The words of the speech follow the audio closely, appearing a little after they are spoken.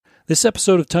This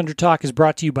episode of Tundra Talk is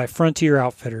brought to you by Frontier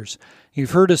Outfitters.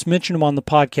 You've heard us mention them on the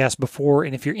podcast before,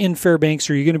 and if you're in Fairbanks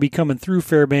or you're going to be coming through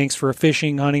Fairbanks for a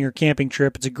fishing, hunting, or camping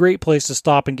trip, it's a great place to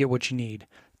stop and get what you need.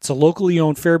 It's a locally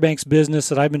owned Fairbanks business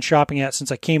that I've been shopping at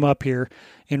since I came up here,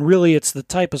 and really it's the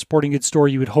type of sporting goods store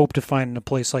you would hope to find in a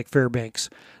place like Fairbanks.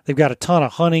 They've got a ton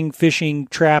of hunting, fishing,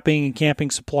 trapping, and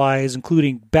camping supplies,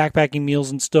 including backpacking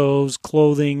meals and stoves,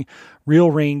 clothing,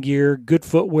 real rain gear, good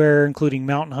footwear, including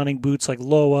mountain hunting boots like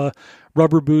Loa,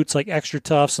 rubber boots like Extra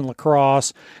Toughs and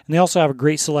Lacrosse, and they also have a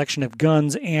great selection of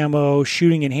guns, ammo,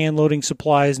 shooting and hand loading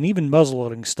supplies, and even muzzle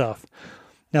loading stuff.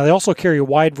 Now, they also carry a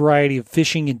wide variety of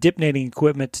fishing and dip netting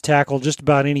equipment to tackle just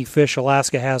about any fish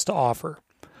Alaska has to offer.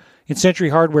 In Century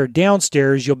Hardware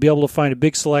downstairs, you'll be able to find a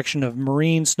big selection of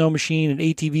marine, snow machine, and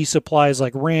ATV supplies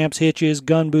like ramps, hitches,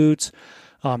 gun boots,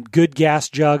 good gas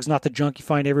jugs, not the junk you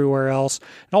find everywhere else,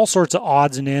 and all sorts of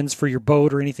odds and ends for your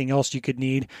boat or anything else you could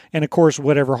need, and of course,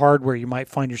 whatever hardware you might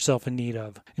find yourself in need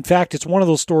of. In fact, it's one of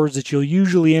those stores that you'll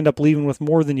usually end up leaving with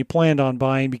more than you planned on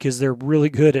buying because they're really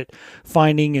good at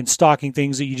finding and stocking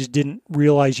things that you just didn't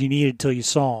realize you needed till you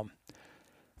saw them.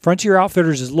 Frontier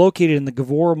Outfitters is located in the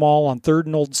Gavora Mall on 3rd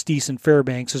and Old Steese in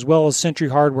Fairbanks, as well as Century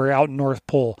Hardware out in North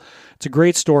Pole. It's a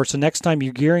great store, so next time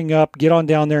you're gearing up, get on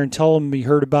down there and tell them you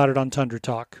heard about it on Tundra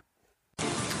Talk.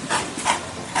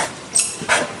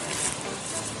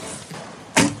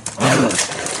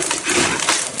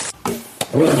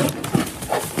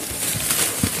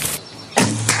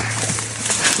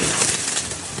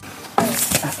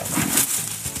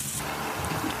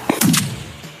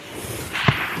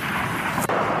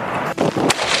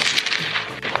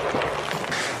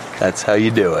 That's how you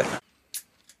do it.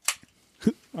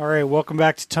 All right, welcome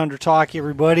back to Tundra Talk,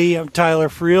 everybody. I'm Tyler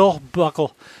Friel.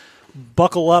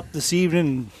 Buckle up this evening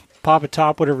and pop a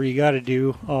top, whatever you got to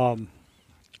do.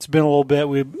 It's been a little bit.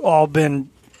 We've all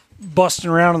been busting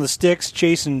around on the sticks,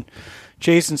 chasing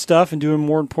stuff and doing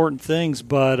more important things.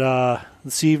 But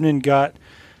this evening got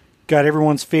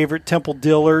everyone's favorite Temple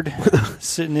Dillard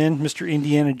sitting in, Mr.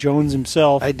 Indiana Jones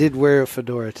himself. I did wear a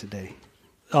fedora today.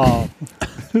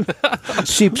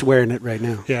 Sheep's wearing it right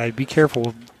now. Yeah, be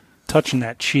careful touching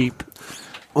that sheep.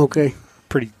 Okay.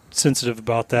 Pretty sensitive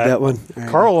about that. That one. Right,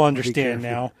 Carl will understand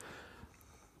now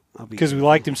because we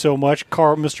liked him so much.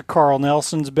 Mr. Carl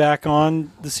Nelson's back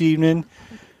on this evening,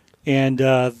 and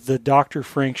the Dr.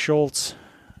 Frank Schultz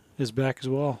is back as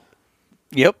well.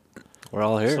 Yep. We're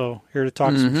all here. So here to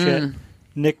talk some shit.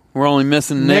 Nick, we're only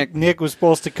missing Nick. Nick was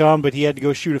supposed to come, but he had to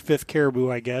go shoot a 5th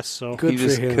caribou, I guess. So he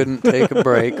just couldn't take a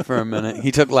break for a minute.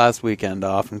 He took last weekend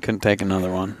off and couldn't take another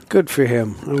one. Good for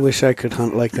him. I wish I could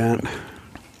hunt like that.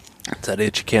 It's that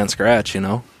itch you can't scratch,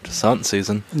 Just hunting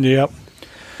season. Yep.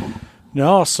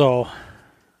 No, so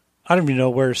I don't even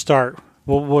know where to start.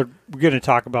 Well, we're going to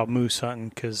talk about moose hunting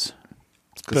because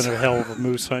it's been a hell of a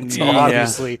moose hunting. So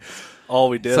obviously. All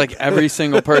we did. It's like every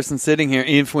single person sitting here.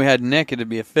 Even if we had Nick, it'd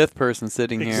be a 5th person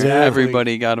sitting here.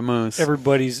 Everybody got a moose.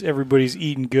 Everybody's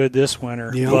eating good this winter.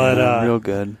 Yeah. But real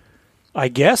good. I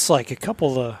guess like a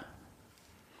couple of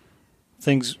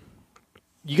things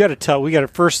you got to we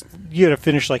got to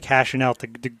finish like hashing out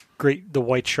the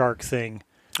white shark thing.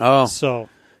 Oh, so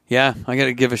yeah, I got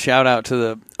to give a shout out to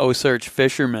the Osage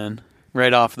fishermen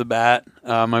right off the bat.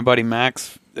 My buddy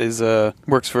Max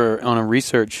works on a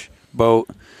research boat.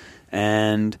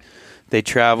 And they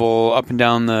travel up and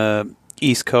down the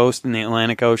East Coast in the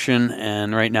Atlantic Ocean,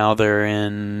 and right now they're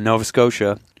in Nova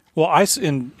Scotia. Well, I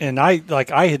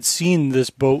had seen this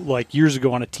boat like years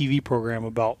ago on a TV program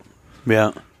about.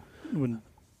 Yeah.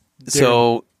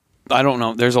 So I don't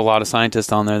know. There's a lot of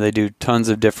scientists on there. They do tons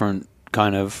of different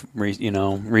kind of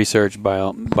research,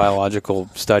 biological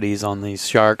studies on these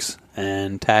sharks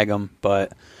and tag them.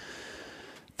 But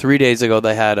 3 days ago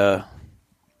they had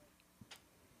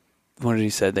what did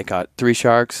he say? They caught 3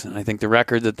 sharks. And I think the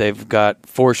record that they've got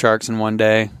 4 sharks in one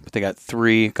day, but they got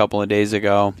 3 a couple of days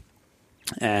ago.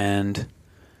 And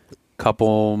a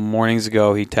couple mornings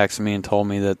ago, he texted me and told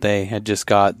me that they had just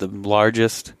got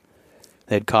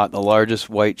they'd caught the largest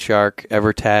white shark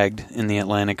ever tagged in the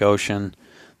Atlantic Ocean.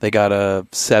 They got a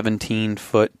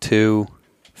 17'2"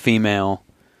 female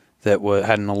that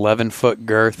had an 11-foot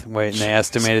girth weight, and they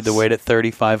estimated the weight at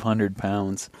 3,500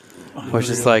 pounds,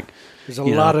 which is like... There's a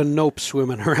lot of nope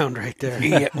swimming around right there.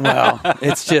 Yeah, well,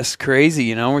 it's just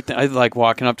crazy, I like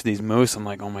walking up to these moose. I'm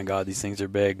like, oh my god, these things are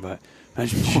big. But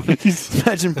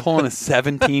imagine pulling a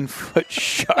 17-foot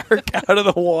shark out of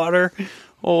the water.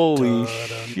 Holy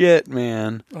shit,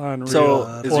 man! Unreal.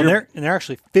 So, they're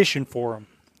actually fishing for them.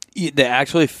 They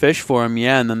actually fish for them,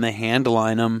 yeah, and then they hand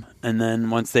line them, and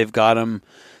then once they've got them,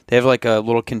 they have like a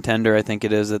little contender, I think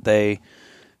it is, that they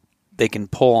they can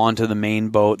pull onto the main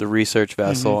boat, the research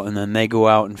vessel, and then they go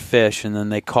out and fish, and then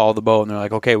they call the boat, and they're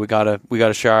like, okay, we got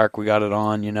a shark, we got it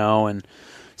on, and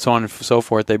so on and so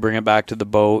forth. They bring it back to the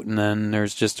boat, and then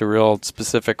there's just a real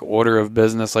specific order of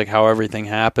business, like how everything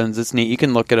happens. It's neat. You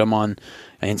can look at them on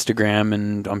Instagram,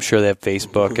 and I'm sure they have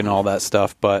Facebook and all that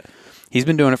stuff, but he's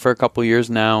been doing it for a couple of years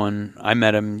now, and I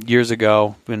met him years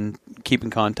ago, been keeping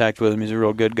contact with him. He's a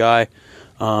real good guy.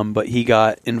 But he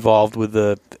got involved with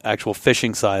the actual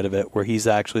fishing side of it, where he's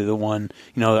actually the one,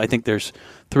 I think there's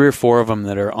 3 or 4 of them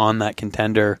that are on that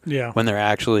contender when they're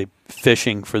actually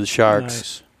fishing for the sharks.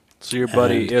 Nice. So your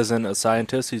buddy isn't a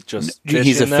scientist, he's just fishing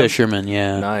He's a them? fisherman,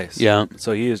 yeah. Nice. Yeah.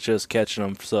 So he is just catching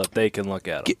them so that they can look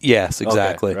at them. Yes,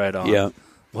 exactly. Okay, right on. Yeah.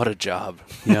 What a job.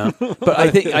 Yeah. But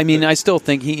I still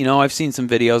think I've seen some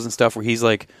videos and stuff where he's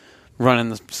like running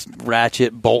the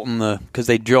ratchet, bolting because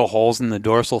they drill holes in the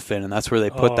dorsal fin, and that's where they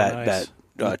put that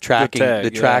tracking, the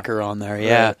tracker on there.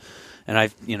 Yeah. Right. And I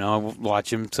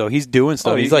watch him. So he's doing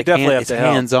stuff. He's like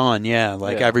hands on. Yeah.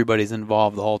 Everybody's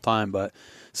involved the whole time. But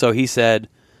so he said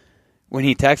when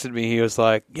he texted me, he was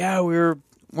like, yeah, we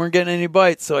weren't getting any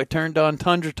bites. So I turned on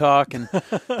Tundra Talk, and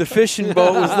the fishing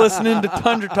boat was listening to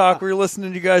Tundra Talk. We were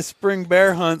listening to you guys' spring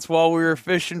bear hunts while we were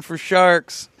fishing for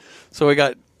sharks. So we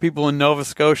got people in Nova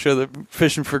Scotia that are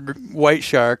fishing for white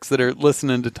sharks that are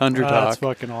listening to Tundra Talk. That's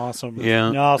fucking awesome.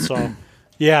 Yeah. Also,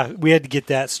 we had to get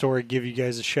that story, give you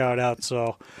guys a shout out.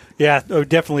 So, I would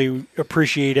definitely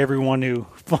appreciate everyone who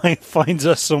finds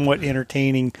us somewhat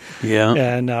entertaining. Yeah.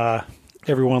 And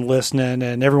everyone listening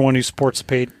and everyone who supports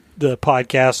the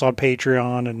podcast on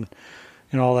Patreon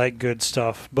and all that good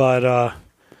stuff. But,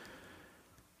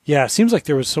 it seems like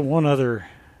there was one other,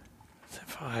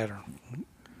 I don't know.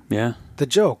 Yeah. The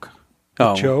joke.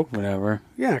 Joke? Whatever.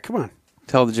 Yeah, come on.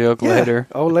 Tell the joke later.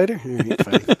 Oh, later? Yeah,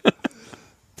 fine.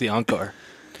 The encore.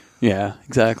 Yeah,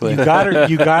 exactly. You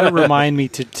gotta remind me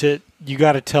to you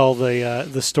gotta tell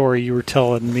the story you were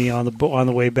telling me on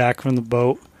the way back from the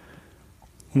boat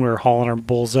when we were hauling our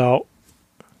bulls out.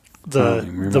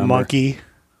 The monkey.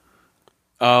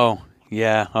 Oh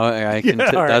yeah, I can.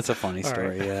 That's a funny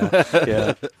story. Right.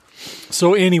 Yeah.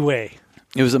 So anyway,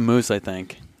 it was a moose, I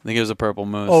think. I think it was a purple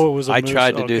moose. Oh, it was a moose? moose? I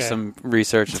tried to do some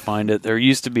research to find it. There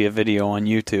used to be a video on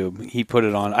YouTube. He put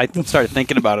it on. I started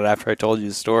thinking about it after I told you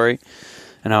the story,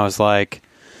 and I was like,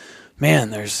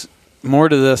 man, there's more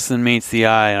to this than meets the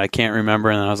eye, and I can't remember.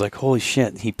 And then I was like, holy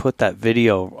shit, he put that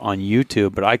video on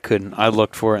YouTube, but I couldn't. I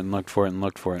looked for it and looked for it and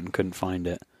looked for it and couldn't find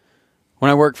it.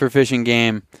 When I worked for Fish and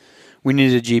Game, we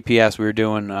needed a GPS. We were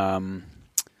doing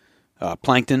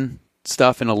plankton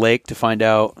stuff in a lake to find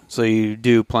out. So you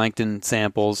do plankton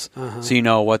samples, so you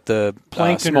know what the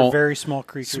plankton are very small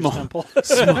creatures. Simple.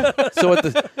 So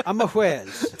what I'm a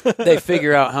whiz. They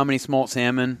figure out how many smolt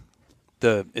salmon,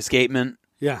 the escapement,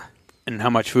 and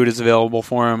how much food is available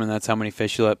for them, and that's how many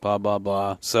fish you let. Blah blah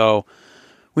blah. So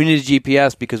we needed a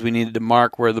GPS because we needed to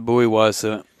mark where the buoy was,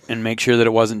 and make sure that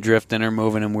it wasn't drifting or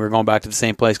moving, and we were going back to the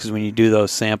same place because when you do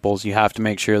those samples, you have to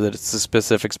make sure that it's a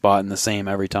specific spot and the same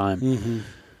every time. Mm-hmm.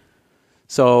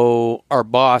 So our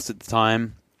boss at the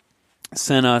time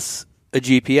sent us a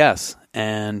GPS,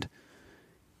 and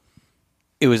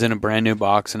it was in a brand new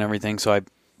box and everything. So I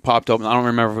popped open. I don't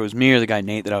remember if it was me or the guy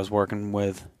Nate that I was working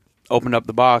with. Opened up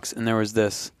the box, and there was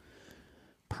this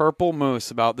purple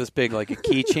moose about this big, like a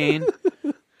keychain,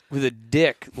 with a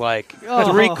dick like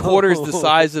 3/4 the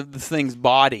size of the thing's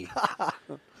body.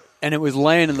 And it was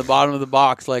laying in the bottom of the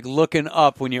box, like looking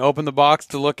up. When you open the box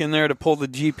to look in there to pull the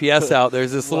GPS out,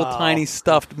 there's this little tiny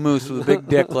stuffed moose with a big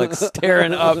dick, like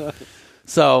staring up.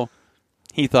 So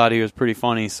he thought he was pretty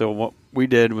funny. So what we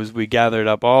did was we gathered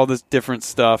up all this different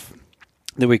stuff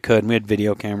that we could. We had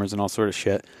video cameras and all sort of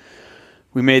shit.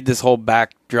 We made this whole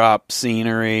backdrop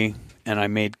scenery, and I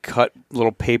made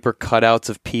little paper cutouts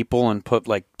of people and put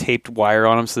like taped wire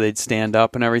on them so they'd stand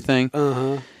up and everything.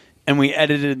 And we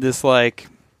edited this like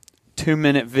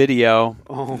 2-minute video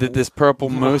that this purple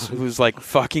moose was like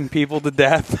fucking people to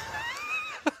death.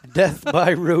 Death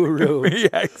by Roo.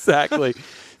 Yeah, exactly.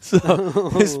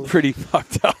 So it's pretty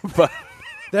fucked up. But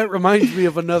that reminds me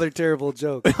of another terrible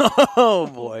joke. Oh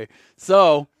boy.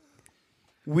 So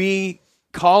we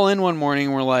call in one morning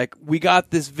and we're like, we got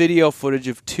this video footage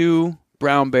of 2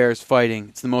 brown bears fighting.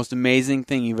 It's the most amazing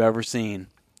thing you've ever seen.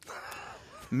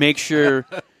 Make sure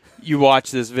you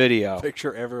watch this video. Make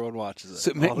sure everyone watches it.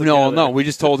 So, no, we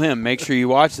just told him, make sure you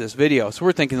watch this video. So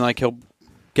we're thinking like he'll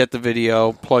get the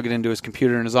video, plug it into his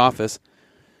computer in his office.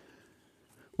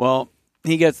 Well,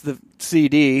 he gets the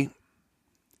CD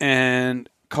and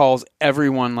calls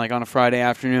everyone like on a Friday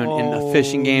afternoon in a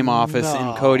Fish and Game office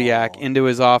in Kodiak into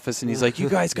his office, and he's like, you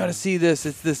guys got to see this.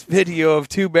 It's this video of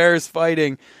 2 bears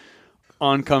fighting.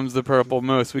 on comes the purple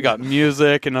moose. We got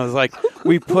music, and I was like,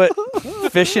 we put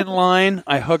fishing line.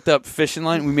 I hooked up fishing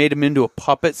line. We made him into a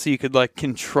puppet so you could like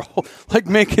control, like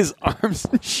make his arms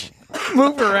and shit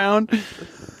move around.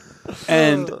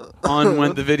 And on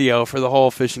went the video for the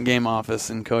whole Fish and Game office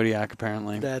in Kodiak,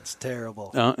 apparently. That's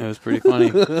terrible. Oh, it was pretty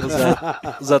funny.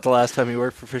 Was that the last time you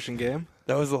worked for Fish and Game?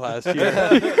 That was the last year.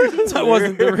 That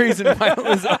wasn't the reason why it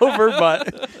was over,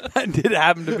 but that did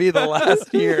happen to be the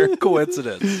last year.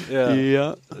 Coincidence. Yeah.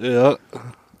 Yeah. Yeah.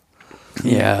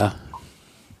 Yeah.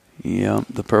 Yeah,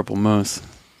 the purple moose.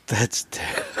 That's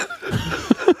terrible.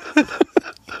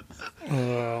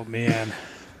 Oh man.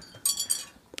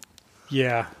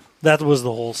 Yeah. That was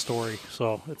the whole story,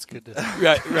 so it's good to.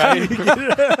 Right.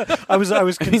 I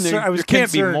was concerned. I was there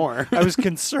can't be concerned- more. I was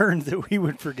concerned that we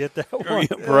would forget that one.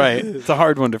 Right. It's a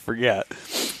hard one to forget.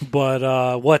 But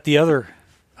I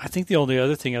think the only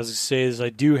other thing I was going to say is I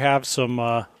do have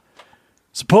some,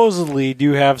 supposedly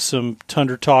do have some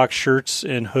Tundra Talk shirts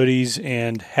and hoodies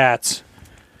and hats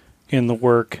in the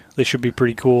work. They should be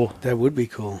pretty cool. That would be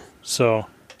cool. So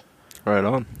Right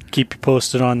on. keep you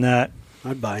posted on that.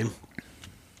 I'd buy him.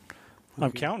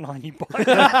 I'm counting on you buying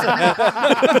them.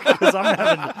 Because I'm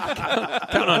having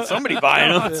Count on somebody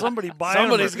buying them. somebody buying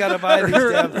Somebody's got to buy these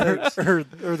damn things.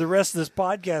 or the rest of this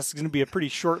podcast is going to be a pretty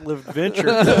short-lived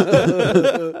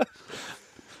venture.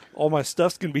 All my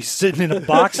stuff's going to be sitting in a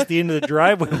box at the end of the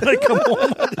driveway when I come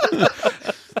home.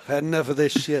 Had enough of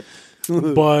this shit.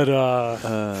 But,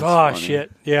 funny.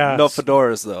 shit. Yeah. No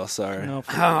fedoras, though. Sorry. No,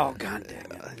 Oh, god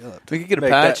damn it. We could get a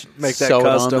Make patch, make that sew it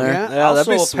custom. on there. Yeah, Yeah, I'll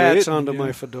that'd be sew a patch sweet. onto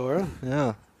my fedora.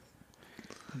 Yeah.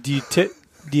 Do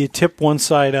you tip one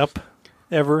side up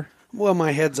ever? Well,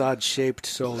 my head's odd shaped,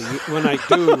 so when I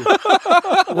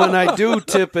do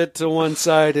tip it to one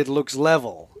side, it looks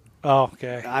level. Oh,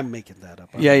 okay. I'm making that up.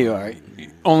 Yeah, you are.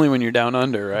 Only when you're down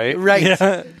under, right? Right.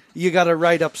 Yeah. You got to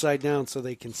write upside down so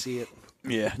they can see it.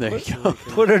 Yeah, there you go.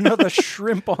 Put another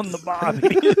shrimp on the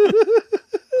bobby.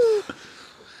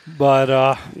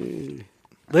 But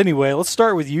anyway, let's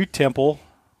start with you, Temple.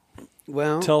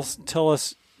 Well, Tell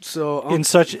us so in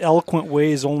such eloquent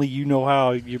ways only you know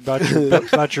how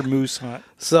about your moose hunt.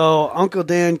 So Uncle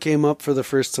Dan came up for the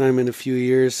first time in a few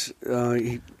years.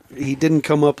 He didn't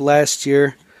come up last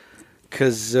year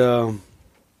because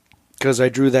I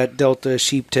drew that Delta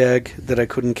sheep tag that I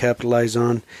couldn't capitalize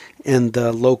on and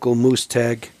the local moose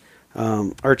tag,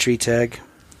 archery tag.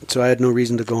 So I had no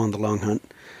reason to go on the long hunt.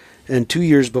 And 2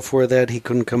 years before that, he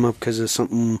couldn't come up because of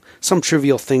some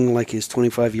trivial thing like his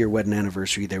 25-year wedding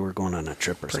anniversary. They were going on a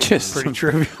trip or something. Just Pretty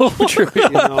trivial. You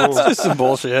know, just some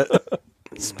bullshit.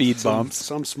 Speed bumps.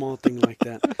 some small thing like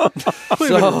that. Who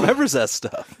even remembers that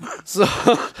stuff? So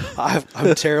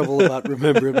I'm terrible about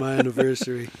remembering my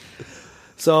anniversary.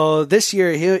 So this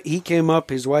year he came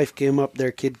up, his wife came up,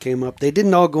 their kid came up. They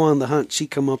didn't all go on the hunt. She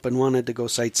come up and wanted to go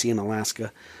sightsee in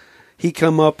Alaska. He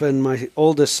come up, and my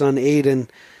oldest son Aiden,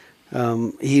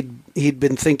 he'd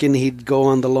been thinking he'd go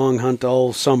on the long hunt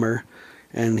all summer,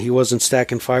 and he wasn't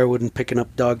stacking firewood and picking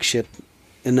up dog shit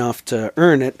enough to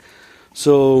earn it.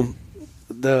 So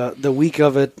the week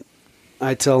of it,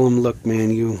 I tell him, look,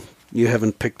 man, you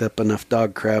haven't picked up enough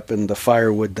dog crap, and the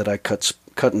firewood that I cut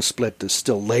and split is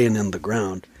still laying in the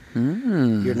ground.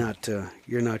 You're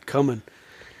not coming.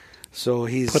 So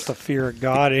he's Put the fear of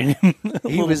God in him.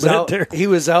 he was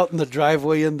out in the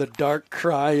driveway in the dark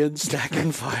crying,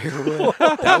 stacking firewood.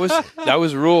 That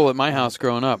was rule at my house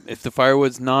growing up. If the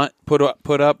firewood's not put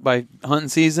up by hunting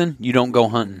season, you don't go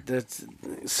hunting. That's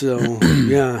so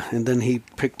yeah, and then he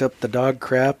picked up the dog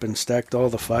crap and stacked all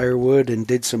the firewood and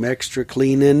did some extra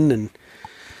cleaning and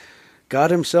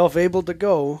got himself able to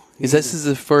go. This is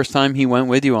the first time he went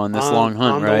with you on this long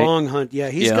hunt, on right? the long hunt, yeah.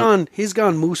 He's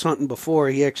gone moose hunting before.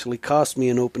 He actually cost me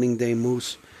an opening day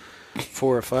moose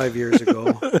 4 or 5 years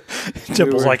ago.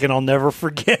 Temple's like, and I'll never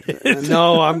forget it.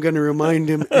 No, I'm going to remind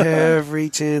him every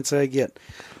chance I get.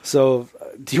 So,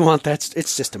 do you want that?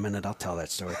 It's just a minute. I'll tell that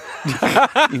story.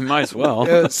 You might as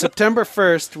well. September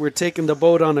 1st, we're taking the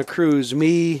boat on a cruise,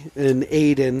 me and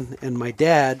Aiden and my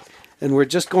dad, and we're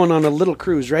just going on a little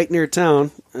cruise right near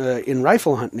town in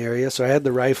rifle hunting area. So I had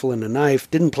the rifle and a knife.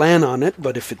 Didn't plan on it,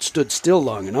 but if it stood still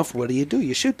long enough, what do?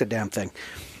 You shoot the damn thing.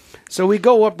 So we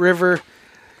go upriver,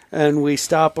 and we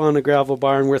stop on a gravel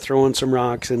bar, and we're throwing some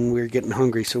rocks, and we're getting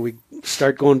hungry. So we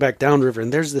start going back downriver,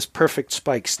 and there's this perfect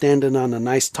spike standing on a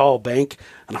nice tall bank.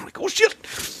 And I'm like, oh, shit.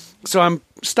 So I'm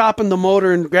stopping the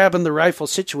motor and grabbing the rifle,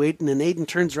 situating, and Aiden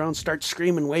turns around, starts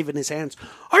screaming, waving his hands.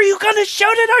 Are you going to shoot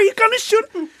it? Are you going to shoot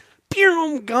it?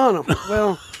 I'm gonna.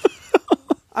 Well,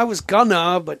 I was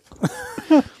gonna, but...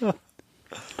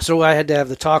 So I had to have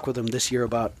the talk with him this year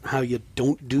about how you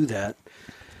don't do that.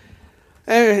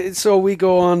 So we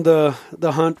go on the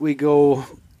hunt. We go.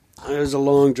 It was a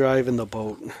long drive in the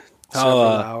boat, several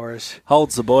hours. How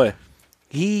old's the boy?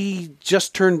 He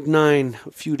just turned 9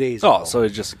 a few days ago. Oh, so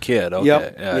he's just a kid. Okay.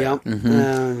 Yep. Yeah, Yep.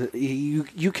 yeah.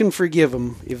 You can forgive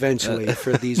him eventually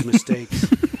for these mistakes,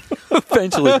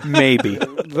 Eventually, maybe.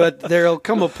 but there'll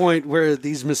come a point where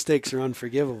these mistakes are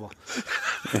unforgivable.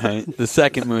 Right? The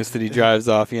second moose that he drives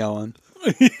off yelling.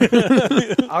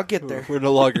 I'll get there. We're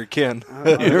no longer kin.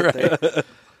 I'll get there.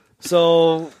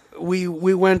 So we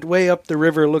went way up the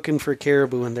river looking for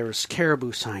caribou, and there was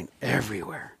caribou sign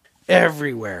everywhere.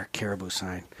 Everywhere, caribou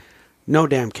sign. No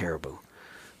damn caribou.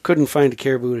 Couldn't find a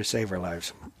caribou to save our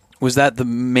lives. Was that the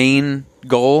main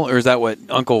goal, or is that what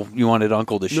you wanted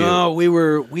Uncle to shoot? No,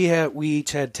 we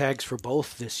each had tags for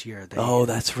both this year.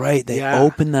 That's right. They Yeah.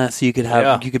 opened that so you could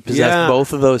have you could possess Yeah.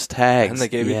 both of those tags. And they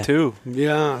gave you 2.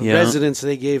 Yeah, Yeah. residents,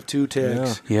 they gave 2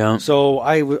 tags. Yeah. So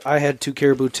I had 2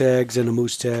 caribou tags and a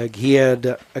moose tag. He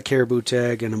had a caribou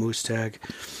tag and a moose tag.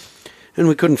 And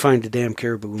we couldn't find a damn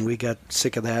caribou, and we got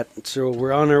sick of that. So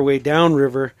we're on our way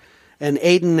downriver, and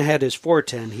Aiden had his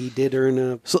 410. He did earn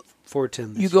a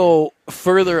 410 this You year. go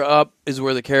further up is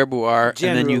where the caribou are, and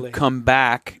then you Generally. come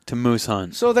back to moose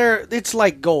hunt. So it's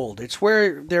like gold. It's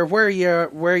where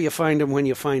you find them when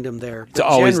you find them there. It's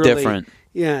always different.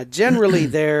 Yeah, generally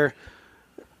there,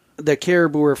 the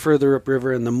caribou are further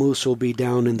upriver, and the moose will be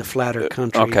down in the flatter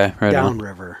country, okay, right on.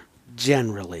 downriver.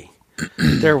 Generally,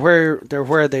 they're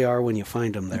where they are when you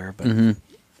find them there. But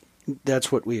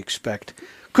that's what we expect.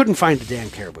 Couldn't find a damn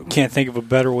caribou. Can't think of a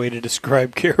better way to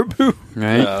describe caribou.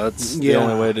 Right? Yeah, that's the Yeah.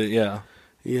 only way to. Yeah.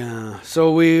 Yeah.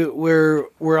 So we're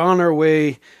on our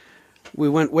way. We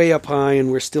went way up high,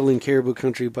 and we're still in caribou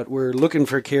country, but we're looking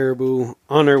for caribou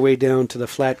on our way down to the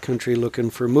flat country looking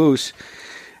for moose.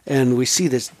 And we see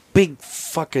this big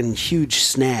fucking huge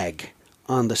snag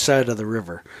on the side of the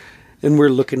river. And we're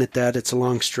looking at that. It's a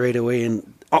long straightaway,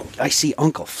 and I see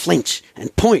Uncle flinch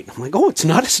and point. I'm like, oh, it's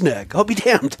not a snag. I'll be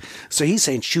damned. So he's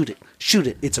saying, shoot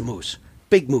it. It's a moose.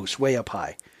 Big moose, way up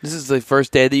high. This is the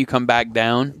first day that you come back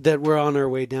down? That we're on our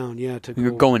way down, yeah.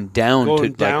 You're going down to,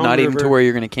 like, not even to river. where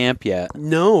you're going to camp yet.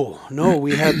 No,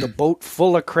 we had the boat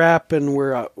full of crap, and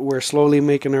we're slowly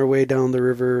making our way down the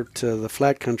river to the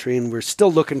flat country, and we're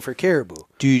still looking for caribou.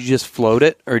 Do you just float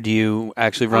it, or do you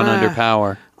actually run under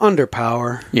power? Under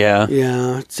power. Yeah.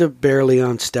 Yeah, it's barely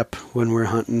on step when we're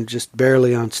hunting, just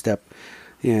barely on step.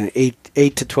 Yeah,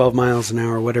 8 to 12 miles an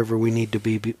hour, whatever we need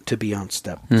to be on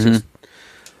step. Just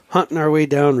hunting our way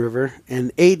downriver,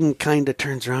 and Aiden kind of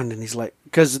turns around and he's like,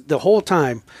 because the whole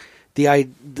time,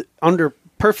 under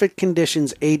perfect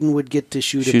conditions, Aiden would get to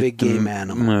shoot a big game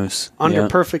animal. Moose. Under Yeah.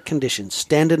 perfect conditions,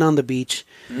 standing on the beach,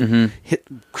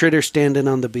 critter standing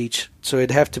on the beach, so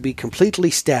it'd have to be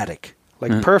completely static,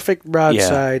 like perfect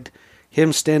broadside,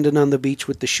 him standing on the beach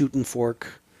with the shooting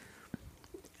fork.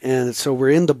 And so we're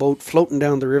in the boat floating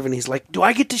down the river, and he's like, do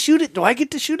I get to shoot it? Do I get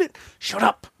to shoot it? Shut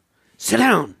up. Sit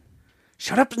down.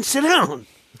 Shut up and sit down.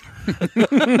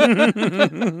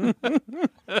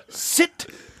 Sit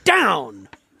down.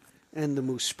 And the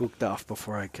moose spooked off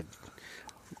before I could.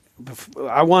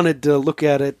 I wanted to look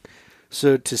at it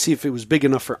to see if it was big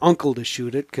enough for Uncle to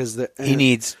shoot it, because He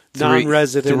needs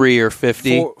non-resident 3 or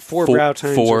 50. four brow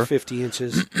tines four. or 50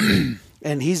 inches.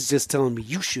 And he's just telling me,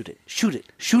 you shoot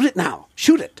it now,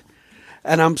 shoot it.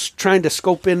 And I'm trying to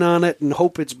scope in on it and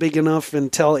hope it's big enough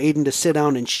and tell Aiden to sit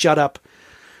down and shut up.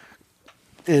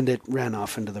 And it ran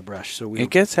off into the brush. So It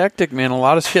gets hectic, man. A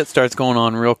lot of shit starts going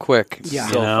on real quick. Yeah.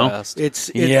 You So know? fast.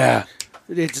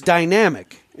 It's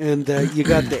dynamic. And you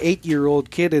got the 8-year-old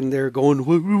kid in there going,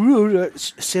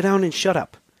 sit down and shut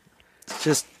up.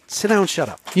 Just sit down and shut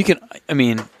up. You can. I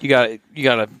mean, you got to,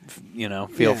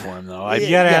 feel for him though. You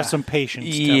got to have some patience.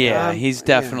 Yeah, he's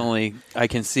definitely. I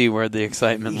can see where the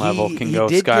excitement level can go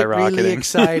did skyrocketing. Get really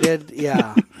excited,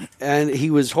 yeah. And he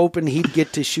was hoping he'd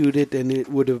get to shoot it, and it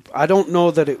would have. I don't know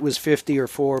that it was 50 or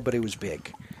 4, but it was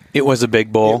big. It was a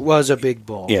big bull. It was a big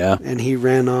bull. Yeah. And he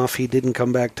ran off. He didn't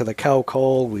come back to the cow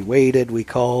call. We waited. We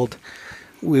called.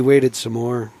 We waited some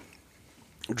more.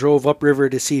 Drove upriver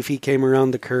to see if he came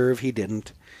around the curve. He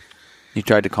didn't. You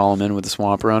tried to call him in with a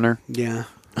swamp runner. Yeah.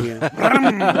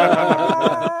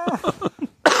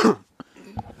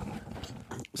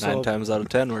 So- 9 times out of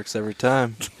 10 works every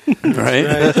time.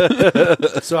 Right?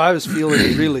 So I was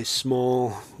feeling really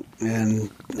small and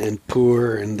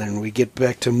poor, and then we get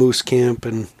back to moose camp,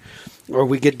 or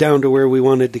we get down to where we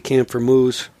wanted to camp for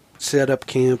moose, set up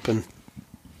camp, and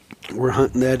we're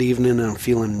hunting that evening, and I'm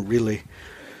feeling really,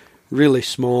 really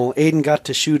small. Aiden got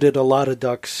to shoot at a lot of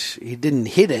ducks. He didn't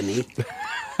hit any.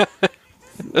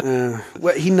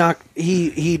 Well, he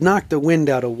knocked the wind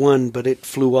out of one, but it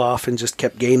flew off and just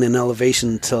kept gaining elevation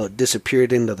until it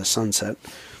disappeared into the sunset.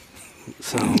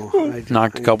 So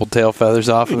Knocked a couple tail feathers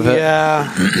off of it.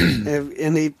 Yeah,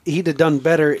 and he'd have done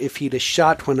better if he'd have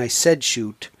shot when I said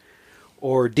shoot,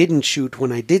 or didn't shoot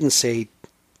when I didn't say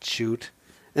shoot.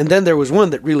 And then there was one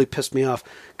that really pissed me off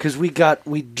because we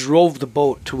drove the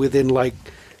boat to within like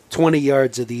 20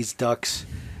 yards of these ducks,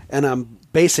 and I'm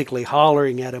basically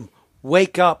hollering at him,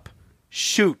 "Wake up,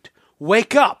 shoot,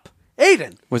 wake up,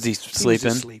 Aiden!" Was he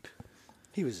sleeping?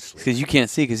 He was asleep. Because you can't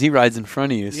see, because he rides in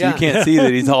front of you, so Yeah. you can't see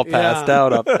that he's all passed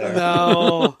out up there.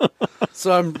 No.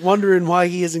 So I'm wondering why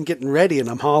he isn't getting ready, and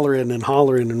I'm hollering,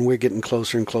 and we're getting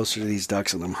closer and closer to these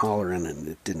ducks, and I'm hollering, and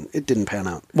it didn't pan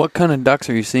out. What kind of ducks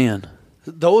are you seeing?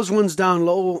 Those ones down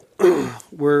low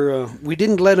were, we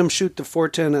didn't let him shoot the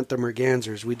 410 at the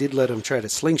mergansers. We did let him try to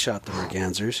slingshot the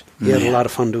mergansers. He had a lot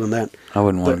of fun doing that. I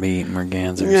wouldn't want to be eating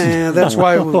mergansers. Yeah,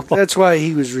 that's why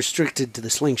he was restricted to the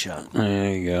slingshot.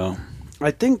 There you go. I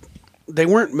think they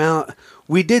weren't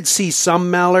we did see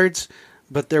some mallards,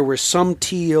 but there were some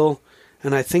teal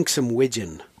and I think some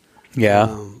widgeon.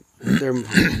 Yeah.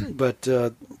 But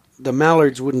the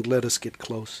mallards wouldn't let us get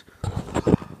close.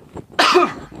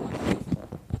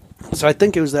 So I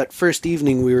think it was that first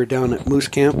evening we were down at Moose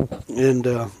Camp, and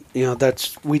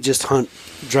we just hunt,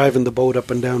 driving the boat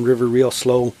up and down river real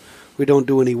slow. We don't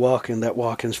do any walking. That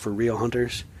walking's for real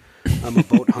hunters. I'm a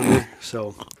boat hunter,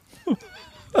 so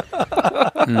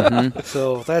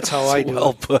so that's how I do Well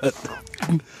it. put.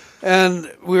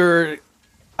 And we're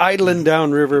idling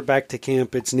down river back to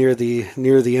camp. It's near the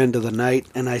end of the night,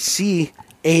 and I see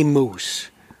a moose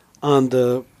on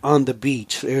the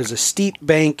beach. There's a steep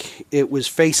bank. It was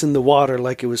facing the water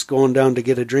like it was going down to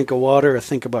get a drink of water or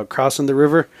think about crossing the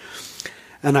river.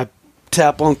 And I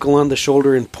tap Uncle on the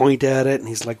shoulder and point at it, and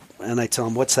he's like, and I tell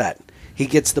him, "What's that?" He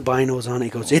gets the binos on. He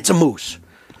goes, "It's a moose."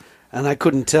 And I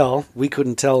couldn't tell. We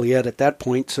couldn't tell yet at that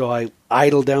point, so I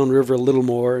idle downriver a little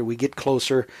more. We get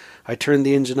closer. I turn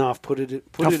the engine off, put it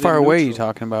How in far away are you neutral.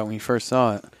 talking about when you first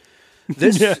saw it?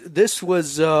 This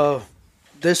was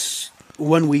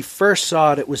when we first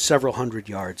saw it. It was several hundred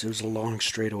yards. It was a long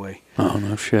straightaway. Oh,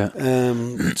 no shit.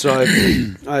 So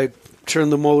I turn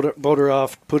the motor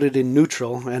off, put it in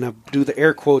neutral, and I do the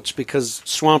air quotes because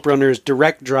Swamp Runner is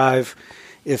direct drive.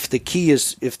 If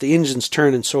the engine's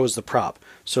turning, so is the prop.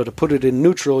 So to put it in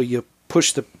neutral, you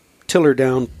push the tiller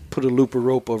down, put a loop of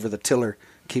rope over the tiller,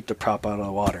 keep the prop out of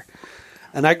the water.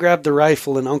 And I grab the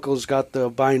rifle, and Uncle's got the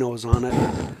binos on it.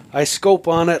 I scope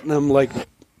on it, and I'm like,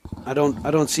 I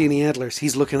don't see any antlers.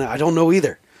 He's looking at, I don't know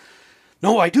either.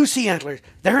 No, I do see antlers.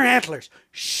 There are antlers.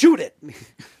 Shoot it.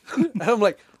 And I'm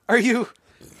like, Are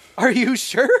you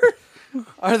sure?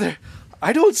 Are there?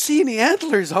 I don't see any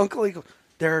antlers, Uncle. He goes,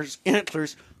 "There's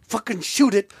antlers. Fucking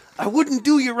shoot it. I wouldn't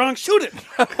do you wrong. Shoot it."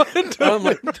 I'm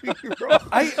like, "Do you wrong?"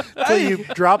 Until you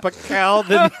drop a cow,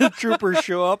 then the troopers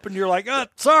show up, and you're like, "Oh,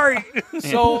 sorry."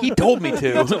 So He told me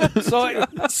to.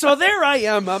 So there I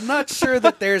am. I'm not sure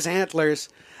that there's antlers,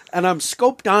 and I'm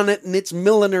scoped on it, and it's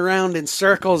milling around in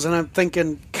circles, and I'm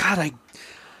thinking, God,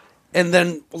 and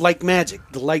then like magic,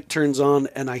 the light turns on,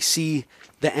 and I see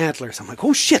the antlers. I'm like,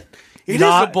 oh shit, it is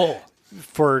a bull.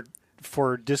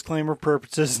 For disclaimer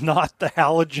purposes, not the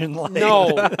halogen light. No.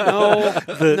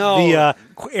 The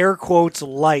air quotes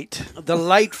light. The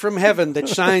light from heaven that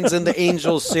shines and the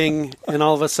angels sing, and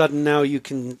all of a sudden now you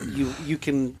can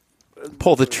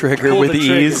Pull the trigger pull with the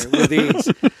trigger ease. with ease.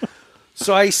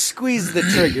 So I squeezed the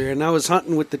trigger, and I was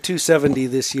hunting with the 270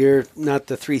 this year, not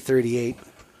the 338.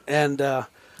 And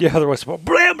Yeah, otherwise,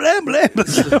 blam, blam, blam.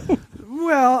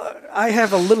 well, I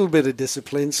have a little bit of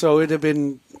discipline, so it'd have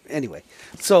been anyway.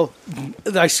 So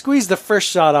I squeeze the first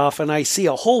shot off, and I see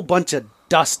a whole bunch of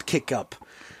dust kick up.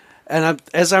 And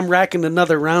as I'm racking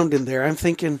another round in there, I'm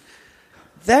thinking,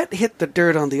 that hit the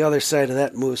dirt on the other side of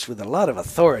that moose with a lot of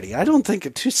authority. I don't think a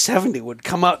 270 would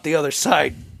come out the other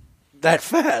side that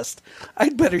fast.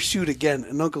 I'd better shoot again.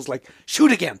 And Uncle's like,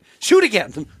 shoot again.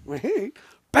 And I'm like, hey,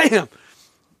 bam.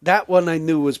 That one I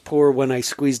knew was poor. When I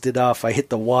squeezed it off, I hit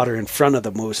the water in front of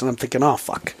the moose, and I'm thinking, oh,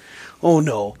 fuck. Oh,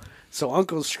 no. So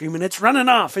Uncle's screaming, it's running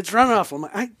off. I'm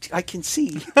like, I can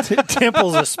see.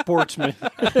 Temple's a sportsman.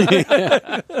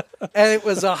 And it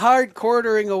was a hard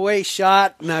quartering away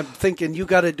shot, and I'm thinking, you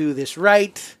got to do this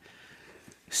right.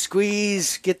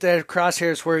 Squeeze, get the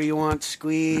crosshairs where you want,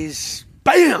 squeeze,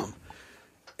 bam!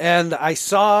 And I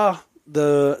saw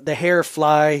the hair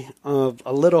fly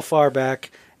a little far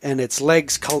back, and its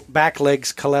back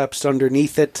legs collapsed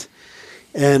underneath it,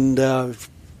 and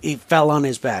he fell on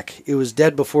his back. It was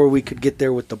dead before we could get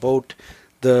there with the boat.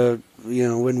 The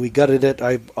when we gutted it,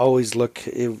 I always look.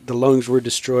 The lungs were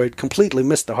destroyed, completely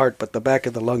missed the heart, but the back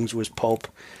of the lungs was pulp.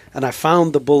 And I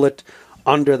found the bullet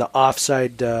under the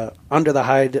offside, under the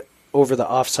hide, over the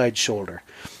offside shoulder.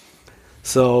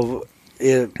 So,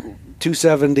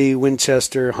 270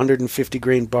 Winchester, 150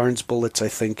 grain Barnes bullets, I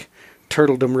think,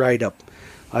 turtled them right up.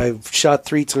 I've shot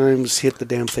 3 times, hit the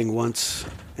damn thing once,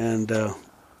 and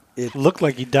it looked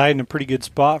like he died in a pretty good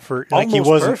spot for like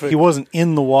perfect. He wasn't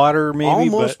in the water maybe,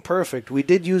 almost perfect. We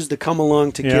did use the come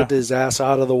along to get his ass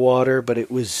out of the water, but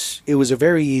it was a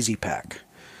very easy pack,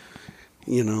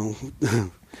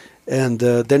 And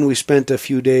then we spent a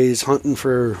few days hunting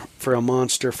for a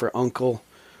monster for Uncle.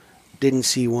 Didn't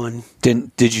see one.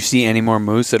 Did you see any more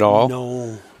moose at all?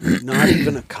 No, not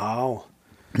even a cow.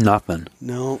 Nothing.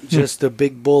 No, just a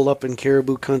big bull up in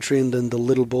caribou country, and then the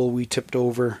little bull we tipped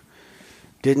over.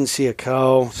 Didn't see a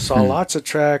cow. Saw lots of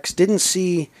tracks. Didn't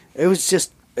see. It was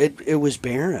just. It was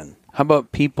barren. How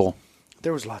about people?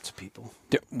 There was lots of people.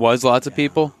 There was lots of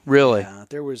people? Really? Yeah,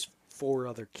 there was 4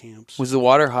 other camps. Was the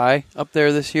water high up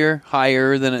there this year?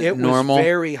 Higher than normal? It was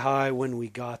very high when we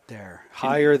got there.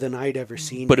 Higher than I'd ever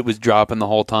seen. But it was dropping the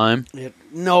whole time?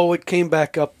 It came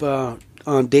back up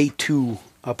on day 2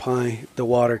 up high. The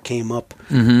water came up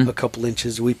a couple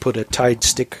inches. We put a tide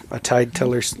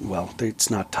teller. Well,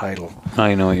 it's not tidal.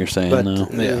 I know what you're saying, But, though.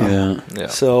 Yeah.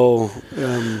 So,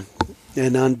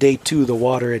 and on day 2, the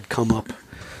water had come up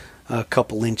a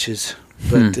couple inches.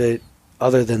 But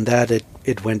other than that,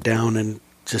 it went down and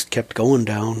just kept going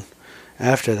down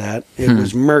after that. It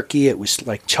was murky. It was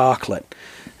like chocolate.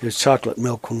 It was chocolate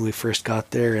milk when we first got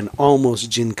there and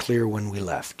almost gin clear when we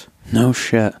left. No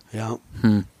shit. Yeah.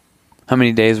 How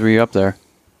many days were you up there?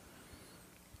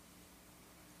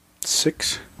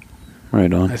 6.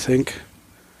 Right on. I think.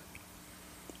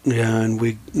 Yeah, and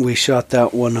we shot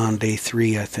that one on day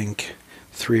 3, I think.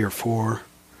 3 or 4.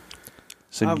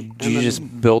 So did you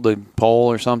just build a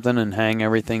pole or something and hang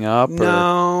everything up?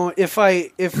 No, if I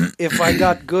can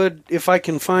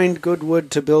find good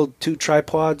wood to build 2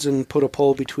 tripods and put a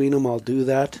pole between them, I'll do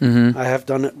that. I have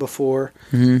done it before.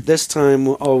 This time,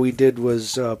 all we did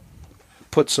was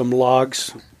put some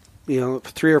logs,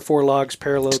 3 or 4 logs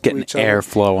parallel just to each other.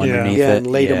 airflow underneath it. And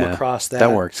laid them across that.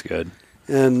 That works good.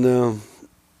 And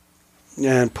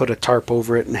put a tarp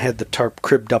over it and had the tarp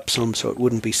cribbed up some so it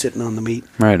wouldn't be sitting on the meat.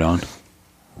 Right on.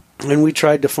 And we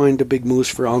tried to find a big moose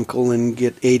for Uncle and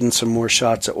get Aiden some more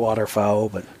shots at waterfowl,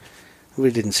 but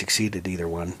we didn't succeed at either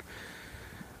one.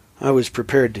 I was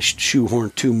prepared to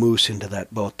shoehorn 2 moose into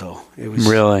that boat, though. It was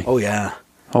really. Oh yeah.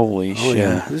 Holy shit!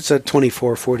 Yeah. It's a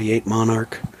 24-48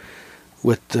 Monarch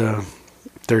with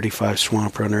 35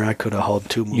 Swamp Runner. I could have hauled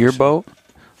 2 moose. Your boat?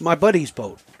 My buddy's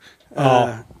boat.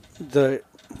 My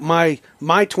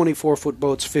 24-foot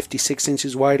boat's 56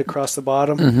 inches wide across the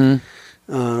bottom,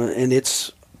 and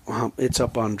it's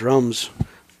up on drums,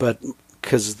 but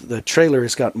because the trailer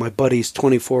has got my buddy's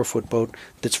 24-foot boat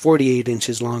that's 48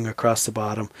 inches long across the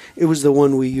bottom. It was the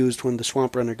one we used when the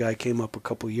Swamp Runner guy came up a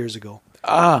couple years ago.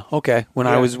 Ah, okay. When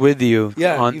I was with you.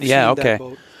 Yeah, you've seen okay. That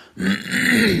boat.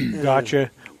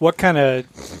 Gotcha. What kind of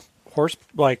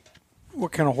horsepower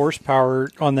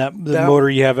on the motor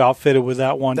you have outfitted with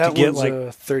that one that to get one's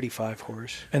a 35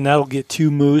 horse, and that'll get 2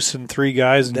 moose and 3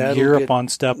 guys and gear up on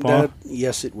step, huh?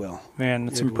 Yes, it will. Man,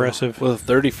 that's impressive. With a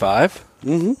 35?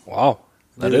 Mm-hmm. Wow,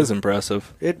 that is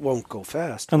impressive. It won't go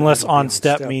fast unless on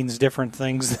step means different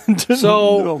things.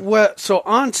 So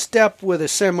on step with a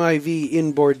semi-V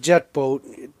inboard jet boat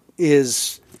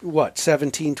is what,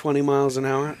 17, 20 miles an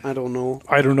hour? I don't know.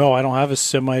 I don't have a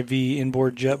semi-V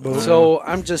inboard jet boat. So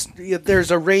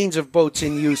there's a range of boats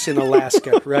in use in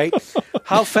Alaska, right?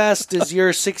 How fast is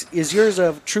yours? Is yours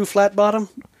a true flat bottom?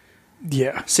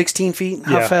 Yeah. 16 feet?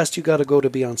 How fast you got to go to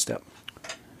be on step?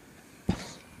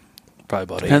 Probably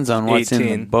about Depends on what's 18.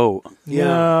 in the boat.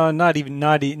 Yeah, not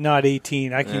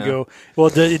 18. I can go.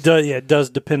 Well, it does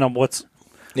depend on what's.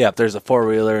 Yeah, if there's a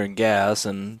 4-wheeler and gas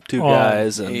and 2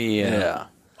 guys and yeah.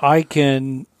 I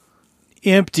can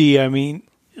empty. I mean,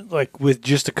 like with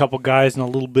just a couple guys and a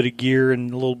little bit of gear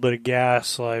and a little bit of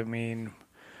gas. I mean,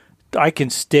 I can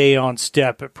stay on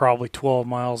step at probably 12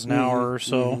 miles an hour or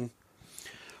so.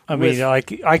 I mean, I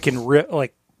can rip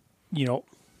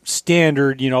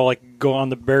standard. Like go on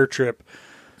the bear trip,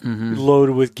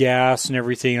 loaded with gas and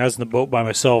everything. I was in the boat by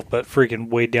myself, but freaking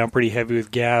weighed down pretty heavy with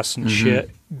gas and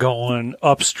shit. Going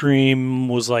upstream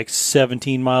was like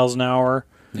 17 miles an hour.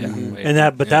 Yeah, and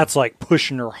that's like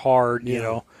pushing her hard, you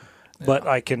know. But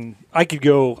I could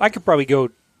probably go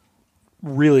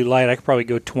really light. I could probably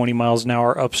go 20 miles an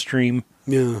hour upstream.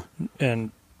 Yeah.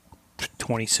 And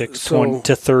 26 20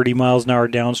 to 30 miles an hour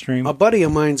downstream. A buddy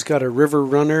of mine's got a River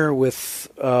Runner with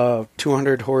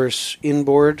 200 horse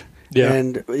inboard,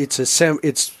 and it's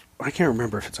I can't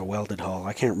remember if it's a welded hull.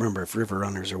 I can't remember if River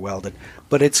Runners are welded,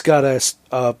 but it's got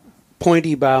a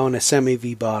pointy bow and a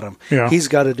semi-V bottom. Yeah. He's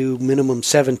got to do minimum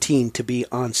 17 to be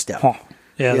on step. Huh.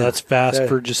 Yeah, that's fast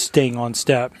for just staying on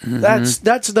step. That's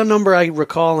the number I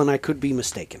recall, and I could be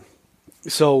mistaken.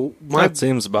 So that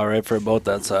seems about right for a boat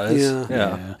that size.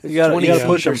 Yeah. You got to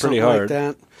push them pretty hard. Like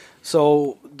that.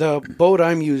 So the boat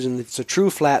I'm using, it's a true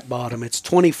flat bottom. It's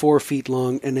 24 feet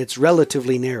long, and it's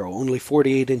relatively narrow, only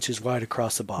 48 inches wide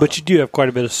across the bottom. But you do have quite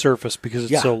a bit of surface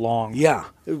because it's so long. Yeah.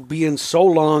 Being so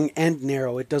long and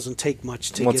narrow, it doesn't take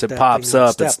much to Once get it that pops thing on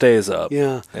up, step. it stays up.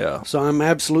 Yeah. Yeah. So I'm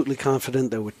absolutely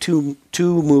confident that with two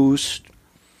moose,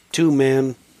 2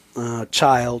 men,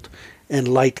 child, and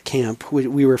light camp,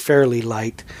 we were fairly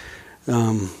light.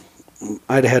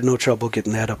 I'd had no trouble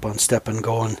getting that up on step and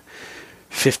going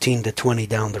 15 to 20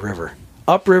 down the river.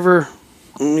 Upriver,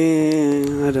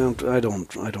 I don't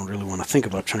really want to think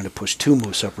about trying to push 2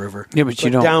 moose upriver. Yeah, but you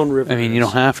don't. Downriver. I mean, you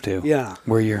don't have to. Yeah.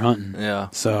 Where you're hunting. Yeah.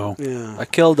 So. Yeah. I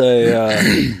killed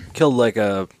like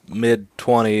a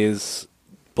mid-20s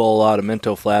bull out of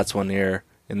Minto Flats one year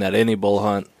in that any bull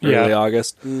hunt early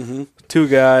August. Mm-hmm. 2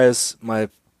 guys, my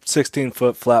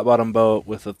 16-foot flat-bottom boat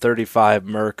with a 35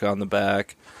 Merc on the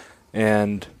back,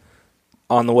 and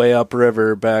on the way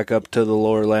upriver back up to the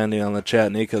lower landing on the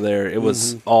Chattanooga there, it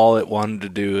was all it wanted to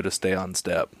do to stay on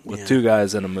step with 2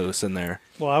 guys and a moose in there.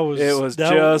 Well, it was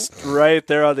just right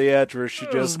there on the edge where she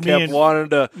just kept wanting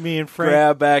to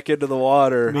grab back into the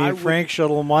water. Me and Frank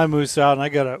shuttled my moose out, and I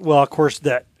got of course,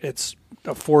 it's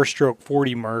a 4-stroke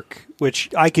 40 Merc, which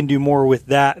I can do more with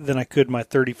that than I could my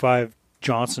 35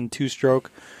 Johnson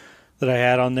 2-stroke that I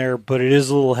had on there, but it is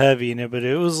a little heavy in it, but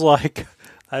it was like...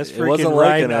 I was freaking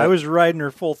riding. I was riding her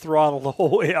full throttle the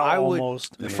whole way out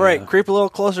almost. Frank, creep a little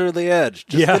closer to the edge.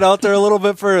 Just get out there a little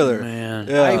bit further. Man.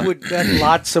 Yeah. I would bet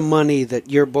lots of money that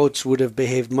your boats would have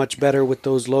behaved much better with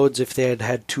those loads if they had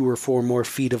had 2 or 4 more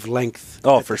feet of length.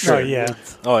 Oh, for sure.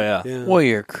 Oh, yeah. Well,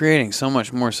 you're creating so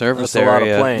much more surface That's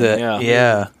area. A lot of plane,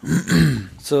 yeah.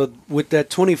 So with that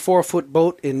 24-foot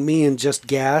boat and me and just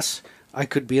gas, I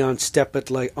could be on step at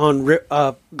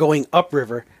going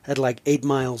upriver at like 8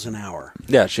 miles an hour.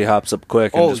 Yeah, she hops up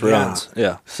quick and just runs.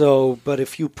 Yeah. So, but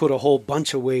if you put a whole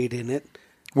bunch of weight in it,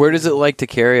 where does it like to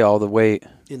carry all the weight?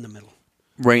 In the middle.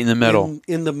 Right in the middle.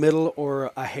 In the middle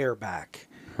or a hair back.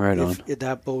 Right on. If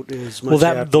that boat is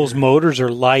much those motors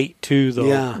are light too, though.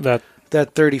 Yeah.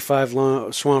 That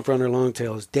 35 Swamp Runner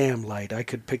Longtail is damn light. I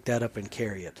could pick that up and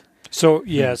carry it. So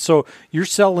so you're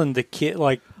selling the kit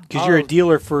because you're a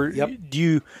dealer for. Yep. Do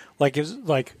you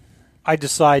I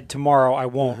decide tomorrow I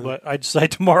won't, but I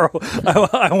decide tomorrow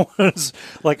I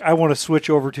want to switch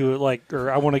over to it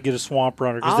or I want to get a Swamp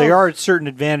Runner because there are certain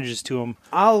advantages to them.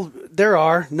 There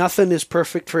are. Nothing is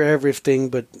perfect for everything,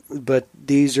 but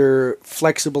these are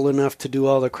flexible enough to do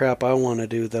all the crap I want to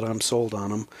do that I'm sold on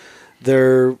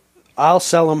them. I'll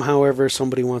sell them however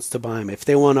somebody wants to buy them. If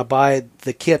they want to buy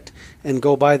the kit and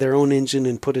go buy their own engine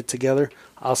and put it together,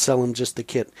 I'll sell them just the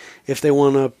kit. If they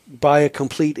want to buy a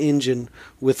complete engine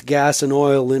with gas and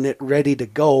oil in it ready to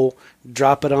go,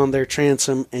 drop it on their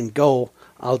transom and go,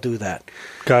 I'll do that.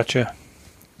 Gotcha.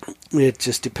 It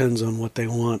just depends on what they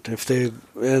want.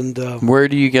 Where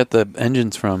do you get the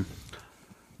engines from?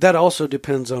 That also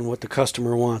depends on what the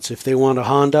customer wants. If they want a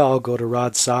Honda, I'll go to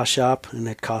Rod Saw Shop, and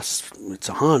it's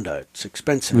a Honda. It's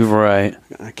expensive. Right.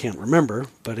 I can't remember,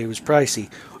 but it was pricey.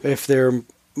 If they're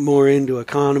more into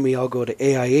economy, I'll go to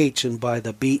AIH and buy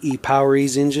the BE Power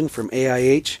Ease engine from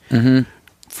AIH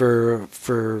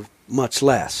for much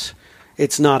less.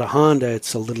 It's not a Honda.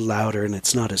 It's a little louder, and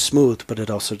it's not as smooth, but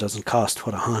it also doesn't cost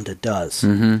what a Honda does.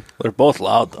 Mm-hmm. They're both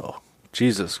loud, though.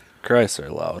 Jesus Christ, they're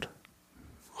loud.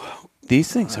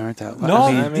 These things aren't that loud. No,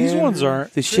 I mean, these ones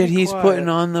aren't. The shit he's putting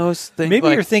on those things. Maybe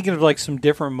you're thinking of some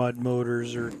different mud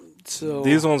motors or. So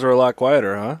these ones are a lot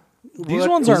quieter, huh? These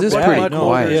ones aren't this bad. pretty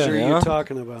quiet. What are you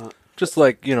talking about? Just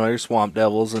your Swamp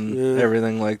Devils and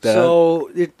everything like that.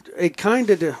 So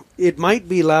it might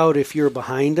be loud if you're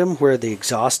behind them where the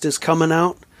exhaust is coming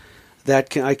out.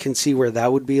 I can see where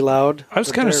that would be loud. I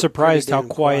was kind of surprised how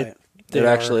quiet. It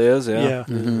actually is, yeah.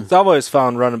 Mm-hmm. I've always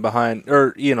found running behind,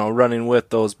 or running with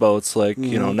those boats,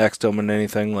 next to them and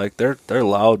anything, they're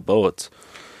loud boats.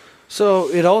 So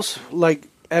it also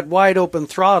at wide open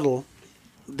throttle,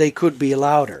 they could be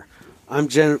louder.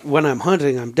 When I'm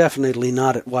hunting, I'm definitely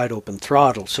not at wide open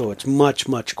throttle, so it's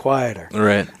much quieter.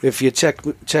 Right. If you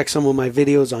check some of my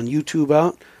videos on YouTube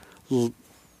out,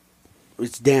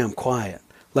 it's damn quiet.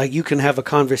 You can have a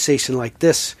conversation like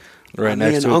this Right Me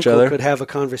next and to each Uncle other. could have a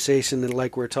conversation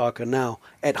like we're talking now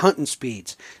at hunting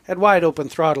speeds. At wide open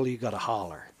throttle, you got to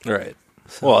holler. Right.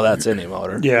 Well, that's any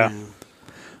motor. Yeah.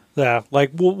 Yeah.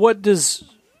 Like, well, what does,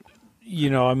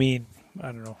 I mean, I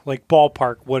don't know, like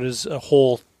ballpark, what is a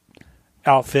whole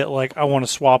outfit like? I want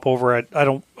to swap over.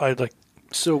 I like.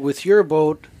 So with your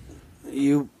boat,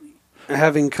 you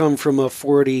having come from a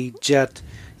 40 jet,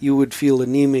 you would feel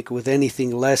anemic with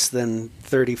anything less than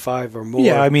 35 or more.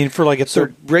 Yeah, I mean, for like a So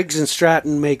third. Briggs and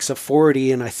Stratton makes a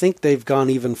 40, and I think they've gone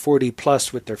even 40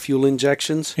 plus with their fuel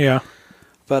injections. Yeah.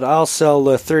 But I'll sell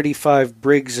the 35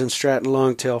 Briggs and Stratton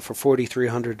Longtail for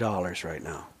 $4,300 right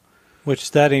now.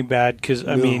 Which that ain't bad because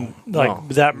I No. mean, like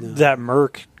that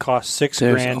Merc costs $6,000.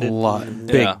 There's a lot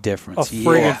big difference. A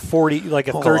friggin' 40, like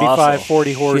a 35, Colossal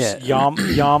 40 horse shit.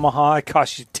 Yamaha, it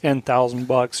costs you $10,000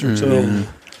 or so.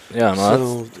 Yeah,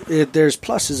 no, that's, So there's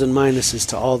pluses and minuses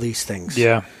to all these things.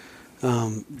 Yeah.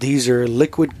 These are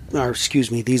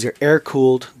these are air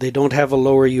cooled. They don't have a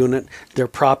lower unit. Their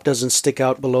prop doesn't stick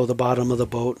out below the bottom of the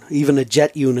boat. Even a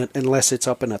jet unit, unless it's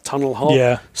up in a tunnel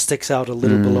hull, sticks out a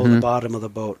little below the bottom of the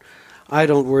boat. I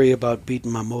don't worry about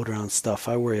beating my motor on stuff.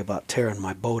 I worry about tearing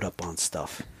my boat up on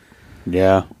stuff.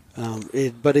 Yeah.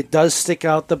 But it does stick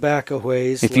out the back a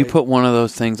ways. If you put one of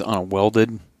those things on a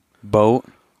welded boat,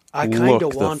 I kind look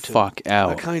of want the to. fuck out.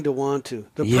 I kind of want to.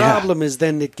 The Yeah. problem is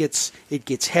then it gets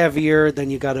heavier. Then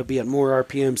you got to be at more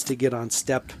RPMs to get on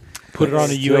step. Put it on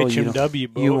a Still,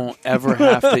 UHMW boat. you won't ever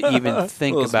have to even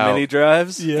think those about mini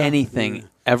drives. Yeah. anything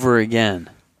ever again.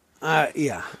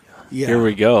 Yeah. Here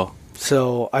we go.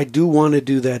 So I do want to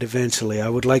do that eventually. I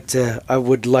would like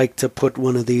to put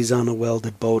one of these on a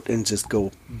welded boat and just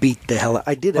go beat the hell out.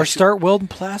 I did. Or start welding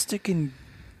plastic and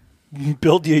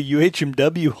build you a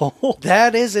UHMW hull.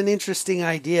 That is an interesting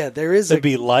idea. That'd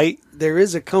be light. There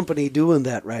is a company doing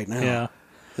that right now. Yeah.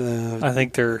 I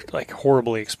think they're like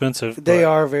horribly expensive. They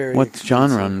are very. What's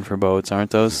John running for boats?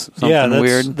 Aren't those something that's,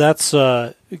 weird? That's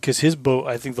because his boat,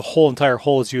 I think the whole entire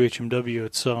hull is UHMW.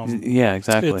 It's Yeah,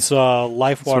 exactly. It's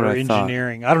Life what Water I thought.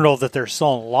 Engineering. I don't know that they're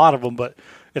selling a lot of them, but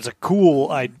it's a cool,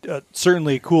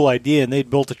 certainly a cool idea. And they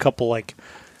built a couple like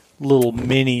little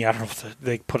mini. I don't know if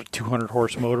they put a 200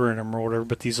 horse motor in them or whatever,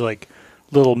 but these like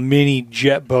little mini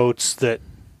jet boats that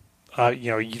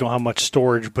you don't have much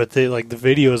storage, but they like the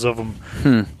videos of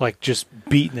them like just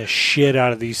beating the shit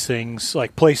out of these things,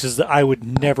 like places that I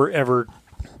would never ever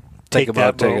Think take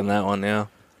about that boat. taking that one, yeah.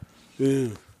 Yeah.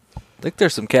 I think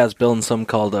there's some cats building some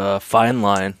called Fine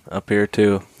Line up here,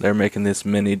 too. They're making this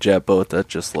mini jet boat that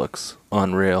just looks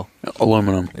unreal.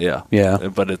 Aluminum. Yeah. Yeah.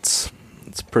 But it's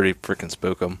pretty freaking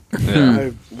spookum.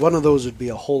 Yeah. One of those would be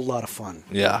a whole lot of fun.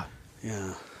 Yeah.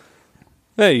 Yeah.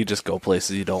 Yeah, you just go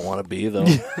places you don't want to be, though.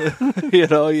 You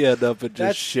end up in just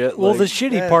That's- shit. Well, like, the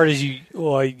shitty part is you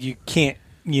can't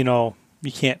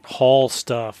you can't haul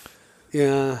stuff.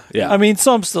 Yeah. yeah. I mean,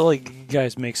 some still like you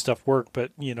guys make stuff work,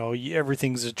 but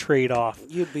everything's a trade off.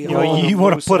 You'd be You hauling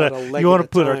want moose to put out leg you want at to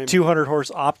put time. a 200 horse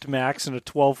Optimax in a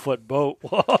 12-foot boat.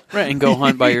 Right, and go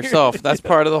hunt by yourself. That's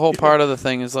part of the whole part of the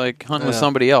thing is like hunting with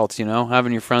somebody else,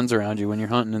 having your friends around you when you're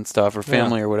hunting and stuff or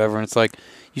family or whatever. And it's like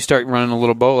you start running a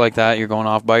little boat like that, you're going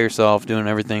off by yourself, doing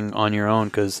everything on your own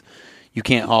because you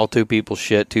can't haul two people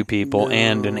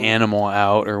and an animal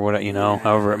out or what,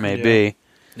 however it may be.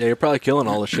 Yeah, you're probably killing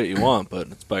all the shit you want, but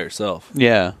it's by yourself.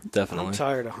 Yeah. Definitely. I'm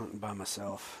tired of hunting by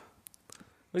myself.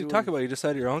 What are you talking about? You just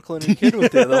had your uncle and your kid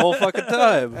with you the whole fucking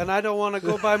time. And I don't want to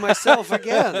go by myself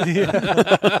again.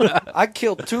 I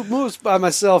killed 2 moose by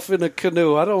myself in a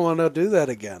canoe. I don't want to do that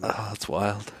again. Oh, that's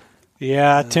wild.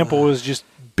 Yeah, Temple was just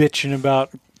bitching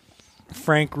about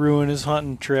Frank ruin his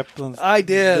hunting trip. I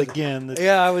did. Again.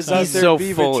 Yeah, I was out He's there so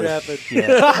beaver full of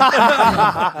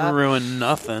trapping. Ruin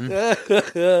nothing.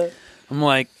 I'm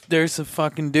like, there's a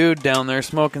fucking dude down there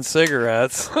smoking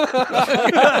cigarettes.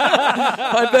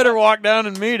 I better walk down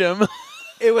and meet him.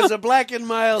 It was a black and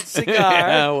mild cigar.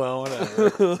 Yeah, well,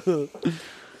 whatever.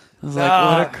 I was like,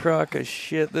 what a crock of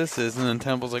shit this is. And then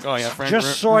Temple's like, oh, yeah, Frank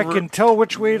Just so I can tell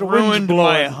which way the wind's ruined my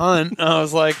blowing. hunt. And I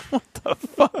was like, what the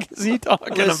fuck is he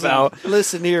talking about?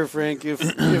 Listen here, Frank.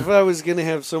 If I was going to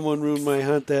have someone ruin my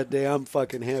hunt that day, I'm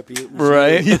fucking happy. It was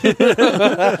Right? you.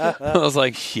 I was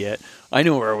like, shit. I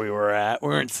knew where we were at. We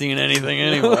weren't seeing anything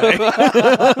anyway.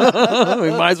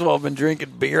 We might as well have been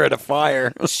drinking beer at a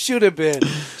fire. Should have been.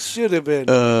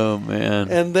 Oh,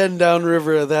 man. And then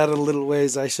downriver that a little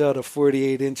ways, I shot a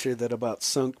 48-incher that about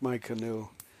sunk my canoe.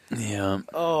 Yeah.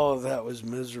 Oh, that was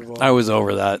miserable. I was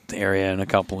over that area in a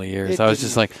couple of years. I was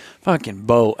just like, fucking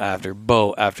boat after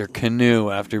boat after canoe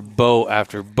after boat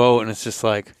after boat. And it's just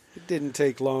like, didn't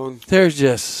take long. There's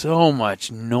just so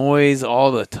much noise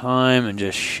all the time, and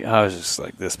I was just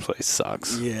like, this place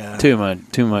sucks. Yeah. Too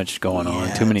much going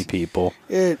on. Too many people.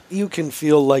 You can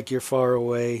feel like you're far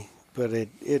away, but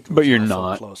But you're also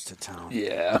not close to town.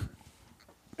 Yeah.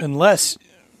 Unless,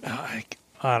 I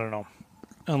don't know.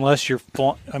 Unless you're,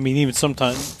 even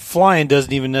sometimes flying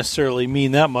doesn't even necessarily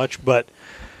mean that much, but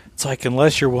it's like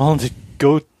unless you're willing to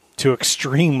go to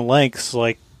extreme lengths,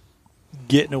 like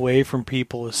getting away from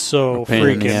people is so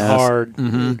freaking hard.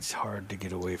 Mm-hmm. It's hard to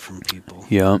get away from people.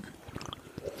 Yep.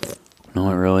 No,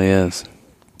 it really is.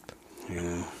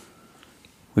 Yeah.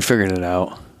 We figured it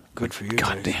out. Good for you.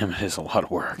 God guys. damn, it is a lot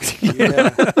of work.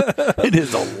 Yeah. It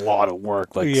is a lot of work.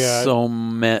 So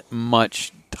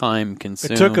much time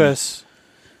consuming. It took us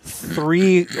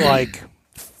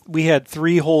we had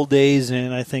 3 whole days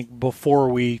in, I think, before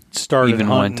we started even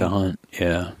hunting. went to hunt.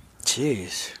 Yeah.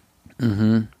 Jeez.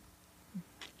 Mm-hmm.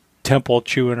 Temple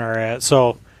chewing our ass.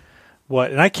 So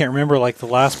what? And I can't remember like the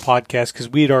last podcast because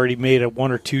we had already made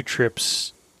 1 or 2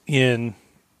 trips in.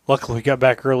 Luckily, we got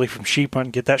back early from sheep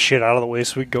hunting, get that shit out of the way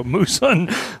so we could go moose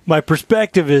hunting. My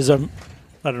perspective is I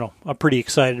don't know. I'm pretty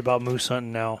excited about moose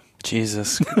hunting now.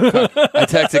 Jesus. I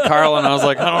texted Carl and I was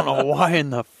like, I don't know why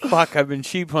in the fuck I've been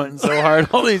sheep hunting so hard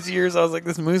all these years. I was like,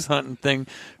 this moose hunting thing,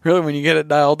 really, when you get it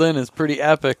dialed in, is pretty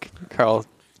epic. Carl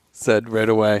said right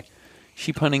away,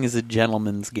 sheep hunting is a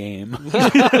gentleman's game.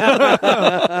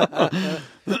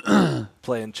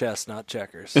 Playing chess, not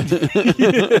checkers. Yeah.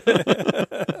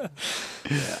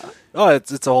 Oh,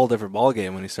 it's a whole different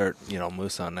ballgame when you start,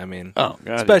 moose hunting. I mean, oh,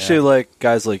 God, especially like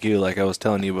guys like you, like I was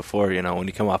telling you before, when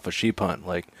you come off a sheep hunt,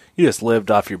 like you just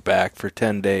lived off your back for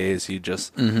 10 days. You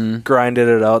just grinded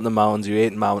it out in the mountains. You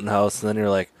ate in Mountain House, and then you're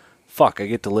like, fuck, I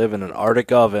get to live in an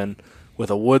Arctic oven with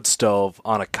a wood stove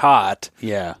on a cot,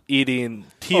 eating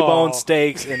T-bone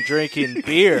steaks and drinking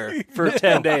beer for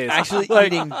 10 days. Actually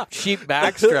eating sheep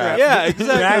backstrap. Yeah,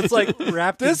 exactly. It's like,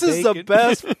 wrapped this in is the bacon.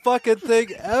 best fucking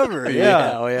thing ever.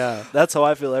 Yeah. Oh, yeah. That's how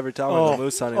I feel every time I go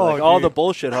moose hunting. Like, all the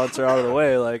bullshit hunts are out of the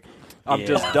way. Like, I'm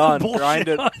just done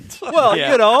grinding.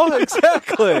 Well,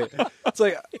 exactly. It's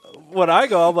like, when I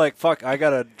go, I'm like, fuck, I got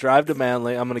to drive to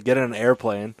Manly. I'm going to get in an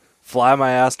airplane, fly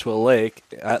my ass to a lake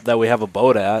that we have a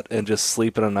boat at, and just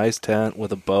sleep in a nice tent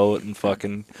with a boat and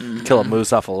fucking kill a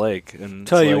moose off a lake. And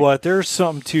tell you what, there's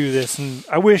something to this, and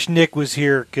I wish Nick was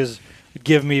here because it'd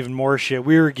give him even more shit.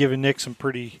 We were giving Nick some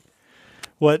pretty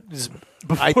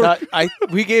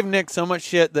we gave Nick so much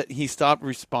shit that he stopped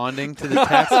responding to the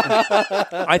text.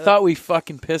 I thought we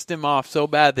fucking pissed him off so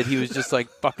bad that he was just like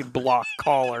fucking block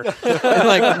caller and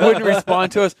like wouldn't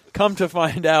respond to us. Come to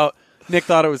find out, Nick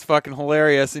thought it was fucking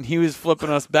hilarious, and he was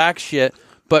flipping us back shit.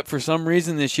 But for some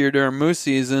reason this year during moose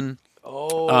season,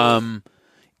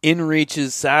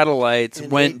 InReach's satellites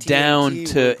And went AT&T down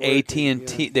to weren't working,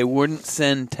 AT&T. They wouldn't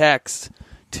send text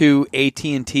to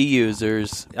AT&T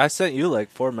users. I sent you like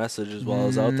 4 messages while I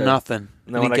was out there. Nothing.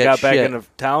 And then when I got back into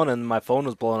town and my phone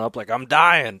was blowing up, like, I'm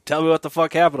dying. Tell me what the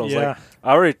fuck happened. I was like,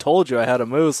 I already told you I had a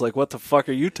moose. Like, what the fuck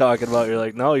are you talking about? You're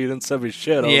like, no, you didn't send me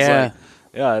shit. I was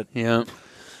like, yeah.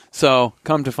 So,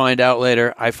 come to find out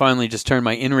later, I finally just turned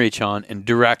my InReach on and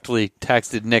directly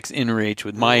texted Nick's InReach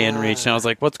with my InReach. And I was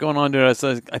like, what's going on, dude? I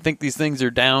said, I think these things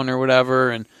are down or whatever.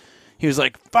 And he was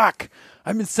like, fuck,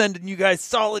 I've been sending you guys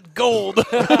solid gold.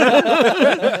 Damn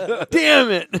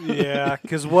it. Yeah,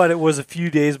 because it was a few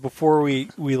days before we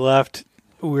left,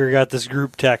 we got this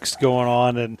group text going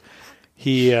on, and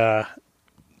he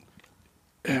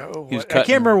I can't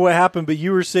remember what happened, but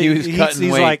you were saying he's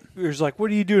weight. like,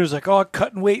 what are you doing? He's like, oh,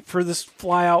 cutting weight for this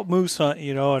fly out moose hunt, and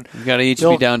You got to each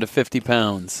be down to 50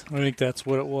 pounds. I think that's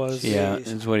what it was. Yeah,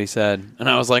 is what he said. And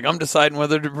I was like, I'm deciding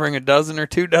whether to bring 12 or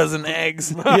 24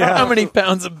 eggs. Yeah. How many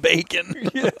pounds of bacon?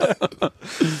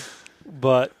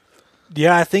 But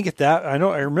yeah, I think I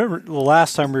remember the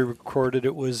last time we recorded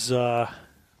it was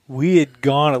we had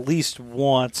gone at least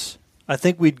once. I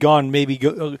think we'd gone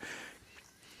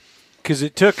because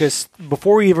it took us,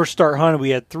 before we ever start hunting,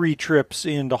 we had 3 trips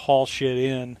in to haul shit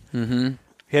in. Mm-hmm.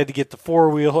 We had to get the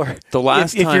 4-wheeler. The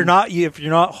last if time,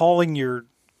 you're not hauling your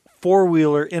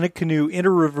 4-wheeler in a canoe in a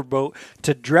riverboat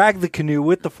to drag the canoe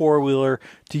with the 4-wheeler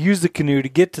to use the canoe to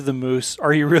get to the moose,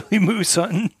 are you really moose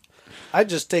hunting? I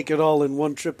just take it all in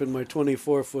one trip in my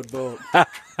 24-foot boat.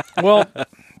 Well,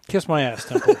 kiss my ass,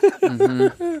 Temple.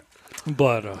 Mm-hmm.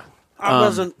 But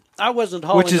I wasn't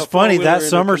hauling. Which is a funny.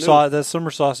 four-wheeler That summer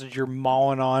sausage you're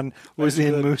mauling on was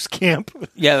in moose camp.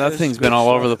 Yeah, that thing's been all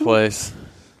over the place.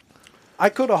 I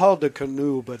could have hauled a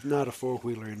canoe, but not a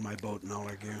 4-wheeler in my boat and all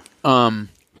our gear.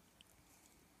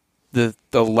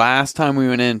 The last time we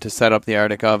went in to set up the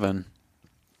Arctic oven,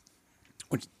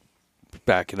 which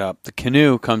back it up. The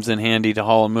canoe comes in handy to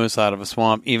haul a moose out of a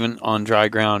swamp, even on dry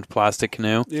ground. Plastic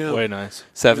canoe. Yeah. Way nice.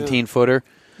 17-footer.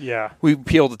 Yeah. We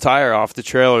peeled the tire off the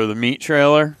trailer, the meat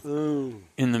trailer, Oh.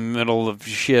 in the middle of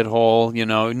shithole. You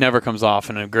know, it never comes off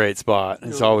in a great spot.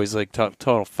 It's always like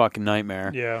total fucking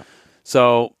nightmare. Yeah.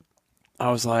 So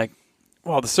I was like,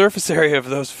 well, the surface area of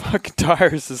those fucking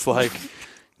tires is like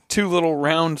 2 little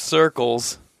round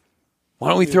circles. Why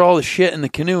don't we throw all the shit in the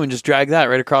canoe and just drag that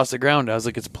right across the ground? I was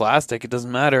like, it's plastic. It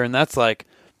doesn't matter. And that's like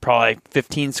probably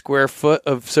 15 square foot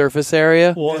of surface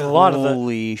area. Well, a lot of the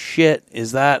Holy shit,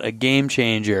 is that a game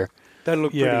changer? That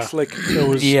looked pretty slick. it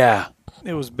was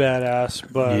it was badass,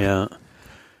 but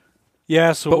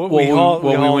so But what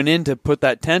we went in to put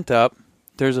that tent up,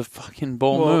 there's a fucking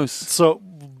bull moose. So,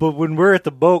 but when we're at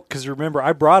the boat, because remember,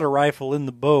 I brought a rifle in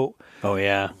the boat, Oh,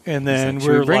 yeah. and then Should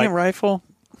we we're bring like, a rifle?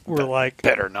 we're like,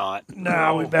 Better not.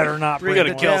 no, we better not Bring bring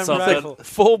the one. damn rifle.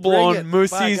 Full-blown Bring it,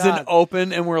 moose by season God.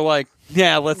 open, and we're like,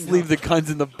 yeah, let's leave the guns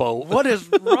in the boat. What is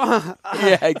wrong?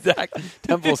 Yeah, exactly.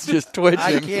 Temple's just twitching.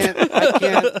 I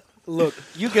can't. Look,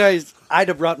 you guys, I'd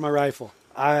have brought my rifle.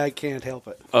 I can't help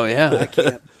it. Oh, yeah. I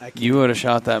can't. You would have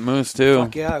shot that moose, too.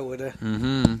 Fuck yeah, I would have.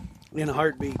 Mm-hmm. In a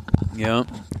heartbeat. Yeah.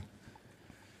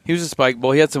 He was a spike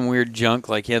bull. He had some weird junk,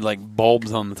 like he had like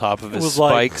bulbs on the top of It his was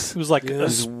spikes. like it was like Yeah. a It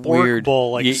was sport weird.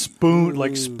 ball, like Yeah.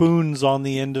 spoons on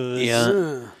the end of this.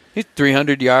 Yeah. He's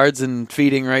 300 yards and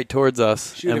feeding right towards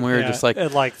us. Shoot and him. we were Yeah, just like,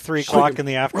 at like 3 o'clock in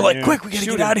the we're afternoon. like, quick, we got to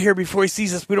Shoot get him. out of here before he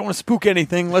sees us. We don't want to spook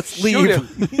anything. Let's Shoot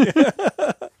leave.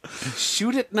 him.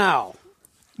 Shoot it now.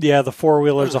 Yeah, the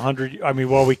 4-wheeler's 100. I mean,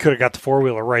 well, we could have got the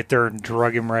 4-wheeler right there and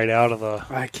drug him right out of the.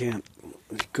 I can't.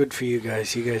 Good for you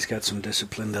guys. You guys got some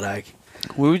discipline that I.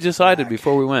 We decided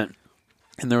before we went,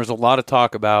 and there was a lot of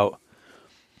talk about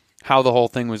how the whole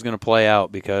thing was going to play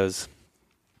out because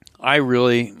I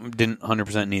really didn't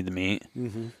 100% need the meat.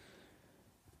 Mm-hmm.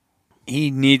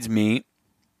 He needs meat,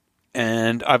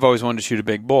 and I've always wanted to shoot a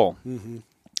big bull. Mm-hmm.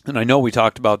 And I know we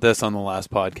talked about this on the last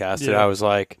podcast, that I was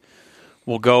like,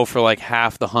 we'll go for like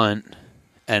half the hunt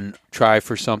and try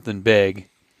for something big.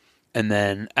 And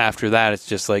then after that, it's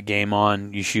just like game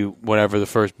on. You shoot whatever the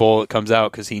first bull that comes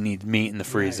out because he needs meat in the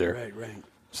freezer. Right.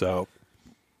 So,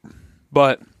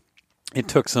 but it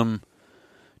took some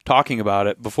talking about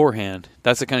it beforehand.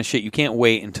 That's the kind of shit you can't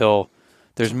wait until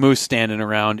there's moose standing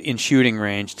around in shooting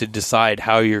range to decide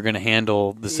how you're going to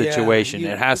handle the situation.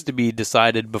 It has to be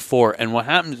decided before. And what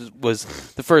happened was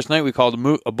the first night we called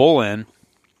a bull in,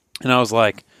 and I was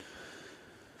like,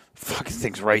 fucking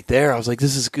thing's right there. I was like,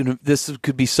 this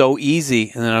could be so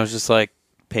easy. And then I was just like,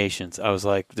 patience. I was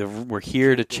like, we're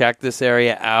here to check this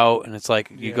area out. And it's like,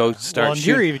 you go start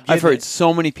shooting. I've heard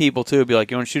so many people too be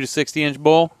like, you want to shoot a 60-inch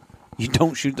bull? You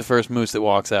don't shoot the first moose that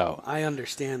walks out. I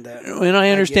understand that. And I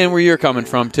understand where you're coming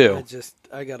from too.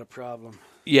 I got a problem.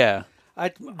 Yeah.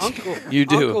 Uncle. You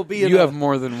do. Uncle being you have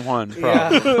more than one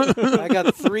problem. Yeah, I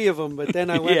got 3 of them, but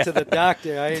then I went to the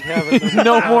doctor. I ain't having them.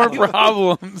 No more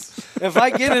problems. If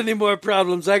I get any more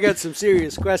problems, I got some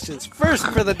serious questions. First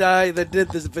for the guy that did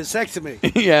the vasectomy.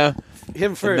 Yeah.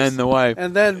 Him first. And then the wife.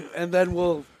 And then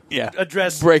we'll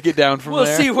address. Break it down from there.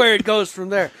 We'll see where it goes from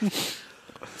there.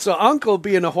 So Uncle,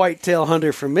 being a whitetail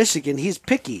hunter from Michigan, he's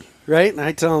picky, right? And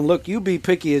I tell him, look, you be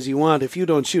picky as you want. If you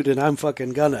don't shoot it, I'm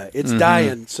fucking gonna. It's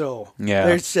dying. So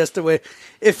there's just a way.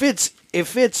 If it's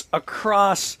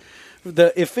across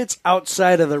if it's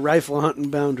outside of the rifle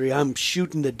hunting boundary, I'm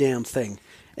shooting the damn thing.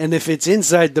 And if it's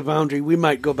inside the boundary, we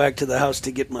might go back to the house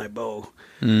to get my bow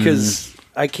because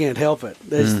I can't help it.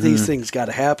 These things got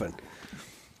to happen.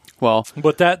 Well,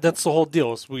 but that's the whole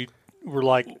deal. Is we're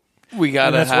like. We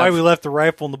gotta. That's why we left the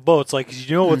rifle in the boat. It's like, 'cause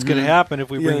you know what's going to happen if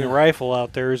we bring the rifle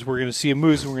out there is we're going to see a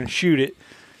moose and we're going to shoot it,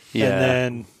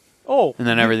 and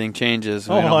then everything changes.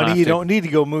 Oh, honey, you don't need to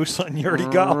go moose hunting. You already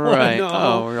got one. Right?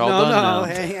 No, we're all done now.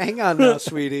 Hang on now,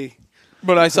 sweetie.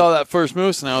 But I saw that first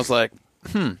moose and I was like,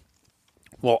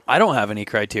 well, I don't have any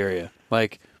criteria.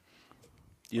 Like,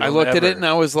 I looked at it and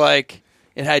I was like,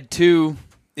 it had 2.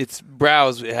 Its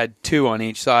brows, it had 2 on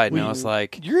each side, and I was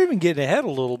like, "You're even getting ahead a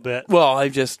little bit." Well,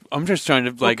 I'm just trying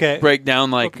to break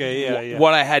down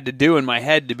what I had to do in my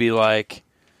head to be like,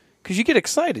 because you get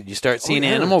excited, you start seeing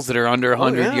animals that are under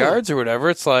 100 yards or whatever.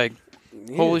 It's like,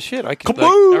 holy shit, I can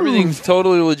everything's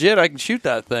totally legit. I can shoot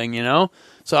that thing, you know.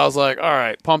 So I was like, all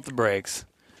right, pump the brakes.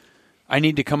 I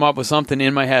need to come up with something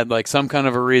in my head, like some kind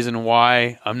of a reason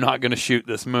why I'm not going to shoot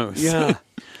this moose. Yeah.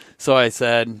 So I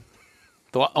said.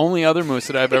 The only other moose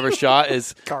that I've ever shot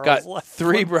is got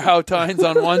 3 brow tines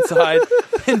on one side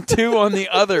and 2 on the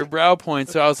other brow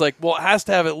points. So I was like, well, it has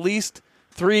to have at least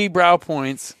 3 brow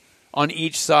points on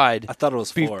each side. I thought it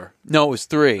was 4. No, it was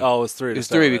 3. Oh, it was 3. It was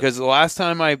 3 because the last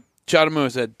time I shot a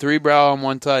moose. I had 3 brow on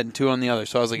one side and 2 on the other.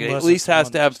 So I was like, it Unless at least it's has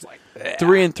one to have that's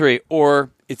 3 and 3, or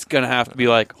it's gonna have to be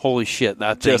like, holy shit,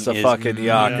 that Just thing a is fucking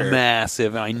yocker.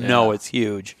 massive. I know it's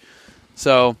huge.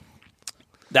 So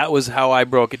that was how I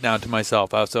broke it down to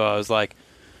myself. So I was like,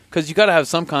 because you got to have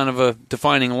some kind of a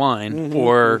defining line,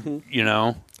 or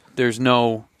there's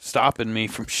no stopping me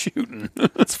from shooting.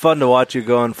 It's fun to watch you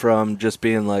going from just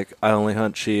being like, I only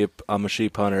hunt sheep, I'm a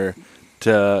sheep hunter,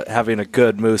 to having a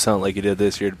good moose hunt like you did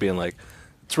this year, to being like,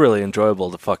 it's really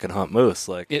enjoyable to fucking hunt moose.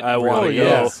 Like, I want to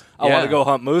go. I want to go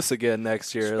hunt moose again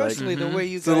next year. Especially the way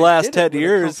you guys the last did 10 it with a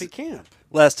years. comfy camp.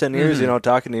 Last 10 years,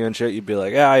 talking to you and shit, you'd be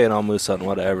like, moose hunting,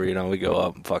 whatever. We go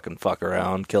up and fucking fuck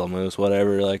around, kill a moose,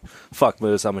 whatever. Like, fuck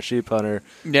moose, I'm a sheep hunter.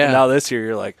 Yeah. And now this year,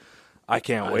 you're like, I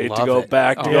can't wait to love go it.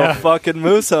 back to go fucking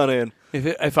moose hunting.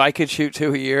 If I could shoot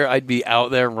 2 a year, I'd be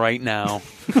out there right now,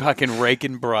 fucking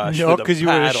raking brush. No, because you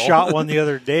would have shot one the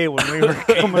other day when we were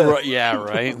coming. Yeah,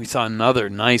 right. We saw another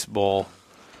nice bull.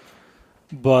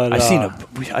 But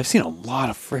I've seen a lot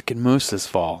of freaking moose this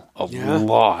fall. A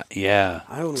lot, yeah.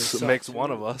 I only So saw it makes 2.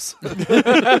 one of us.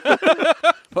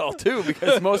 Well, 2,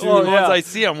 because most of the ones I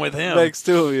see, I'm with him. Makes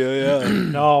 2 of you, yeah.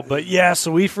 No, but yeah, so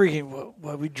we freaking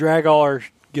we drag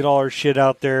get all our shit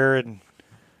out there, and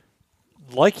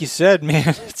like you said, man,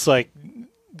 it's like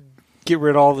get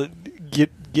rid of all the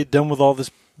get done with all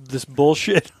this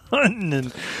bullshit hunting, and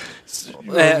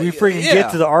we freaking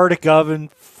get to the Arctic oven,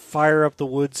 fire up the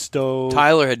wood stove.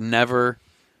 Tyler had never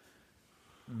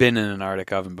been in an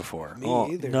Arctic oven before.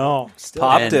 Me either. No, Still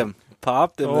Popped him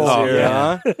this year,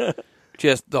 huh?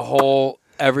 Just the whole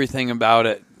everything about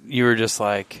it. You were just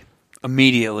like,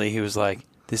 immediately he was like,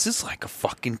 this is like a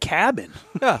fucking cabin.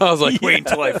 I was like, wait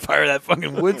until I fire that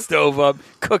fucking wood stove up,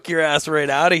 cook your ass right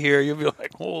out of here. You'll be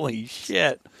like, holy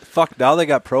shit. Fuck, now they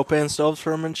got propane stoves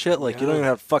for them and shit. Like, you don't even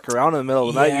have to fuck around in the middle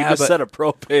of the night. You just set a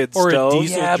propane or a stove.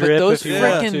 diesel Yeah, but drip those if you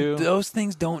want to. freaking those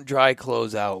things don't dry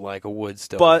close out like a wood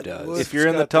stove But does. if you're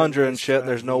in the tundra and shit,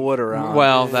 there's no wood around.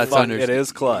 Well, that's Fuck, understood. it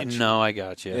is clutch. No, I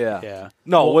got you. Yeah.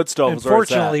 No, wood stoves.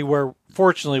 Fortunately,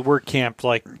 we're camped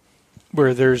like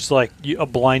where there's like a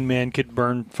blind man could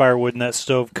burn firewood in that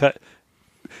stove. Cut.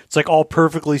 It's like all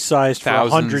perfectly sized for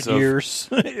 100 years.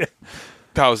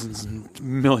 Thousands and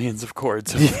millions of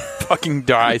cords of fucking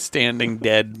dry, standing,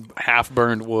 dead,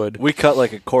 half-burned wood. We cut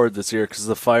like a cord this year because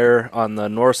the fire on the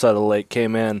north side of the lake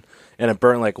came in and it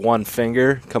burnt like one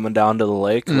finger coming down to the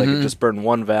lake. Like it just burned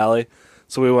one valley.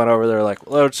 So we went over there like,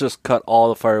 let's just cut all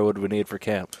the firewood we need for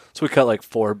camp. So we cut like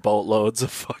 4 boatloads of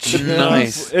fucking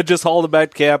Nice. It just hauled it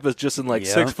back to camp. It's just in like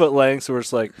 6 foot lengths. So we're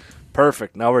just like,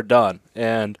 perfect. Now we're done.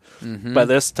 And by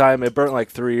this time, it burnt like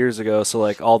 3 years ago. So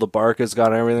like all the bark is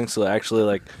gone and everything. So actually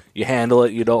like you handle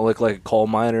it, you don't look like a coal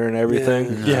miner and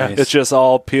everything. Yeah. Nice. It's just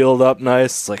all peeled up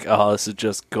nice. It's like, oh, this is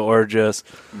just gorgeous.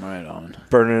 Right on.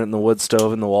 Burning it in the wood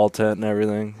stove in the wall tent and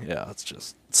everything. Yeah, it's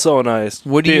just so nice.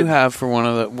 What do you have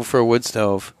for for a wood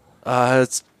stove? I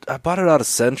bought it out of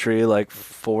Century like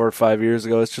 4 or 5 years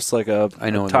ago. It's just like a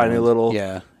tiny little.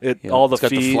 Yeah. All the it's got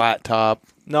feet. the flat top.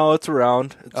 No, it's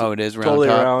round. It's It is round totally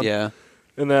top. round. Yeah.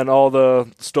 And then all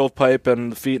the stovepipe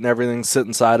and the feet and everything sit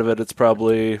inside of it. It's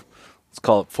probably, let's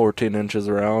call it 14 inches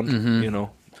around.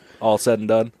 All said and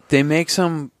done. They make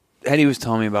some. Eddie was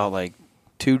telling me about like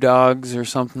 2 dogs or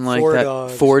something like 4 that.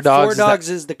 dogs. 4 dogs. 4 dogs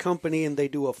is the company, and they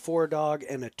do a 4-dog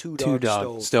and a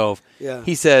 2-dog stove. Yeah.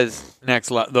 He says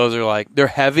those are like they're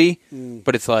heavy,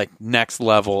 but it's like next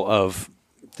level of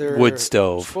They're wood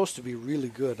stove. Supposed to be really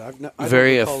good. I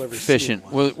Very don't recall ever efficient.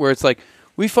 seeing one. Where it's like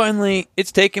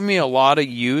it's taken me a lot of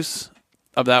use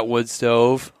of that wood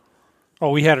stove, Oh,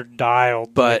 we had her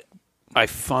dialed, but I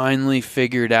finally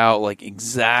figured out like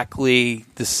exactly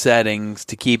the settings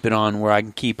to keep it on where I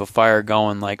can keep a fire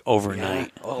going like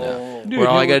overnight. Dude, Where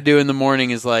all I got to do in the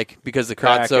morning is like, because the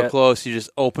cot's so Crack it. close, you just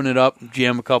open it up,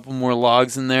 jam a couple more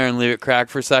logs in there, and leave it crack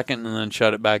for a second, and then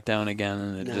shut it back down again,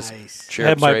 and it just Nice.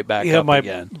 chirps right back up my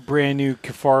again. brand new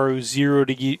Kifaru 0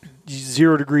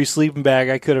 degree sleeping bag.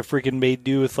 I could have freaking made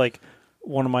do with like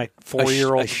one of my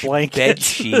 4-year-old blankets. bed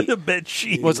sheet. A bed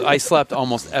sheet. I slept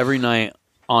almost every night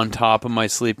on top of my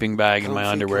sleeping bag in my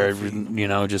Comfy, underwear,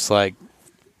 comfy. just like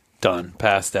done,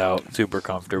 passed out, super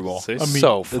comfortable. See?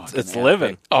 So fucking It's happy.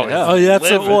 living. Oh, Yeah. Oh, yeah.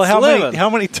 That's Living. well. It's living. How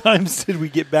many times did we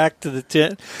get back to the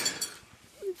tent?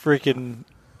 Freaking!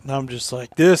 I'm just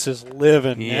like, this is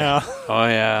living yeah. now. Oh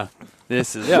yeah,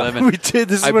 this is living. We did.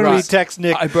 This is I when we brought- text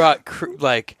Nick. I brought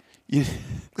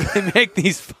they make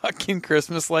these fucking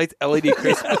Christmas lights, LED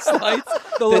Christmas lights,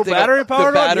 The little that they got- battery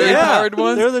powered the battery ones? powered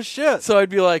ones. They're the shit. So I'd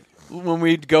be like, when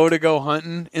we'd go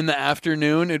hunting in the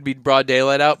afternoon, it'd be broad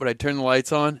daylight out, but I'd turn the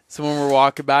lights on. So when we're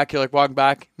walking back, you're like walking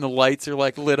back, and the lights are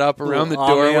like lit up around the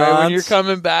doorway. When you're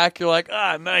coming back, you're like,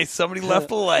 nice, somebody left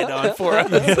the light on for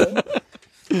us.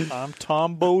 I'm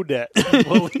Tom Bodette.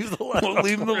 We'll leave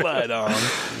the light on.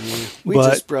 We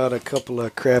just brought a couple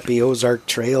of crappy Ozark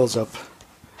trails up.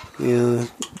 Yeah,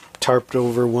 tarped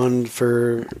over one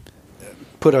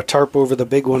put a tarp over the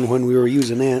big one when we were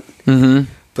using it.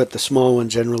 Mm-hmm. But the small one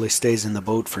generally stays in the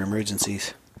boat for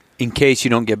emergencies. In case you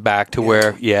don't get back to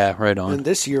where, right on. And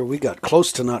this year we got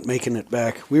close to not making it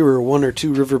back. We were 1 or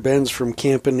 2 river bends from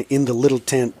camping in the little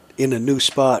tent in a new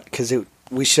spot because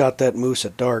we shot that moose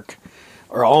at dark.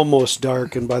 Or almost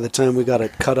dark, and by the time we got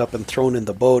it cut up and thrown in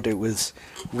the boat, it was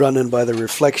running by the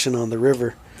reflection on the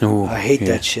river. Ooh, I hate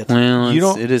that shit.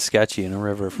 Well, it is sketchy in a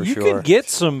river for sure. You could get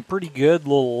some pretty good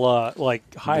little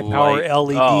high power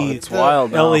LED. Oh, it's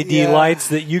wild now. LED lights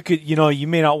that you could, you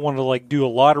may not want to do a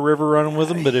lot of river running with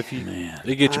them, but if you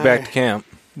they get you back to camp.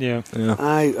 Yeah.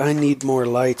 I need more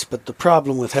lights, but the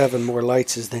problem with having more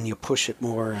lights is then you push it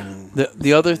more. And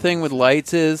the other thing with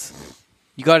lights is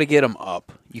you got to get them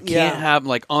up. You can't have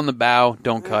them on the bow.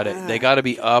 Don't cut it. They got to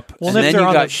be up. Well, and then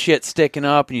you got shit sticking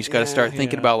up, and you just got to start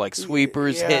thinking about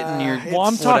sweepers hitting your. Well,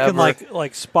 I'm talking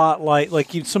like spotlight,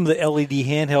 some of the LED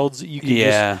handhelds that you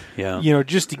can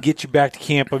just to get you back to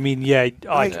camp. I mean,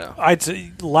 I'd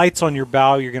say lights on your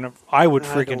bow. I would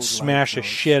freaking smash the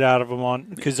shit out of them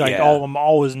on I'm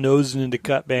always nosing into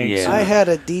cut banks. Yeah. I had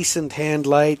a decent hand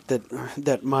light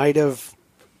that might have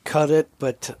cut it,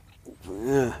 but.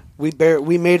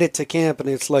 We made it to camp, and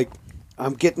it's like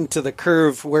I'm getting to the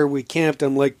curve where we camped.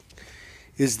 I'm like,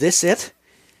 is this it?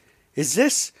 Is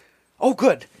this? Oh,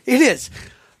 good. It is.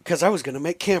 Because I was going to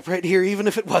make camp right here, even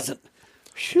if it wasn't.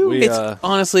 Shoot.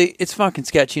 Honestly, it's fucking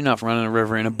sketchy enough running a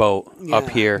river in a boat up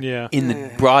here in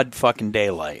the broad fucking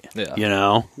daylight. Yeah. You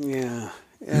know?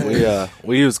 Yeah.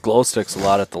 We use glow sticks a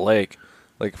lot at the lake.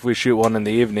 Like, if we shoot one in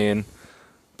the evening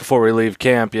before we leave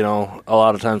camp, a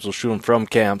lot of times we'll shoot them from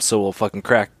camp, so we'll fucking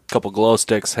crack a couple glow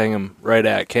sticks, hang them right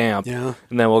at camp, and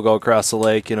then we'll go across the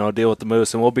lake, deal with the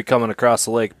moose, and we'll be coming across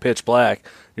the lake pitch black.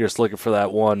 You're just looking for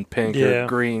that one pink or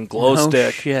green glow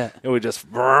stick, shit. And we just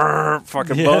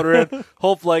fucking boat her in.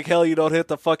 Hope like hell you don't hit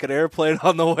the fucking airplane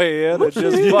on the way in and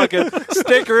just fucking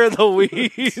stick her in the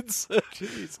weeds.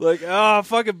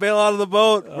 Fucking bail out of the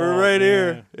boat. We're right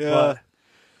here.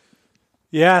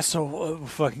 Yeah. So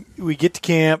we get to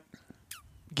camp,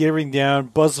 get everything down,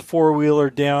 buzz the 4-wheeler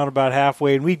down about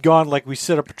halfway, and we'd gone we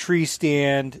set up a tree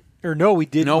stand. Or no, we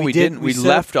didn't. No, we didn't. We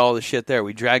left all the shit there.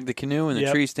 We dragged the canoe and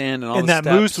the tree stand and all the steps. And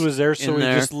that moose was there, so we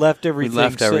just left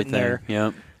everything sitting there.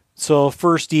 Yep. So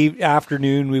first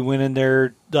afternoon, we went in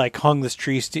there, hung this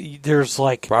tree stand. There's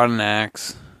brought an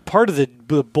axe. Part of the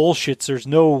bullshits, there's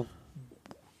no,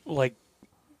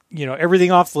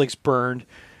 everything off the lake's burned.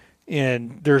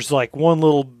 And there's one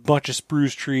little bunch of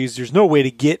spruce trees. There's no way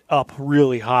to get up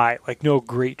really high, no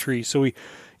great trees. So we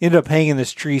ended up hanging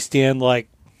this tree stand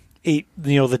 8,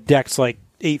 the deck's 8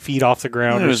 feet off the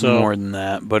ground. It was or so. more than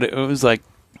that, but it was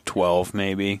 12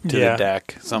 maybe to the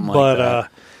deck, something like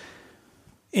that. But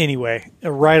anyway,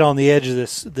 right on the edge of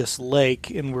this lake,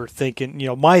 and we're thinking,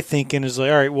 my thinking is all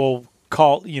right, well,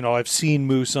 I've seen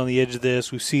moose on the edge of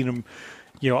this. We've seen them.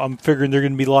 I'm figuring there are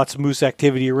going to be lots of moose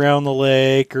activity around the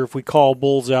lake, or if we call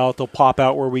bulls out, they'll pop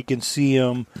out where we can see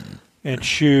them and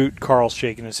shoot. Carl's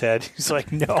shaking his head. He's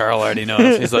like, no. Carl already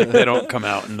knows. He's like, they don't come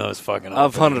out in those fucking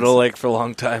I've hunted a lake for a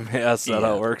long time. Yeah, that's not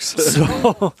how it works.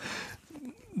 So,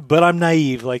 but I'm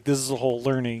naive. This is a whole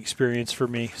learning experience for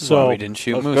me. So we didn't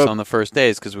shoot moose on the first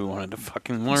days because we wanted to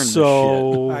fucking learn this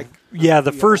shit.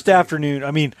 The first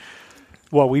afternoon,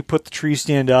 we put the tree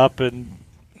stand up and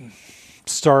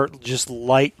start just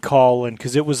light calling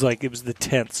because it was the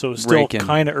 10th, so it was still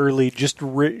kind of early. Just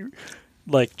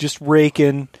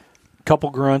raking, a couple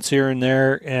grunts here and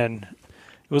there, and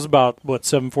it was about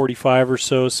 7:45 or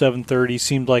so, 7:30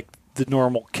 seemed like the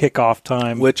normal kickoff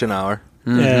time. Witching hour,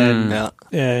 and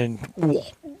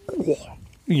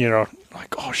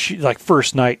oh shit,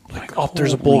 first night,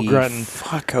 there's a bull grunting.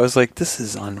 Fuck, I was like, this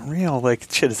is unreal.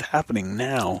 Shit is happening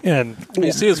now. And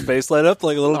you see his face light up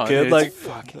like a little kid, dude,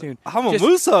 fuck, dude. I'm a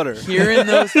moose hunter. Hearing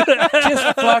those,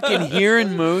 just fucking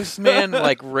hearing moose, man,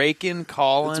 raking,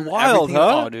 calling. It's wild, everything.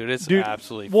 huh? Oh, dude, it's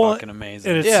absolutely fucking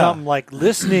amazing. And it's something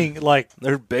listening,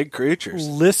 they're big creatures.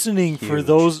 Listening for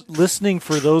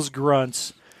those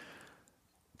grunts.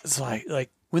 It's like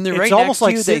when they're it's right almost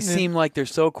next to you, they seem like they're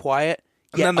so quiet.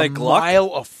 And then they gluck.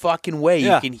 mile a fucking way.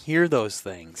 Yeah. You can hear those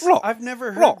things. I've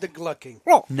never heard the glucking.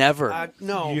 Never.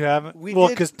 No. You haven't? We Well,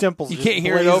 did- because Temple's You just can't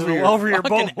hear it blazing over your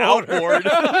boat. fucking outboard.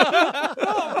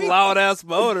 Loud ass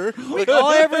motor. Like, all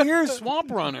I ever hear is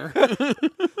Swamp Runner. we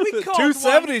called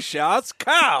 270 shots.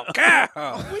 Cow.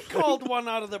 We called one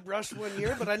out of the brush one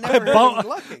year, but I never heard him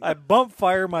glucking. I bump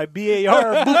fire my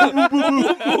BAR.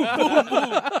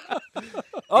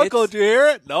 Uncle, did you hear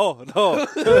it? No.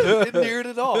 Didn't hear it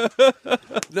at all.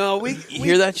 No, we You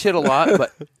hear that shit a lot,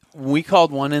 but we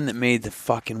called one in that made the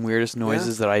fucking weirdest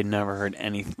noises that I'd never heard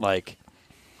any, like,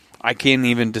 I can't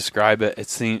even describe it.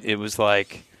 It was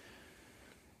like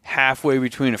halfway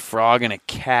between a frog and a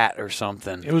cat or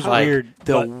something. It was like, weird,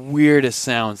 The but- weirdest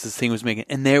sounds this thing was making.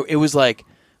 And it was like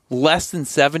less than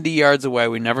 70 yards away.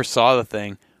 We never saw the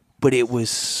thing, but it was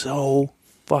so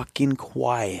fucking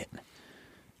quiet.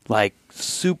 Like,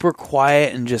 super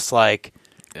quiet and just like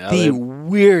the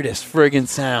weirdest friggin'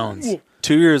 sounds.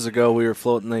 2 years ago, we were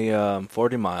floating the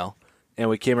 40 mile, and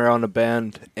we came around a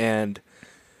bend, and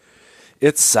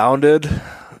it sounded,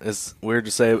 it's weird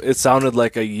to say, it sounded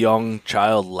like a young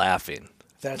child laughing.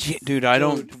 That's Dude, I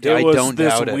don't It was doubt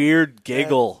this it. weird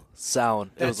giggle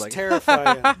sound. It that's was like,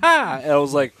 terrifying. and I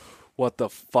was like, what the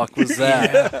fuck was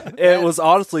that? It was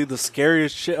honestly the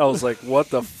scariest shit. I was like, what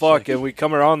the fuck? And we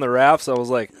come around the rafts, I was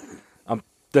like,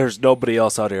 there's nobody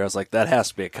else out here. I was like, that has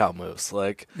to be a cow moose.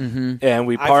 Like, and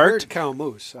we I've parked. heard cow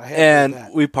moose. I have heard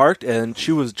that. We parked, and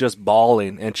she was just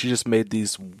bawling, and she just made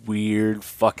these weird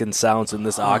fucking sounds in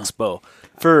this oxbow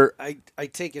for I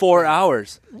take it 4 back.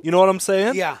 hours. You know what I'm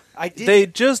saying? Yeah, I did. They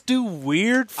just do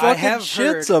weird I fucking have shit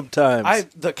heard- sometimes.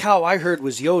 The cow I heard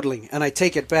was yodeling, and I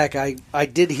take it back. I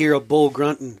did hear a bull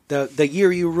grunting. The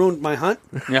year you ruined my hunt,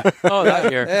 Yeah. Oh,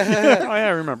 that year. Oh, yeah, I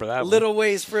remember that a one. little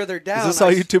ways further down. Is this how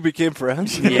you two became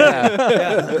friends?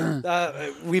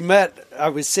 Yeah. We met. I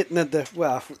was sitting at the.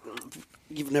 Well,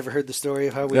 you've never heard the story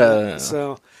of how we Yeah, met. yeah.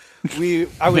 So I was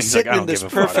He's like, sitting "I in don't this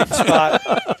give a fuck." perfect spot.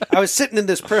 I was sitting in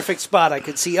this perfect spot. I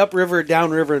could see upriver,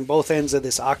 downriver, and both ends of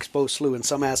this oxbow slough, and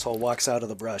some asshole walks out of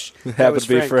the brush. That Happened was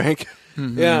to be Frank.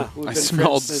 Yeah, we've I been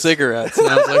smelled friends since- cigarettes, and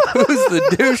I was like, who's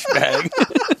the douchebag?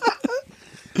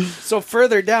 So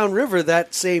further downriver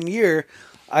that same year,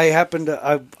 I happened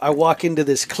to I walk into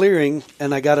this clearing,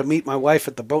 and I got to meet my wife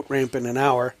at the boat ramp in an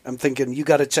hour. I'm thinking, you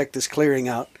got to check this clearing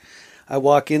out. I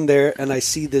walk in there, and I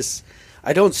see this.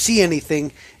 I don't see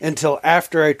anything until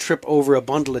after I trip over a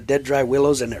bundle of dead dry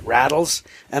willows, and it rattles,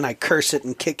 and I curse it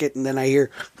and kick it, and then I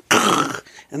hear,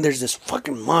 and there's this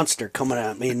fucking monster coming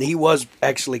at me, and he was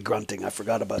actually grunting. I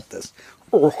forgot about this.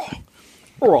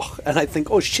 And I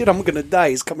think, oh shit, I'm gonna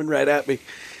die. He's coming right at me,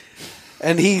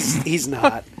 and he's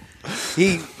not.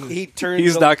 He turns.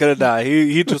 He's not gonna die.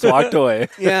 He just walked away.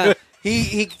 Yeah,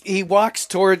 he walks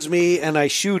towards me, and I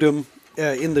shoot him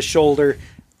in the shoulder,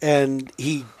 and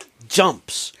he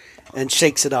jumps and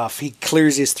shakes it off. He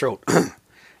clears his throat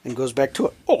and goes back to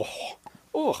it.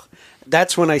 Oh.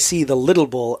 That's when I see the little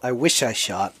bull I wish I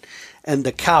shot, and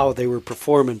the cow they were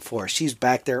performing for. She's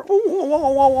back there.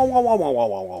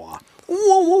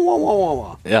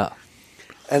 Yeah.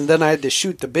 And then I had to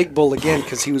shoot the big bull again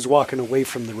because he was walking away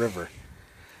from the river.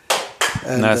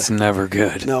 And, That's never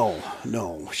good. no,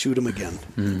 shoot him again.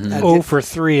 And 0 for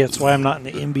 3. That's why I'm not in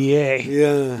the NBA.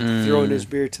 yeah, throwing his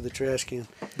beer to the trash can.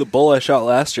 The bull I shot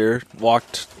last year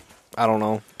walked, I don't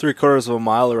know, 3/4 of a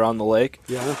mile around the lake.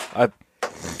 Yeah. I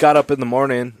got up in the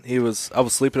morning. I was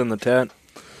sleeping in the tent,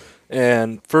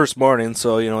 and first morning,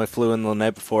 so I flew in the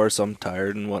night before, so I'm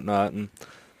tired and whatnot. And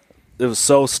it was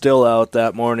so still out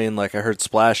that morning, like I heard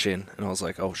splashing, and I was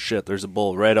like, "Oh shit, there's a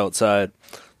bull right outside."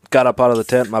 Got up out of the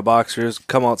tent, in my boxers,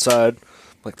 come outside,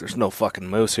 like there's no fucking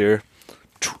moose here.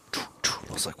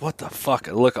 I was like, what the fuck?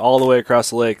 I look all the way across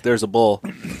the lake. There's a bull,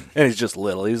 and he's just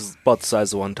little. He's about the size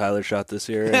of the one Tyler shot this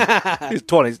year. And he's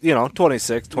 20,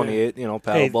 26, 28, paddle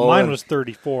Hey, bull. mine and- was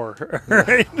 34.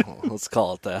 Right? let's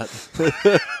call it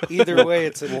that. Either way,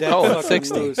 it's a dead call it fucking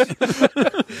 60. moose.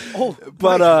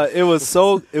 But it was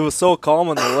so calm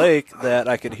on the lake that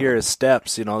I could hear his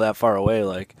steps, that far away,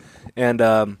 like,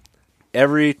 and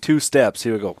every 2 steps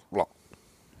he would go, "Blah."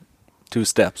 2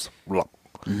 steps, blah.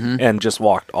 And just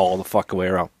walked all the fuck away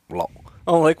around. Blah.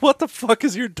 I'm like, what the fuck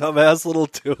is your dumbass little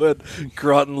doing,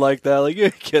 grunting like that? Like, you're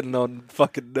kidding on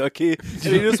fucking Nookie. And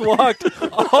he just walked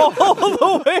all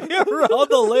the way around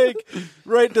the lake,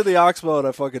 right to the oxbow, and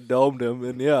I fucking domed him.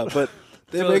 And yeah, but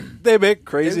they make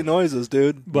crazy noises,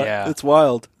 dude. But Yeah. it's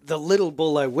wild. The little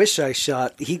bull I wish I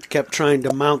shot, he kept trying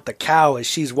to mount the cow as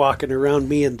she's walking around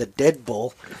me and the dead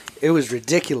bull. It was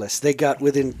ridiculous. They got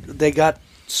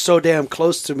so damn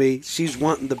close to me. She's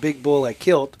wanting the big bull I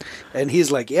killed, and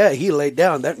he's like, "Yeah, he laid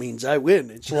down. That means I win."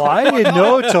 And she's Well, I didn't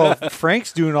know until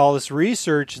Frank's doing all this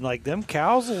research, and like them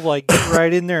cows will like get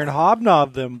right in there and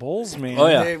hobnob them bulls, man. Oh,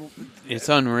 yeah. It's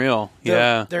unreal.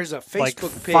 Yeah. There's a Like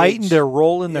Facebook page. fighting to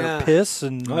roll in their Yeah. piss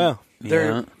and Oh, yeah.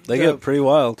 They're- They get pretty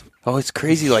wild. Oh, it's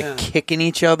crazy. Like Yeah. kicking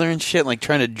each other and shit, like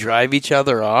trying to drive each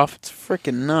other off. It's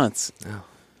freaking nuts.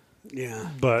 Yeah,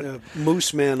 But-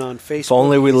 Moose Man on Facebook. If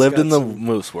only we he's lived got in the some-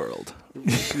 moose world.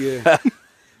 Yeah.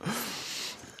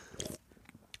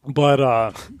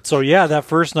 But so yeah, that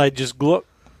first night just gloop,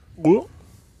 and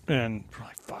we're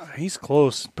like, fuck, he's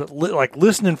close. But like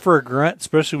listening for a grunt,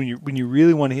 especially when you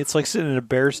really want to, it's like sitting in a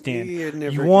bear stand. You're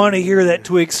never You want to gonna- hear that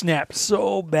twig snap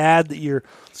so bad that and then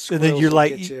Squirrels you're will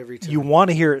like, get you every time. you want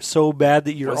to hear it so bad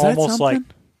that you're Was that almost like,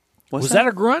 something? was that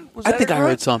a grunt? Was I that think a I grunt?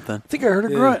 heard something. I think I heard a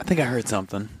Yeah. grunt. I think I heard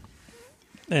something.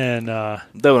 And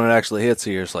Then when it actually hits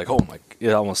you, it's like, oh my,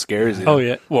 it almost scares you. oh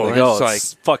yeah, Well, like, it's oh, like,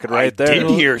 it's fucking right there. did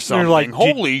hear You're something. like, did-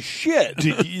 Holy shit.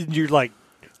 you're like,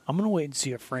 I'm gonna wait and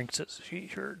see if Frank says he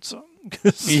heard something.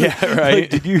 Yeah, right. Like,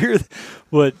 did you hear?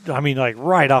 But I mean, like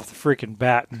right off the freaking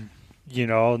bat, and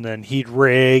and then he'd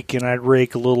rake, and I'd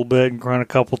rake a little bit and grunt a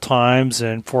couple times,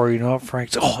 and before you know it,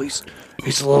 Frank's,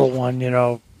 he's a little one,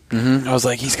 I was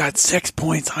like, he's got 6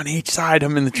 points on each side.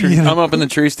 I'm in the tree. I'm up in the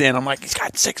tree stand. I'm like, he's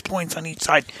got 6 points on each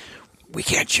side. We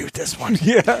can't shoot this one.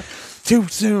 Yeah. Too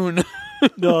soon.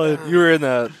 No, You were in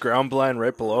the ground blind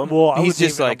right below him? well, I He's was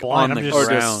just, even like, blind. on I'm the just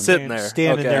ground. Sitting there.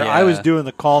 standing Okay, there. yeah. I was doing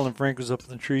the call, and Frank was up in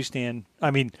the tree stand. I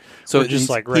mean, So we're just he's-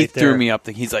 like he right there. threw me up.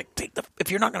 He's like,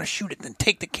 if you're not going to shoot it, then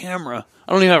take the camera.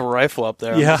 I don't even have a rifle up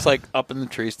there. I'm Yeah. just like up in the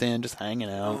tree stand, just hanging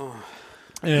out.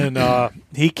 And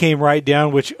he came right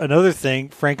down. Which another thing,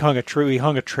 Frank hung a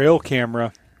trail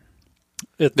camera.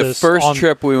 At The this, first on,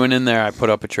 trip we went in there, I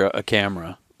put up a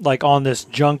camera. like on this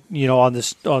junk,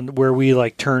 on where we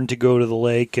like turned to go to the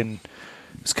lake, and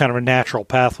it's kind of a natural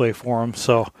pathway for him.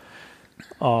 So,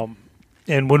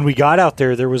 and when we got out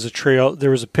there, there was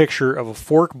a picture of a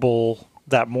fork bull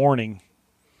that morning,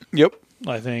 Yep.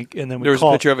 I think, and then we There was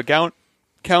called, a picture of a count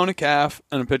a calf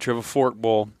and a picture of a fork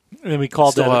bull. and we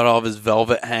called Still that. had all of his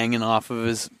velvet hanging off of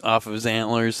his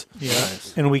antlers. Yeah,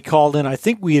 and we called in. I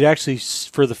think we had actually,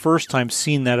 for the first time,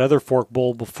 seen that other fork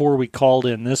bull before we called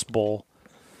in this bull.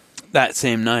 That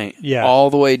same night. Yeah. All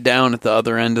the way down at the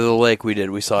other end of the lake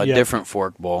we saw a Yeah. different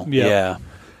fork bull. Yeah. Yeah.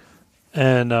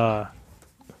 And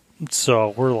so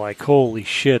we're like, holy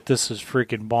shit, this is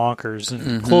freaking bonkers.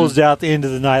 And closed out the end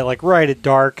of the night, like right at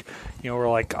dark. We're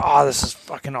like, oh, this is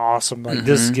fucking awesome. Like,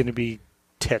 this is going to be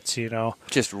tits,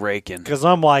 Just raking. Because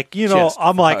I'm like, Just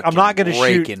I'm not going to shoot.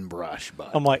 raking brush,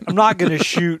 bud. I'm like, I'm not going to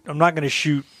shoot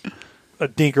a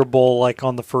dinker bull like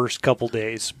on the first couple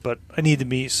days, but I need to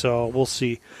meet, so we'll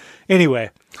see.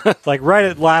 Anyway, like right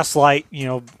at last light,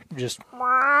 just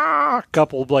a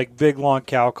couple of like big long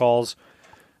cow calls.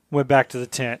 Went back to the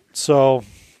tent. So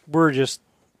we're just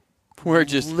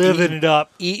living it up,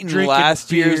 Eating drinking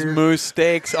last year's beer. moose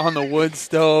steaks on the wood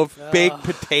stove, baked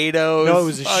potatoes. No, it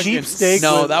was a sheep steak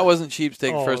No, with- that wasn't sheep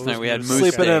steak. Oh, First it night was we had moose moose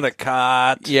Sleeping steak. in a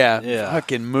cot. Yeah,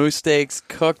 fucking moose steaks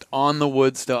cooked on the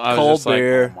wood stove. I was Cold just like,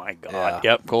 beer. oh my god. Yeah.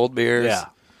 Yep, cold beers. Yeah.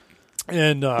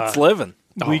 and It's living.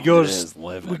 we Oh, go it to is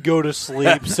living. we go to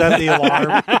sleep, set the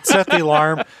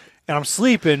alarm, and I'm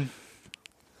sleeping,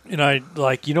 and I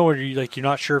like where you like you're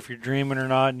not sure if you're dreaming or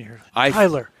not, and you're like,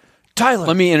 Tyler.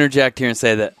 Let me interject here and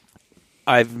say that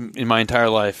in my entire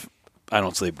life, I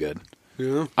don't sleep good.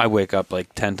 Yeah. I wake up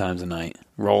like 10 times a night,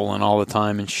 rolling all the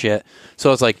time and shit.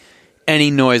 So it's like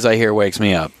any noise I hear wakes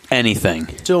me up. Anything.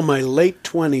 Till my late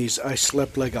 20s, I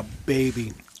slept like a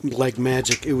baby, like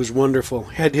magic. It was wonderful.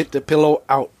 Head hit the pillow,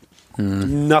 out.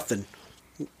 Nothing.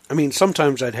 I mean,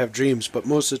 sometimes I'd have dreams, but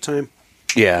most of the time,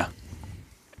 Yeah.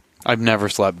 I've never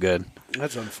slept good.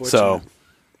 that's unfortunate. So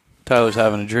Tyler's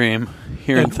having a dream,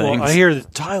 hearing And, well, things. I hear the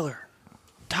Tyler,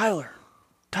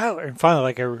 and finally,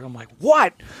 like I'm like,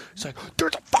 what? It's like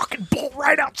there's a fucking bull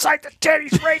right outside the tent.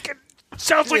 He's raking.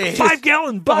 Sounds like a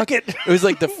 5-gallon bucket. It was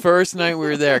like the first night we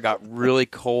were there, it got really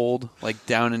cold, like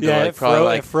down into Yeah, like it probably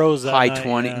like it froze that high night,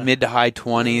 20, yeah. mid to high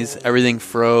 20s. Everything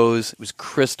froze. It was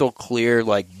crystal clear,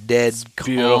 like dead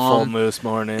Beautiful calm. moose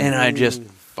morning. And I just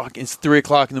fucking, it's 3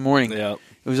 o'clock in the morning. Yep.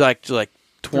 It was like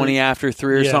 20 after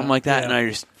 3 or Yeah, something like that. yeah. And I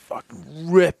just fucking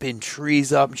ripping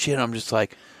trees up and shit. I'm just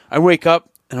like, I wake up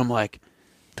and I'm like,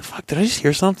 the fuck, did I just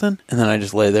hear something? And then I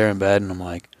just lay there in bed and I'm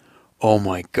like, oh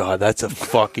my God, that's a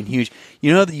fucking huge.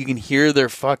 You know that you can hear their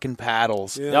fucking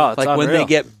paddles. Yeah, it's like when they unreal.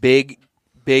 get big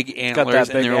big antlers, Got that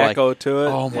and big they were like, echo to it.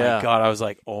 "Oh my Yeah. god!" I was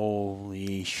like,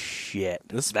 "Holy shit!"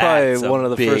 This is That's probably a one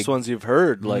of the big first ones you've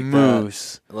heard, like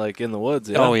moose. that, like in the woods.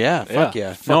 Yeah. Oh yeah, fuck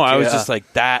yeah. No, I was yeah. just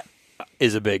like, that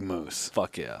is a big moose.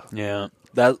 Fuck yeah. Yeah.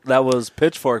 That was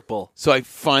Pitchfork Bull. So I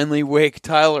finally wake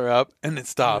Tyler up, and it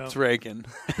stops raking.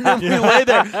 And then we lay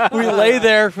there. We lay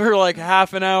there for like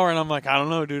half an hour, and I'm like, I don't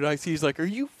know, dude. He's like, "Are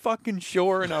you fucking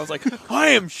sure?" And I was like, "I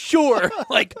am sure."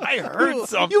 Like, I heard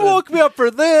something. You woke me up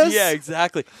for this. Yeah,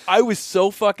 exactly. I was so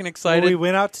fucking excited. When we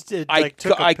went out to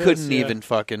took a I piss, couldn't yeah. even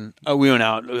fucking. We went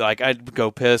out. Like, I'd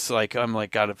go piss. Like, I'm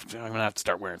like, I'm gonna have to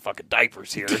start wearing fucking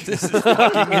diapers here. This is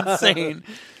fucking insane.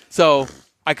 So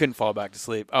I couldn't fall back to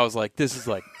sleep. I was like, this is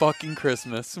like fucking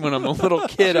Christmas. When I'm a little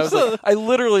kid, I was like, I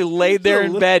literally laid there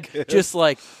in bed, just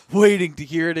like waiting to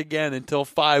hear it again until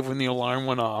 5 when the alarm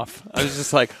went off. I was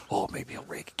just like, oh, maybe he'll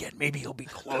rake again. Maybe he'll be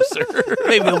closer.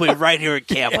 Maybe he'll be right here at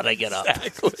camp when I get up.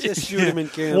 Just shoot him in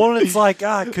camp. Well, it's like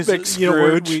because Big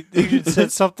you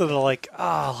said something to like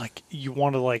you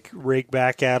want to like rake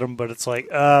back at him, but it's like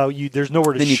there's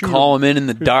nowhere to Then you shoot call him in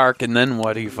the dark, and then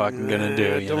what are you fucking gonna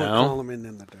do? You Don't know? call him in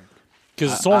the dark.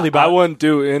 because it's only I about wouldn't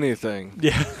do anything.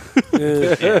 yeah.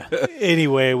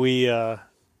 Anyway, we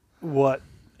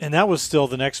and that was still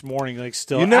the next morning. Like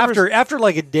still You never after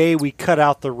like a day, we cut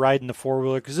out the ride in the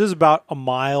 4-wheeler because it was about a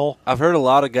mile. I've heard a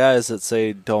lot of guys that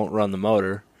say don't run the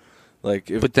motor.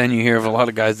 Like, But then you hear of a lot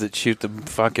of guys that shoot the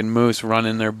fucking moose, run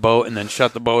in their boat, and then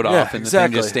shut the boat Yeah, off, and the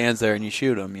exactly. thing just stands there, and you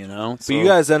shoot them. You know. but you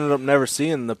guys ended up never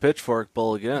seeing the Pitchfork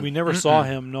Bull again. We never saw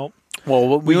him. Nope. Well,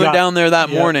 we We went got- down there that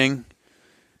yeah. morning,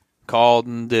 called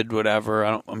and did whatever.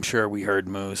 I'm sure we heard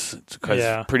moose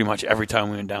because pretty much every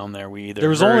time we went down there, we either There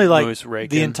was heard only like moose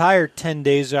raking. the entire 10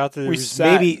 days out there.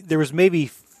 There was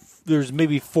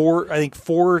maybe 4. I think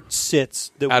 4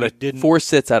 sits that out we of didn't 4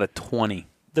 sits out of 20.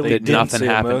 that we Did didn't nothing see a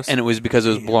happen, moose? and it was because it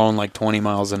was blowing like 20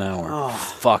 miles an hour. Oh,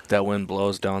 Fuck, that wind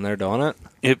blows down there, don't it?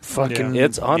 It fucking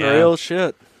It's unreal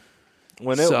shit.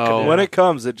 When it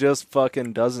comes, it just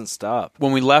fucking doesn't stop.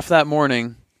 When we left that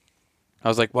morning, I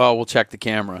was like, well, we'll check the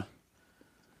camera.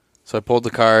 So I pulled the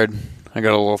card. I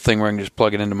got a little thing where I can just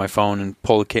plug it into my phone and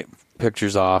pull the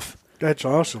pictures off. that's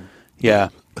awesome. Yeah.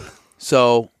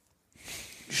 So,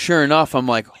 sure enough, I'm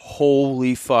like,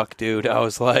 holy fuck, dude. I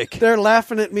was like, They're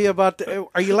laughing at me about the.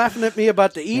 Are you laughing at me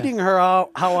about the eating or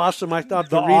how awesome I thought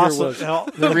the reader was?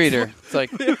 the reader. It's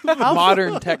like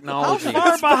modern technology.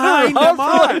 Far behind am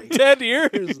I? 10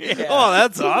 years. Oh,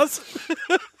 that's awesome.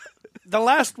 The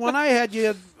last one I had, you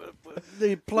had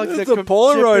they plugged There's the a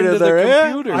Polaroid chip into in there, the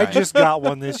yeah? computer. I just got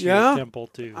one this year Yeah? at Temple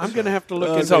too. I'm gonna have to look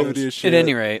into So, this. at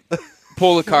any rate,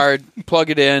 pull the card, plug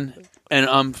it in, and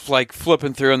I'm like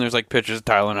flipping through, and there's like pictures of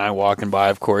Tyler and I walking by.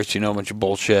 Of course, you know, a bunch of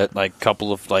bullshit, like a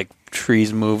couple of like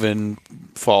trees moving,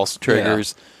 false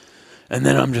triggers, and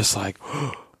then I'm just like,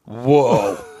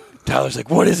 whoa. Tyler's like,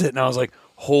 what is it? And I was like,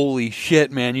 holy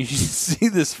shit, man! You should see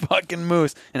this fucking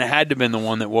moose. And it had to have been the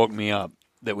one that woke me up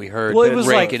that we heard. Well, it was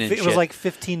like raking and it was shit. like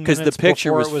 15 minutes Because the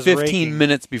picture before was it 15 raking.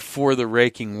 minutes before the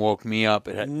raking woke me up.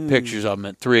 It had pictures of them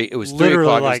at 3. It was 3 Literally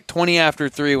o'clock. like- It was 20 after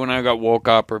 3 when I got woke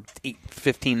up, or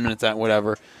 15 minutes at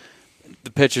whatever. The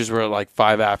pictures were at like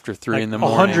 5 after 3 Like in the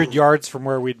morning. 100 yards from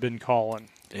where we'd been calling.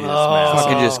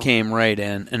 Fucking just came right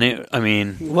in. And I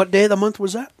mean, What day of the month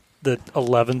was that? The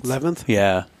 11th. 11th.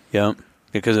 yeah.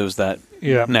 Because it was that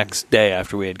next day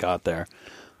after we had got there.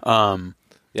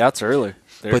 Yeah, it's early.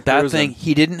 They're But that cruising. thing,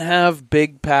 he didn't have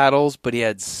big paddles, but he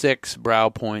had 6 brow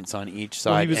points on each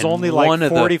side. Well, he was and only one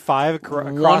like of 45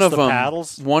 across the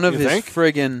paddles. One of You his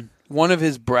think? one of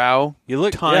his brow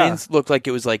look- tines looked like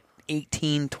it was like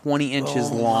 18, 20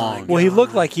 inches long. Well, he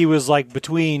looked like he was like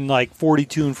between like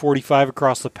 42 and 45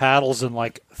 across the paddles and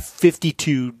like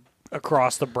 52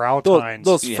 across the brow tines.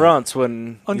 Those Yeah. fronts,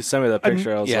 when you sent me that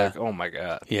picture, I was yeah. like, oh my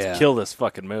God. Yeah. Kill this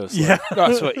fucking moose. yeah.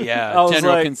 That's what, I was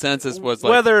general like, consensus was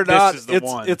like, whether or not this is the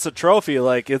one. it's a trophy,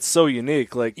 like it's so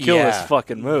unique. Like kill Yeah. this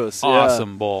fucking moose. Yeah.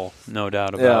 awesome bull, no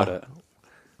doubt about Yeah. it.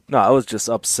 No, I was just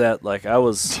upset. Like I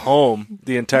was home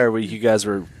the entire week. You guys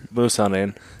were moose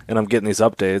hunting, and I'm getting these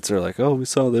updates. They're like, "Oh, we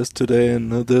saw this today,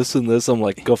 and this and this." I'm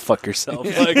like, "Go fuck yourself!"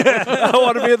 Like I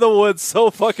want to be in the woods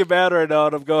so fucking bad right now,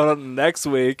 and I'm going hunting next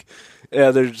week.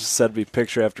 Yeah, they just sent me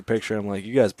picture after picture. I'm like,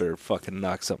 "You guys better fucking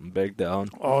knock something big down."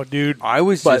 Oh, dude. I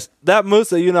was But just that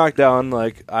moose that you knocked down,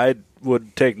 like I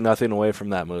would take nothing away from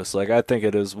that moose. Like I think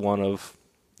it is one of,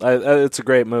 it's a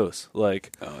great moose.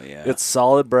 Like oh yeah, it's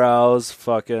solid brows,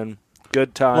 fucking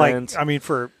good tines, Like, I mean,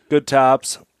 for. good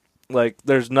tops. Like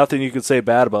there's nothing you could say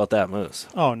bad about that moose.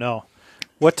 Oh, no.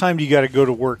 What time do you got to go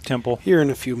to work, Temple? Here in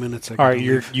a few minutes. All right,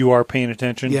 you are paying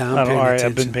attention? Yeah, I'm All paying right, I've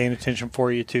attention. been paying attention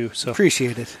for you, too. So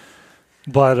Appreciate it.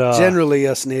 But generally,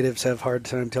 us natives have hard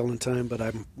time telling time, but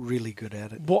I'm really good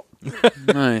at it. well,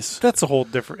 Nice. that's a whole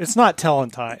different. It's not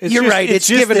telling time. It's You're just, right. It's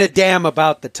just giving that a damn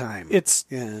about the time. It's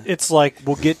Yeah. It's like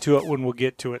we'll get to it when we'll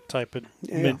get to it type of.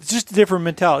 It's just a different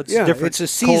mentality. It's different. it's a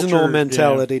seasonal culture.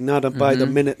 mentality, not a by the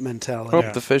minute mentality.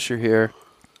 Oh, the fish are here.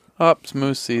 Up, it's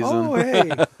moose season. Oh,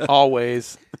 hey.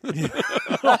 Always. You're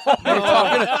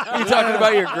talking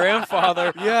about your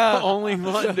grandfather. Yeah. Only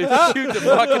wanting to shoot the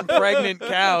fucking pregnant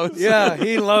cows. Yeah,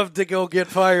 he loved to go get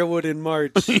firewood in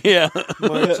March. Yeah.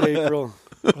 March, April.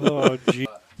 Oh, gee.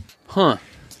 Huh.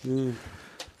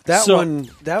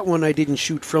 That one I didn't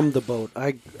shoot from the boat.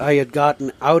 I had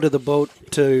gotten out of the boat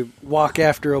to walk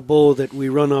after a bull that we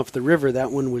run off the river.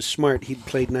 That one was smart. He'd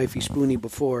played Knifey Spoony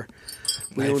before.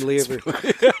 We only ever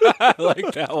I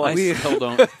like that one. I still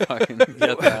don't fucking get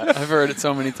that. I've heard it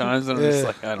so many times, and I'm just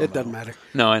like, I don't know. It doesn't matter.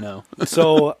 No, I know.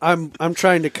 So I'm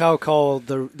trying to cow call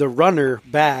the runner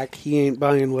back. He ain't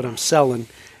buying what I'm selling,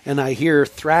 and I hear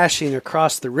thrashing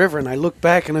across the river, and I look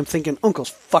back and I'm thinking, Uncle's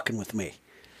fucking with me.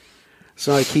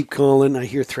 So I keep calling. I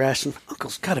hear thrashing.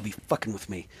 Uncle's got to be fucking with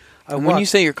me. And when you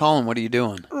say you're calling, what are you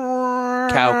doing?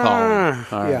 Cow calling.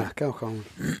 All Yeah, right. cow calling.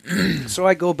 So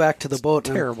I go back to the boat.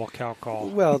 and- Terrible cow call.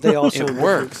 Well, they all sound It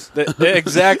works.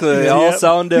 Exactly. They all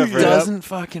sound It different. doesn't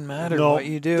fucking matter No. what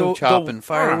you do. The- Chopping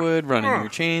firewood, running your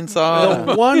chainsaw.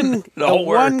 The one, all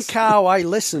one works. cow I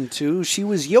listened to, she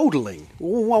was yodeling.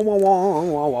 Wah, wah, wah, wah,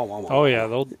 wah, wah, wah. Oh yeah,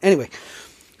 they'll. Anyway,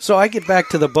 so I get back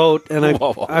to the boat and I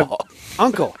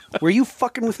Uncle, were you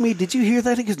fucking with me? Did you hear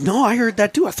that? He goes, no, I heard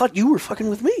that too. I thought you were fucking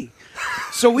with me.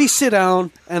 So we sit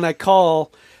down and I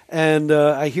call and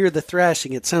I hear the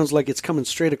thrashing. It sounds like it's coming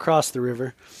straight across the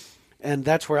river. And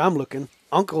that's where I'm looking.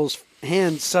 Uncle's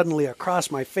hand suddenly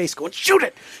across my face going, shoot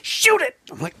it, shoot it.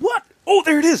 I'm like, what? Oh,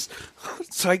 there it is.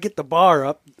 So I get the bar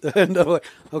up and I'm like,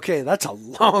 okay, that's a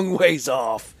long ways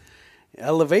off.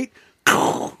 Elevate.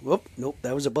 Whoop, nope,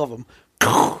 that was above him.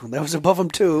 That was above him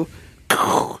too.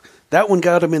 That one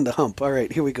got him in the hump. All right,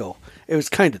 here we go. It was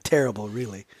kind of terrible,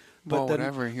 really. But then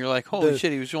whatever. You're like, holy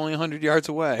shit, he was only 100 yards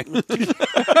away.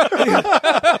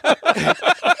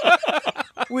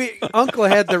 Uncle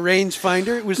had the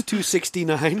rangefinder. It was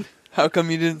 269. How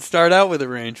come you didn't start out with a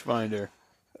rangefinder?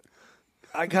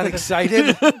 I got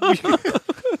excited.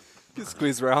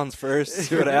 Squeeze rounds first.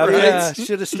 See what happens. Yeah,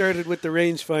 should have started with the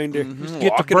rangefinder.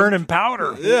 Get to burning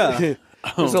powder. Yeah.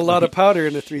 There's a lot of powder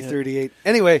in the 338.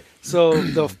 Anyway,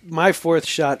 so my fourth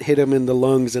shot hit him in the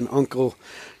lungs, and Uncle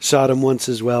shot him once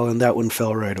as well, and that one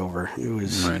fell right over. It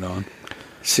was Right on.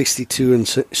 62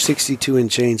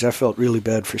 and change. I felt really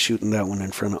bad for shooting that one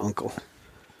in front of Uncle.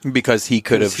 Because he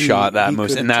could have Because shot that he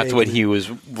moose, could and have that's what taken he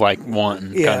was like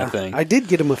wanting, kind of thing. I did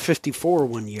get him a 54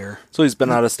 one year. So he's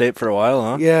been out of state for a while,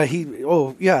 huh? Yeah,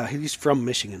 he's from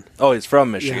Michigan. Oh, he's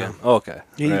from Michigan. Yeah. Okay.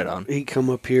 He, Right on. He come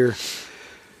up here.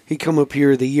 He come up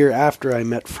here the year after I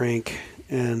met Frank,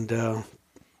 and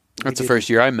That's the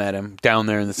first year I met him down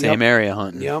there in the same Yep. area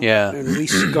hunting. Yep. Yeah. And we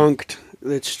skunked.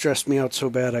 It stressed me out so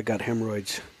bad I got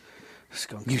hemorrhoids.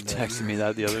 Skunk You to death. texted me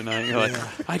that the other night. You're like,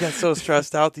 I got so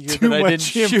stressed out the year Too that I didn't much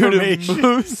shoot a information.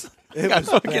 moose. I got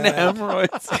fucking bad.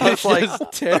 hemorrhoids. I was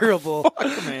like, Terrible. fuck,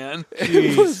 man.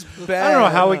 It was bad. I don't know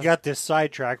how we got this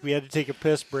sidetracked. We had to take a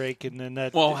piss break, and then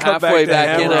that. Well, Come halfway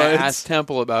back to back in, I hemorrhoids. asked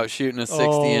Temple about shooting a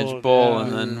 60-inch Oh, bull, yeah.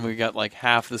 and then we got like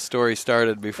half the story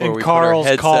started before and we Carl's put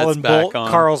our headsets calling back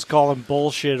on. Carl's calling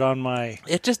bullshit on my.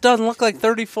 It just doesn't look like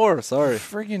 34. Sorry.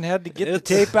 Friggin' had to get the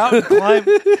tape out and climb,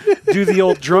 do the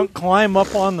old drunk climb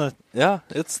up on the. Yeah,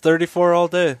 it's 34 all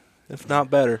day, if not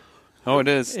better. Oh, it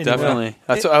is, Anyway. definitely.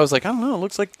 That's what I was like, I don't know, it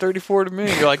looks like 34 to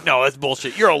me. You're like, no, that's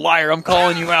bullshit. You're a liar. I'm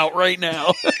calling you out right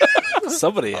now.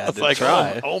 Somebody I had was to like,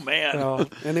 try. oh man.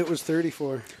 And it was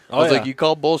 34. I was yeah. like, you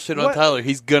call bullshit on What? Tyler,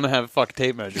 he's going to have a fucking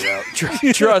tape measure out.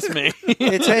 Trust me.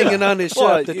 It's hanging on his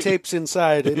Well, shop. The you- tape's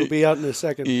inside. It'll be out in a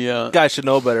second. Yeah. Guy should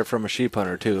know better from a sheep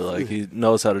hunter too. Like he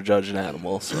knows how to judge an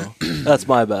animal. So that's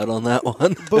my bad on that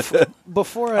one.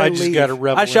 Before I, I just leave, got a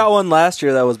rebel. I shot one last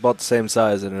year that was about the same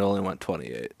size and it only went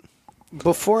 28.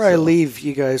 Before I leave,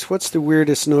 you guys, what's the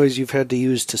weirdest noise you've had to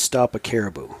use to stop a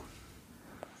caribou?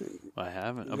 I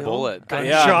haven't. A No. bullet.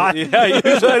 Shot. Yeah, you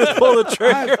just pull the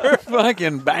trigger.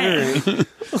 Fucking bang.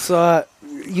 So,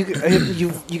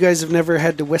 you guys have never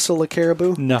had to whistle a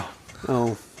caribou? No.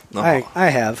 Oh, No. I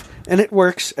have, and it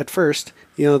works at first.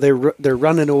 You know, they're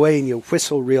running away, and you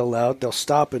whistle real loud. They'll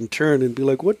stop and turn and be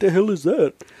like, "What the hell is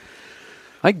that?"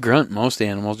 I grunt most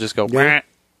animals, just go Yeah. "Wah,"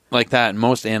 like that. And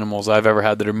most animals I've ever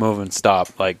had that are moving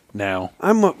stop like now.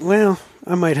 I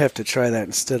might have to try that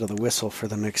instead of the whistle for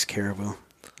the next caribou.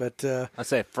 But I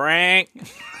say, Frank.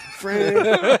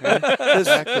 Frank.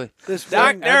 Exactly. This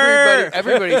Doctor! Frank,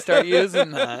 Everybody start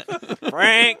using that.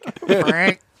 Frank.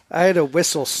 I had a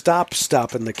whistle stop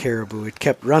in the caribou. It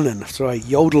kept running, so I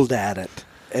yodeled at it,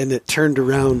 and it turned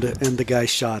around, and the guy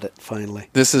shot it finally.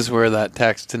 This is where that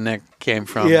text to Nick came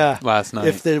from last night.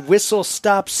 If the whistle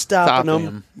stops stopping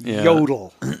them, Yeah.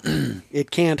 yodel. It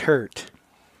can't hurt.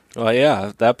 Well, yeah,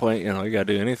 at that point, you got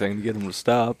to do anything to get them to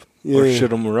stop or Yeah. shit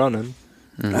them running.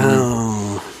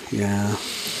 Oh, yeah.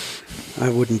 I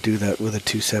wouldn't do that with a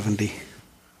 270.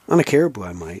 On a caribou,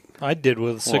 I might. I did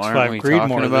with a Well, aren't we 6.5 talking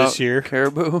Creedmoor about this year.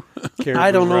 Caribou? Caribou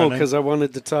I don't know, running. because I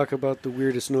wanted to talk about the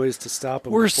weirdest noise to stop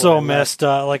them. We're so messed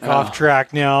up, off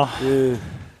track now. Yeah.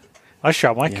 I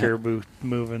shot my caribou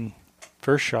moving.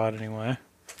 First shot, anyway.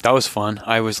 That was fun.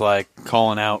 I was like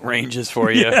calling out ranges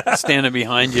for you, standing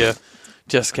behind you.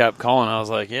 Just kept calling. I was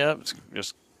like, "Yeah, it's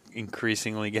just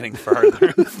increasingly getting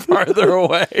farther and farther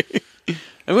away."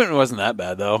 It wasn't that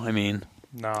bad though. I mean,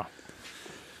 No.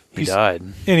 he died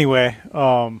Anyway,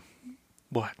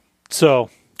 what? So,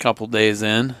 couple days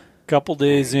in. couple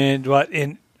days in,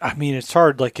 and I mean, it's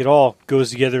hard. Like, it all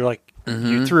goes together. Like,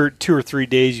 you through 2 or 3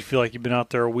 days, you feel like you've been out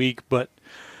there a week. But,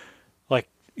 like,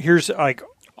 here's, like,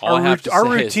 All I have to our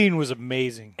say is- routine was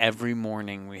amazing. Every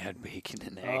morning we had bacon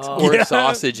and eggs, Oh. or Yeah.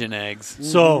 sausage and eggs.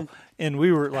 So, and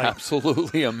we were like,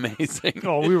 Absolutely amazing.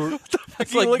 oh, we were,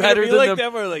 It's like better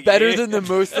than the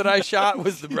moose that I shot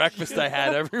was the breakfast I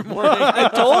had every morning. I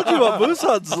told you what moose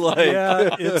hunts like.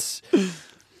 yeah, it's,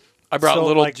 I brought So,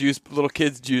 little like-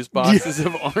 kids juice boxes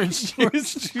of orange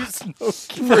juice.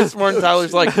 First morning,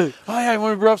 Tyler's like, "Oh yeah, I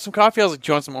want to brew up some coffee." I was like, "Do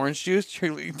you want some orange juice?"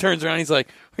 He turns around, he's like,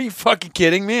 "Are you fucking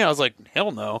kidding me?" I was like,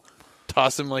 "Hell no."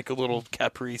 Toss him like a little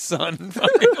Capri Sun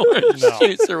fucking orange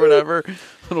juice or whatever,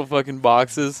 little fucking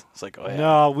boxes. It's like, oh yeah,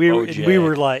 no, OJ. we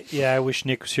were like, yeah, I wish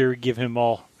Nick was here. We'd give him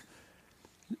all.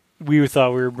 We thought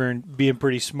we were being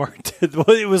pretty smart.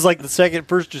 It was like the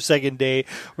first or second day.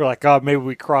 We're like, oh, maybe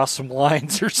we crossed some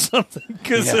lines or something,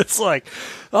 because it's like,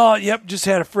 oh, yep, just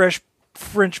had a fresh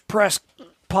French press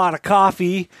pot of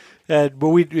coffee. But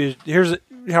here's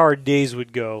how our days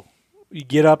would go. You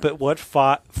get up at what,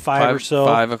 five or so?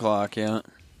 5 o'clock, yeah.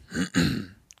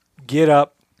 Get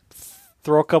up,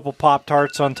 throw a couple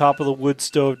Pop-Tarts on top of the wood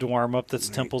stove to warm up. That's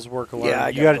Temple's work alarm. Yeah, I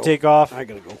You got to gotta take off. I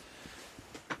gotta go.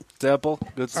 Temple,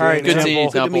 good seeing All right, you. Good seeing you,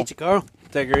 Temple. Good to Temple. meet you, Carl.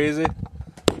 Take her easy.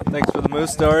 Thanks for the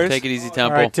moose stories. Take it easy, All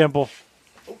Temple. right, Temple.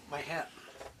 Oh, my hat.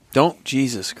 Don't,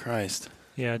 Jesus Christ.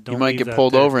 Yeah, don't You might leave get that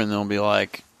pulled there. over and they'll be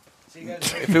like,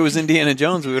 if it was Indiana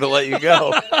Jones, we would have let you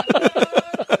go.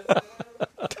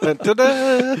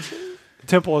 Ta-da!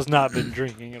 Temple has not been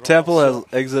drinking at Temple all. has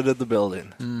exited the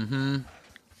building. Mm-hmm.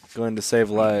 Going to save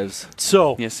lives.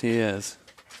 So, Yes, he is.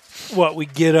 what, we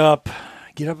get up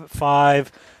at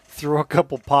 5, throw a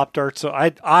couple Pop-Tarts. So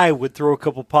I would throw a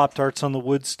couple Pop-Tarts on the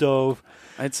wood stove.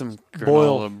 I had some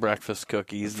Boil. granola breakfast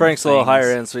cookies. and Frank's a little things.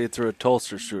 higher end, so he threw a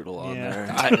toaster strudel on Yeah.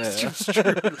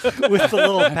 there. with the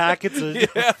little packets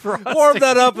of frosting. Warm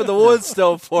that up in the wood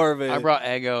stove for me. I brought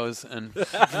Eggos and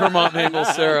Vermont maple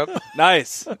syrup.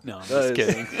 Nice. No, I'm just Nice.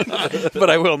 kidding.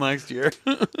 But I will next year.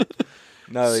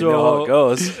 Now that you know how it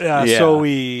goes. Yeah, Yeah. so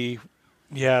we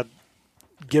get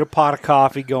a pot of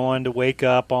coffee going to wake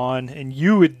up on, and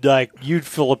you'd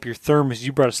fill up your thermos.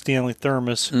 You brought a Stanley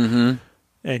thermos,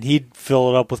 and he'd fill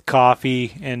it up with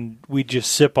coffee, and we'd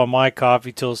just sip on my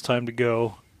coffee till it's time to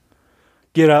go.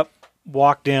 Get up,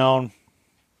 walk down,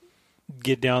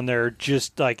 get down there.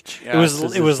 Just like Yeah, it 'cause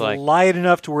was it's like- light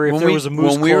enough to where if there was a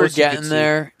moose when we were close, you could getting see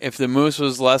there, if the moose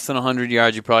was less than 100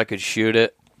 yards, you probably could shoot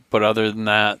it. But other than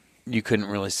that, you couldn't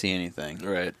really see anything.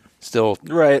 Right. Still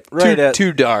Right. Right.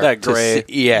 too dark. that to gray.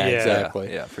 see. Yeah, Yeah.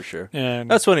 exactly. Yeah, for sure. it. And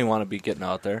That's when you want to be getting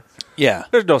out there. Yeah.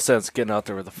 There's no sense getting out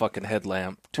there with a fucking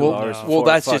headlamp 2 hours before. Well,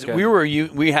 that's just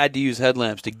fucking- we had to use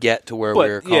headlamps to get to where But, we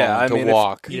were calling yeah, I to mean,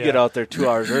 walk. If you get out there 2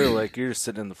 hours early, like you're just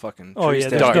sitting in the fucking tree Oh, yeah,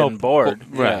 stand there's no- getting bored.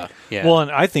 Right. Yeah. Well,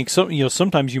 and I think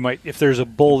sometimes you might, if there's a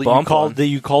bull that Bump one.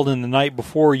 you called in the night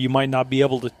before, you might not be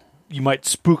able to. You might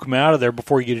spook them out of there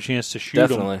before you get a chance to shoot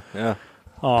Definitely. Yeah.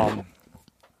 them.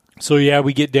 So yeah,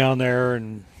 we get down there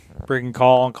and freaking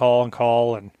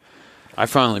call, and I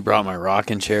finally brought my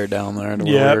rocking chair down there to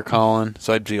where Yep. we were calling,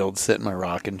 so I'd be able to sit in my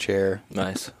rocking chair.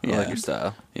 Nice. I Yeah. like your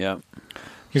style. Yeah.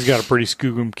 he's got a pretty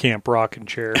Skoogum Camp rocking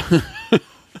chair. You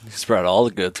brought all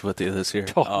the goods with you this year.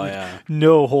 Oh yeah.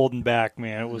 No holding back,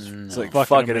 man. It was It's like, fucking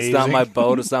fuck it, it's not amazing. my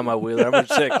boat, it's not my wheeler. I'm going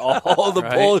to take all the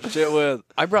Right. bullshit with.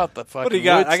 I brought the fucking. do you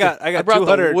got? wood I got brought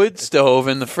 200 the wood stove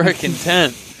in the frickin'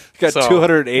 tent. Got So,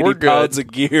 280 we're good. pounds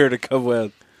of gear to come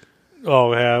with.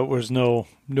 Oh yeah, it was no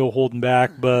holding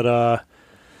back. But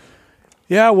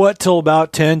till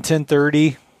about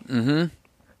 10:30. Mm-hmm.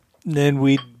 Then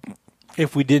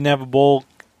if we didn't have a bull,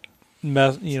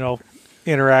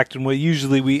 interacting with.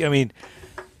 Usually it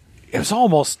was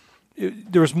almost.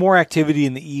 There was more activity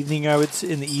in the evening. I would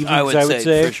say I would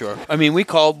say for sure. I mean, we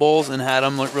called bulls and had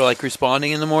them like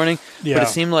responding in the morning. Yeah. But it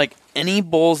seemed like any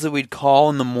bulls that we'd call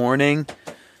in the morning,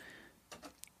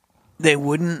 they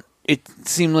wouldn't. It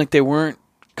seemed like they weren't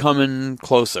coming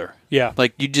closer. Yeah.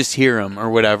 Like you just hear them or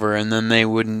whatever, and then they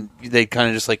wouldn't. They kind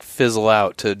of just like fizzle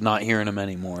out to not hearing them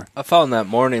anymore. I found that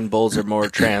morning bulls are more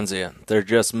transient. They're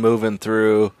just moving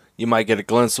through. You might get a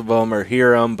glimpse of them or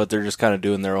hear them, but they're just kind of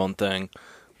doing their own thing.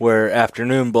 Where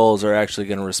afternoon bulls are actually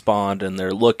going to respond, and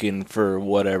they're looking for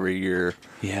whatever you're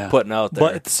putting out there.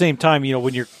 But at the same time,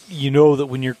 when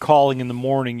when you're calling in the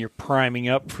morning, you're priming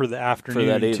up for the afternoon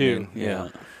for that too. evening. Yeah.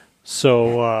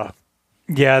 So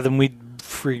then we'd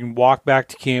freaking walk back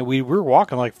to camp. We were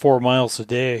walking like 4 miles a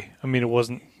day. I mean, it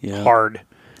wasn't hard,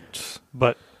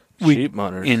 but sheep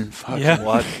hunters in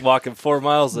fucking walking 4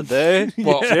 miles a day.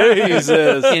 Well,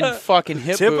 Jesus, in fucking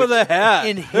hip tip boots, of the hat,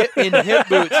 in hip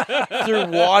boots through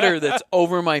water that's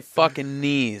over my fucking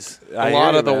knees. I A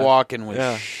lot hear of the you, man. walking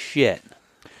was shit.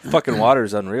 fucking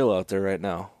water's unreal out there right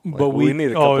now. Like, but we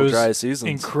need a couple it was dry seasons.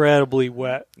 Incredibly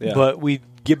wet. Yeah. But we'd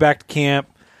get back to camp,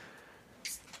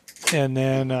 and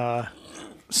then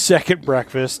second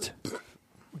breakfast.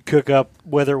 Cook up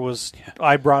whether it was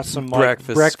I brought some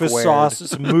breakfast squared. sauce,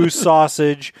 some moose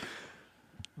sausage,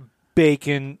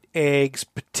 bacon, eggs,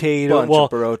 potato. Bunch of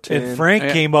protein. And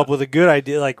Frank came up with a good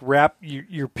idea, like wrap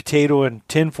your potato in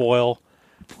tinfoil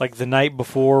like the night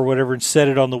before or whatever and set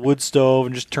it on the wood stove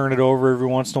and just turn it over every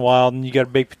once in a while and you got a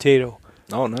baked potato.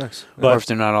 Oh, nice. Or if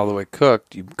they're not all the way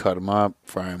cooked, you cut them up,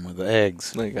 fry them with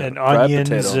eggs. And onions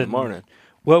potato in the and morning.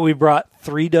 Well, we brought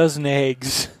 3 dozen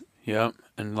eggs. Yep.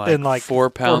 And like 4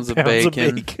 pounds of 4 pounds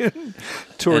bacon.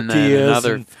 Tortillas. And then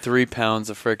another 3 pounds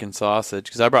of freaking sausage.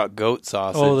 Because I brought goat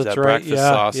sausage. Oh, that's that right. breakfast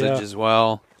sausage as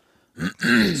well.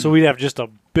 So we'd have just a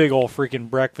big old freaking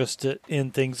breakfast to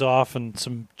end things off and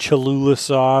some Cholula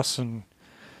sauce. And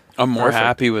I'm more Perfect.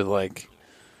 happy with like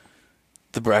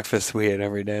the breakfast we ate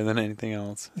every day than anything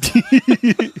else.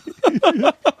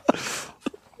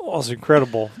 Oh, it's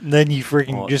incredible. And then you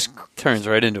freaking just Turns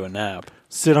right into a nap.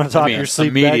 sit on top of your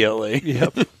sleep bag. immediately.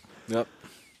 Yep. Yep.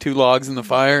 2 logs in the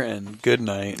fire and good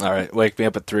night. All right, wake me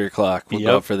up at 3 o'clock. We'll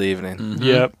go out for the evening. Mm-hmm.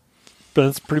 Yep. But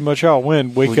that's pretty much how it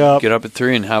went. Wake We up, get up at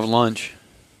 3 and have lunch.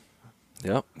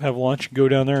 Yep. have lunch, go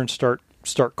down there and start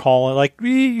calling. Like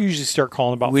we usually start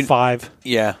calling about 5.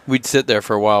 Yeah, we'd sit there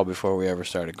for a while before we ever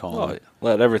started calling it.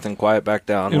 Let everything quiet back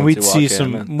down. And once we'd you see walk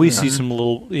some in. see some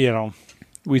little,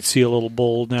 we'd see a little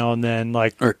bull now and then,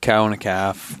 like Or cow and a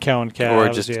calf. cow and calves.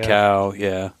 Or just a cow,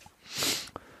 yeah.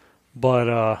 But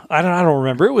I don't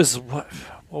remember. It was what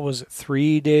was it?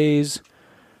 3 days,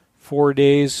 4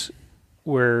 days,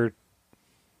 where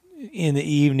in the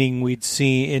evening we'd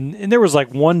see, and there was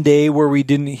like one day where we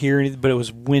didn't hear anything, but it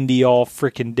was windy all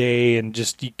freaking day, and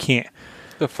just you can't.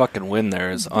 The fucking wind there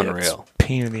is unreal. It's a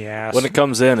pain in the ass. When it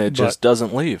comes in, it just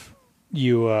doesn't leave.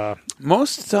 You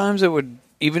Most times it would,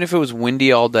 even if it was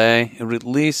windy all day, it would at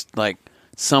least like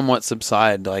somewhat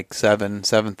subside like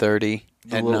 7:30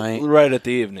 at night. Right at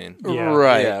the evening. Yeah.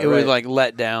 Right. Yeah, it would right. like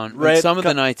let down. Right. Some of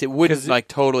the nights it wouldn't like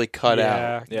totally cut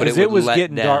out. Yeah, But it because would was let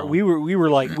getting down. dark. We were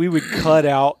like we would cut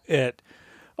out at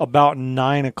about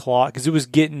 9 o'clock because it was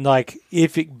getting like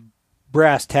if it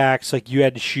brass tacks like you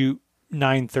had to shoot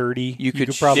 9:30. You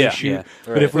could probably yeah, shoot. yeah.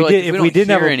 But Right. if we Like, did, if we if we don't didn't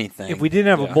have hear a, anything. if we didn't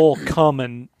have Yeah. a bull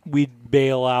coming, we'd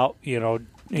bail out.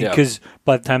 Because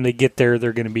by the time they get there,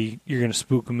 you're gonna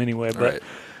spook them anyway. But Right.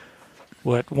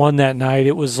 what one that night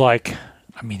it was like,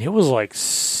 it was like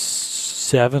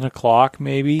 7 o'clock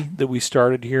maybe that we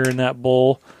started hearing that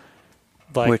bull.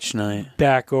 Like Which night?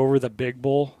 back over the big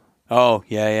bull, Oh,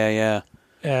 yeah.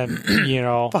 and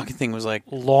Fucking thing was like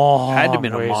long had to have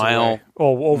been a ways mile. away.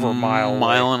 Over a mile,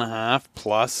 mile away. and a half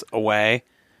plus away.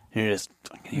 And you just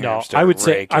fucking hear him No, start I would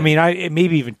say. raking.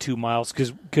 Maybe even 2 miles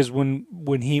because when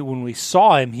we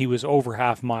saw him, he was over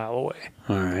half mile away.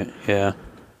 All right, yeah.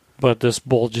 But this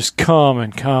bull just come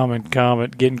and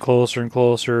getting closer and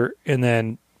closer, and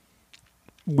then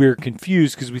we're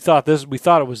confused because we thought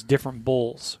it was different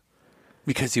bulls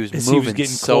Because he was As he was moving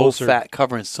getting so closer. fat,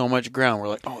 covering so much ground. We're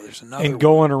like, oh, there's another and one.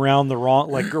 going around the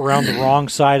wrong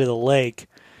side of the lake,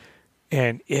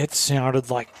 and it sounded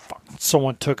like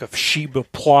someone took a sheet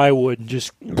of plywood and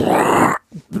just.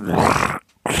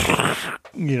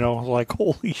 Like,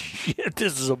 holy shit,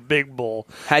 this is a big bull.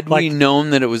 Had like- we known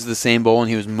that it was the same bull and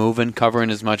he was moving, covering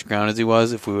as much ground as he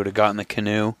was, if we would have gotten the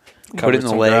canoe, put Covered it in the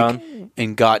some lake, ground.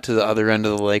 and got to the other end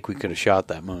of the lake, we could have shot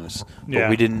that moose. But Yeah.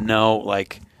 we didn't know,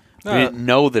 like, We didn't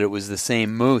know that it was the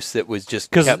same moose that was just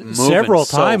because kept moving several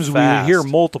so times we would fast. hear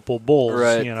multiple bulls.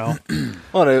 Right. You know,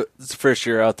 Well, it's the first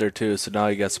year out there too, so now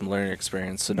you got some learning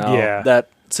experience. So now Yeah. that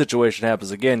situation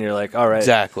happens again, you're like, all right,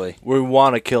 Exactly. we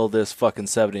want to kill this fucking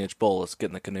 70-inch bull. Let's get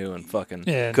in the canoe and fucking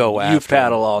and, Go you after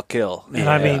paddle, I'll kill. And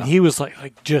I mean, he was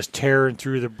like just tearing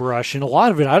through the brush, and a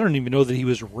lot of it I don't even know that he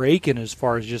was raking as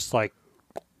far as just like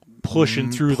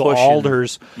pushing through the pushing.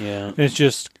 alders. Yeah. It's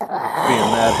just, being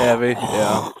that heavy.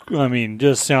 Yeah. I mean,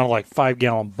 just sounded like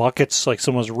 5-gallon buckets, like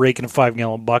someone's raking a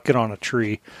 5-gallon bucket on a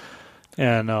tree.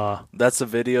 And That's the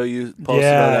video you posted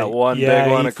Yeah, of that one yeah,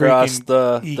 big one he across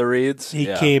freaking- the reeds. he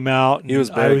Yeah. came out, and He was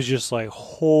I big. was just like,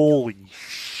 holy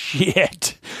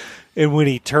shit. And when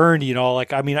he turned, you know,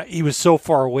 like, I mean, he was so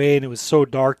far away and it was so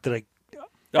dark that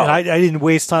I didn't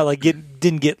waste time, like,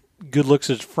 didn't get good looks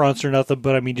at his fronts or nothing,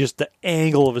 but I mean, just the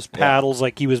angle of his paddles,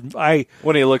 like he was,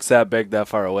 When he looks that big, that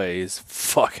far away, he's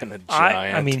fucking a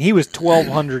giant. I mean, he was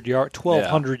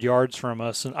 1,200 yards from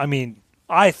us. And I mean,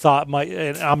 I thought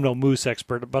and I'm no moose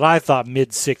expert, but I thought mid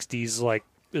 60s, like,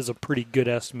 is a pretty good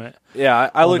estimate. yeah,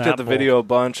 I on looked that at the bull. video a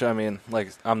bunch. I mean,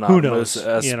 like, I'm not Who a knows,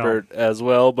 moose you expert as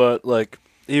well, but like,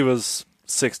 he was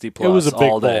 60 plus. It was a big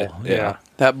all day. bull, yeah.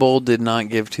 That bull did not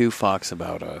give two fucks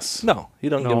about us. No, he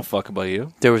don't give No. a fuck about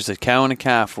you. There was a cow and a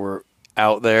calf were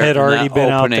out there. Had in already that been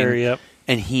out opening, there, yep.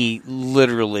 And he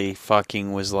literally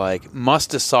fucking was like,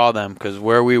 must have saw them because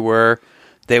where we were,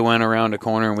 they went around a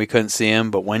corner and we couldn't see him.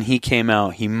 But when he came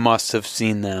out, he must have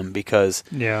seen them because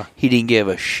Yeah. he didn't give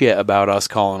a shit about us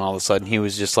calling all of a sudden. He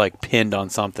was just like pinned on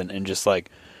something and just like,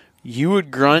 you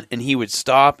would grunt and he would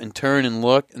stop and turn and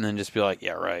look and then just be like,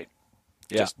 yeah, right.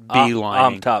 Yeah, Just beelining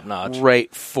I'm top notch.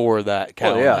 right for that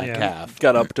cow Oh, yeah. and that Yeah. calf.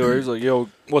 Got up to her. He's like, "Yo,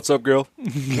 what's up, girl?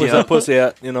 Where's that pussy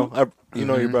at? You know, you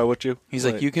know, you brought with you." He's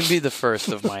like, you can be the first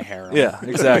of my harem. Yeah,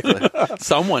 exactly.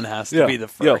 Someone has to Yeah. be the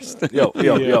first. Yo,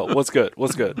 what's good?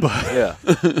 What's good? Yeah,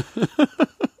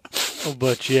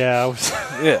 But yeah, I was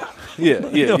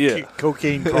yeah.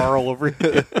 cocaine Carl over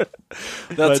here.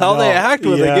 That's how they act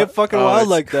when they get fucking Oh, wild it's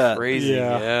like that. Crazy.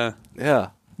 Yeah. Yeah. Yeah,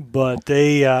 But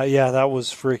they, that was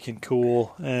freaking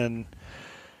cool. And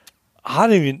I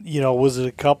don't even, was it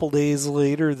a couple days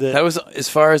later That was, as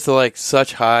far as the like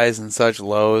such highs and such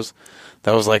lows,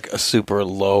 that was like a super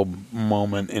low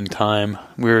moment in time.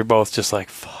 We were both just like,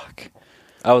 fuck.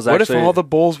 I was What actually if all the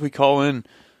bulls we call in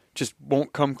just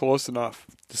won't come close enough?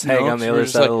 just hang on the So we're other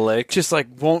just side like, of the lake. Just like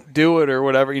won't do it or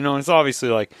whatever. And it's obviously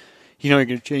like, you're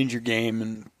going to change your game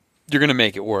and you're going to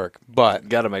make it work. But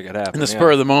Got to make it happen. in the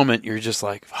spur of the moment, you're just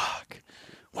like, fuck.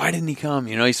 Why didn't he come?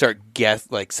 You start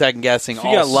second guessing. If you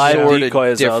all got live sorta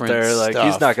decoys out different there, like stuff.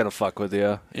 he's not going to fuck with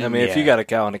you. I mean, if you Yeah. got a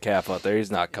cow and a calf out there,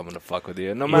 he's not coming to fuck with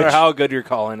you, no matter Which- how good your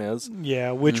calling is.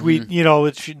 Yeah, which we,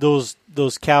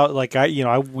 those cow, like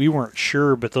we weren't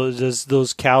sure, but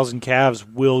those cows and calves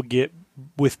will get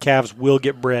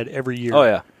bred every year. Oh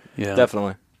yeah, Yeah.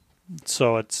 definitely.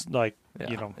 So it's like,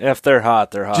 Yeah. If they're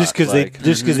hot, they're hot. just because Like,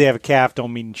 they have a calf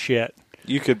don't mean shit.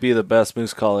 you could be the best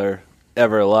moose caller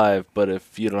ever alive, but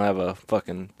if you don't have a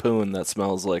fucking poon that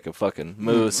smells like a fucking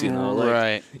moose, like,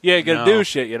 right. you ain't gonna No. do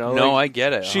shit, No, like, I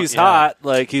get it. she's Yeah. hot.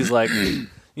 Like he's like, you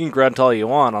can grunt all you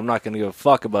want. I'm not gonna give a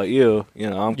fuck about you.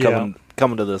 I'm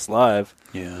coming to this live,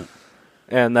 Yeah.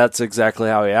 and that's exactly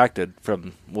how he acted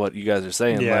from what you guys are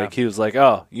saying. Yeah. Like he was like,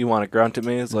 oh, you want to grunt at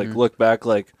me? It's like look back,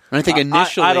 like And I think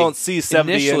initially, I don't see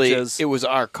 70 initially, inches. It was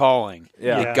our calling.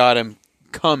 Yeah. It got him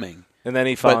coming. and then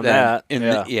he But found then,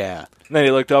 that. yeah. And then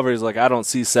he looked over. He's like, I don't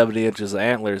see 70 inches of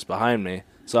antlers behind me,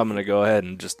 so I'm going to go ahead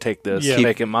and just take this, Yeah.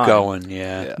 make it mine. Going,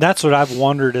 yeah. That's what I've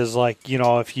wondered is like,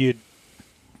 if you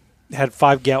had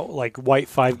white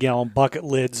 5-gallon bucket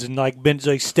lids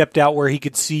and stepped out where he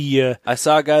could see you. I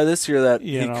saw a guy this year that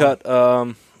You he know.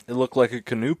 cut. It looked like a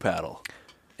canoe paddle,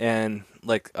 and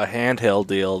like a handheld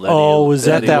deal. Was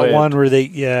that he one waved. where they?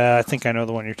 Yeah, I think I know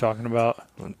the one you're talking about.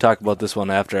 We'll talk about this one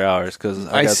after hours because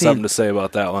I I got seen- something to say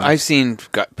about that one. I've seen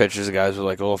pictures of guys with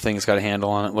like a little thing that's got a handle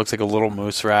on it. Looks like a little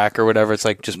moose rack or whatever. It's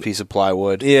like just a piece of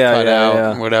plywood Yeah, cut yeah, out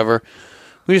yeah. and whatever.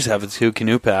 We just have the 2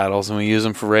 canoe paddles and we use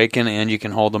them for raking and you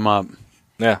can hold them up.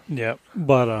 yeah, Yeah,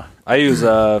 but I use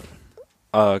a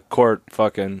quart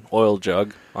fucking oil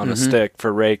jug on a stick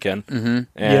for raking,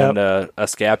 and a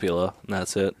scapula, and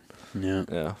that's it. Yeah.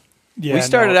 Yeah. yeah, We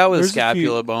started out with a there's few-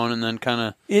 scapula bone and then kind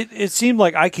of It seemed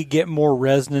like I could get more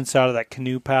resonance out of that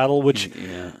canoe paddle, which,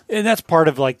 yeah. and that's part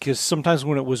of because sometimes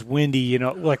when it was windy,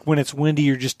 like when it's windy,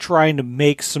 you're just trying to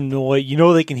make some noise.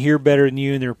 They can hear better than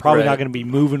you, and they're probably not Right. going to be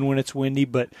moving when it's windy,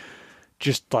 but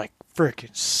just like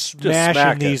freaking smashing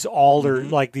smack it. these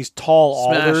like these tall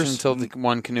Smash alders. until the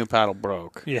one canoe paddle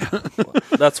broke. Yeah,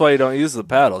 That's why you don't use the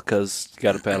paddle because you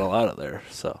got to paddle out of there.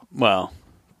 So Well,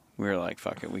 we were like,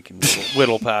 fuck it, we can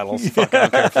whittle paddles. Fuck, I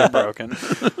don't care if they're broken.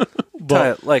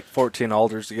 Tie like 14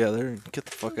 alders together and get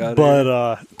the fuck out of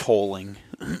But here. Polling.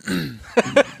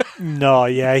 no,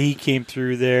 yeah, he came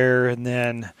through there, and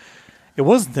then it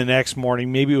wasn't the next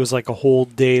morning. Maybe it was like a whole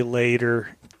day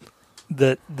later.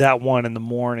 That one in the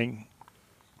morning,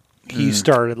 he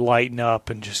started lighting up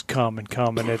and just coming.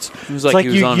 It's It was like,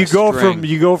 he was on you a go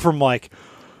string. from like,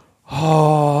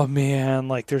 oh man,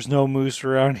 like there's no moose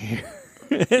around here,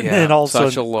 and then all of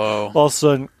such a a low. all of a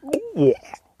sudden,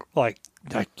 like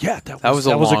yeah, that That was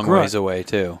a a long grunt. ways away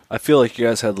too. I feel like you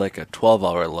guys had like a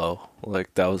 12-hour low.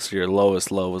 Like that was your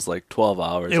lowest low was like 12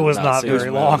 hours. It of was not seeing very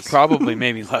moose. long. Probably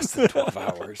maybe less than 12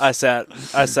 hours. I sat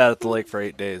at the lake for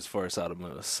 8 days before I saw a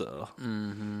moose. So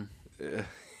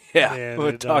yeah, And we're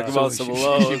it, talking about some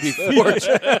lows. we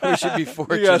should be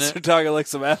fortunate. You guys are talking like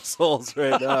some assholes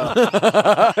right now.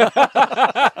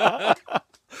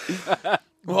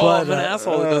 Well, I'm an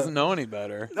asshole who doesn't know any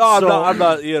better. No, I'm So- not. I'm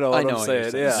not. You know I what know I'm what saying.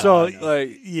 you're saying. Yeah. So,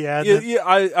 like, yeah,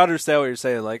 I understand what you're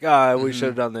saying. Like, we should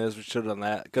have done this. We should have done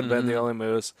that. Could have been the only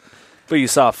moose. But you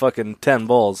saw fucking 10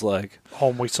 bulls. Like,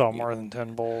 home we saw more than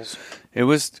 10 bulls. It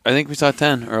was, I think we saw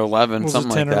 10 or 11, Was it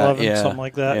something 10 like or that. 11, Yeah. something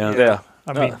like that? Yeah. yeah.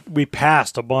 I mean, we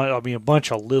passed a bunch. I mean, a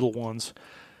bunch of little ones,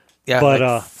 Yeah, But,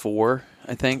 like 4,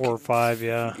 I think. 4 or 5,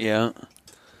 yeah. Yeah.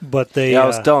 But they, Yeah, I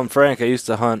was telling Frank I used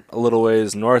to hunt a little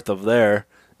ways north of there,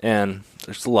 and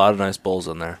there's a lot of nice bulls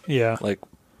in there. yeah, Like,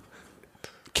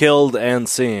 killed and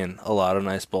seen a lot of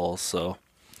nice bulls. So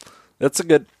it's a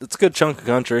good chunk of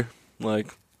country. Like,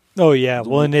 oh yeah.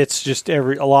 Well, and it's just a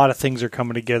lot of things are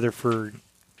coming together for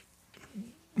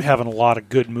having a lot of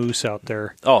good moose out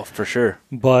there. oh, for sure.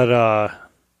 But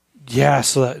yeah,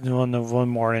 so that one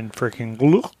morning,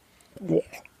 freaking,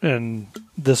 and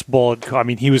this bull, I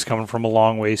mean, he was coming from a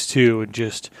long ways too,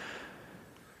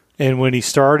 and when he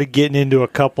started getting into a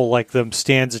couple like them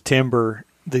stands of timber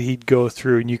that he'd go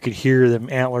through, and you could hear them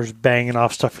antlers banging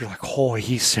off stuff, you're like, oh,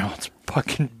 he sounds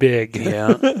fucking big.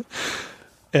 Yeah.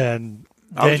 And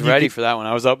I was then you ready could- for that one.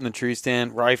 I was up in the tree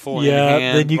stand, rifle Yeah, in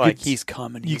hand. then you like, could- he's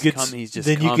coming. you He's could- coming. He's just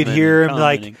then you coming could hear and him, coming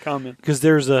like- and coming. because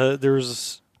there's a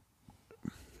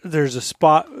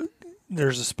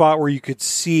spot where you could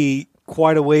see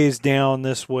quite a ways down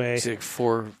this way. It's like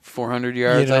 400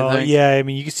 yards, You know, I think. yeah, I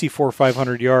mean, you could see 400 or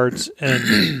 500 yards,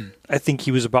 and I think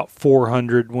he was about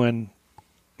 400 when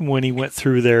he went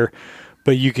through there.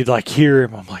 But you could like hear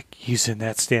him. I'm like, he's in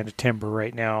that stand of timber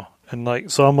right now, and like,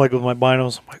 so I'm like with my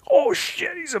binos, I'm like, oh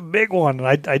shit, he's a big one. And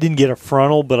I didn't get a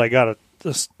frontal, but I got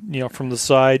from the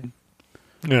side,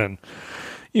 and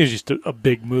he was just a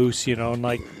big moose, and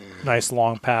like nice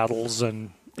long paddles, and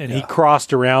he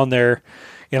crossed around there.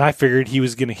 And I figured he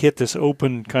was going to hit this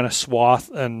open kind of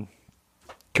swath and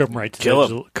come right to Kill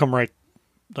the right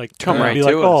be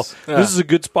like, to oh, us. Yeah. this is a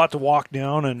good spot to walk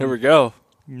down. And Here we go.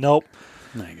 nope,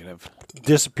 Negative.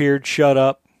 disappeared, shut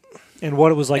up. And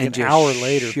what it was like And an just hour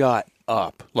later. shut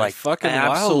up. Like, fucking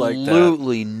wild like that.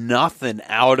 absolutely nothing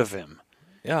out of him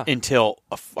Yeah. until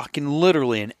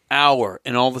literally an hour.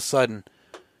 And all of a sudden,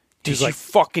 did He's you like-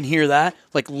 fucking hear that?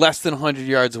 Like, less than 100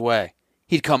 yards away.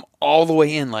 He'd come all the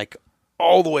way in, like,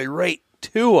 all the way right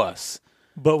to us.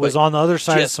 but was on the other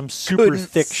side of Just some super couldn't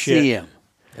thick see shit. him.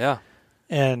 Yeah.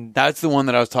 And That's the one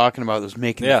that I was talking about that was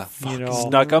making Yeah. the you know,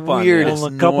 Snuck up on weirdest you.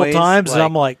 well, a couple noise, times, and like-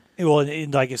 I'm like, well,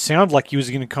 it sounded like he was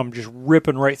going to come just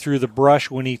ripping right through the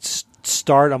brush when he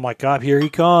started. I'm like, God, here he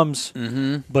comes.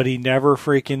 Mm-hmm. But he never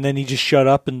freaking. Then he just shut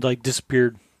up and like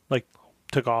disappeared, like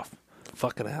took off.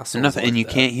 Fucking asshole. nothing, and you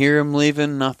can't hear him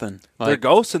leaving. Nothing. They're Like,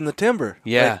 ghosts in the timber.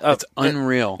 yeah, Like, it's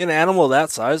unreal. An animal that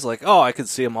size, like, oh, I can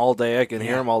see him all day. I can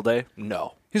hear him all day.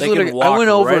 No. He's They literally, can walk I went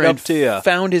over right and up to you.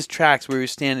 found his tracks where he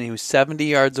was standing. He was 70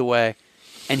 yards away,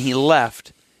 and he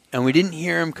left, and we didn't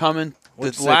hear him coming.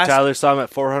 What'd The you say, last Tyler saw him at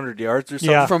 400 yards or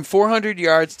something? Yeah. from 400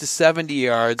 yards to 70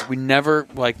 yards, we never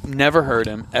heard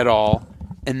him at all.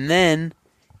 And then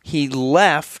he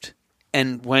left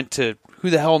and went to who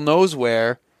the hell knows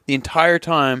where the entire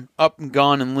time, up and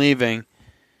gone and leaving.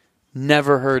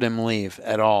 Never heard him leave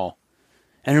at all.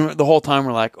 And the whole time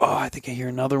we're like, oh, I think I hear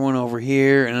another one over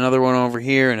here and another one over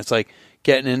here. And it's like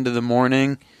getting into the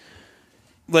morning,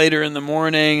 later in the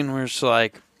morning. And we're just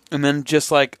like, and then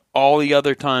just like all the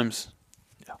other times,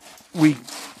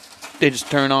 they just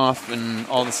turn off and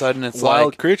all of a sudden it's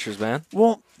Wild like, creatures, man.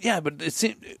 well, yeah, but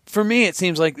for me, it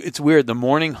seems like it's weird. The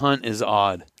morning hunt is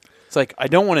odd. It's like, I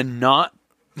don't want to not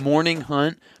morning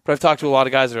hunt, but I've talked to a lot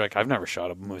of guys that are like, I've never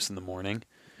shot a moose in the morning.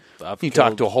 You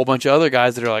talk to a whole bunch of other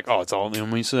guys that are like, oh, it's all the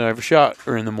moose that I ever shot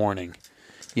or in the morning.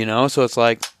 So it's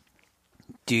like,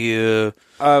 Do you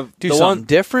do the something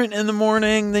different in the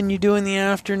morning than you do in the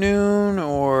afternoon,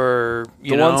 or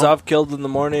the ones I've killed in the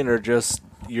morning are just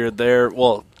you're there.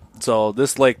 Well, so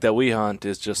this lake that we hunt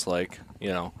is just like,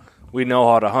 we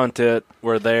know how to hunt it.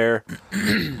 We're there.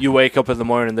 You wake up in the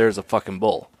morning, there's a fucking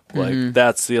bull. Like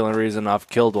that's the only reason I've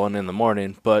killed one in the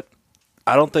morning. But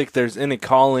I don't think there's any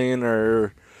calling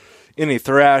or any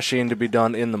thrashing to be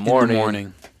done in the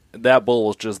morning. That bull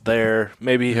was just there.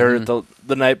 Maybe he heard it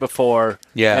the night before,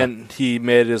 and he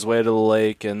made his way to the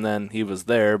lake, and then he was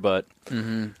there. But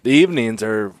the evenings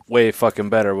are way fucking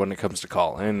better when it comes to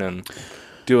calling and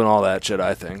doing all that shit,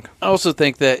 I think. I also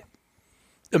think that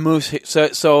a moose,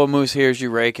 so a moose hears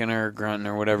you raking or grunting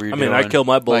or whatever you're doing. I killed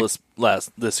my bull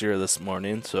this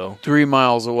morning, so 3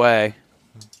 miles away.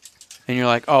 And you're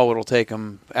like, oh, it'll take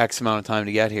them X amount of time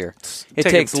to get here. It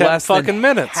takes less than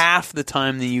minutes. Half the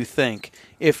time than you think,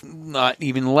 if not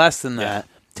even less than that,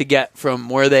 to get from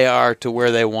where they are to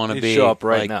where they want to be. Show up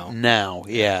right now. Now,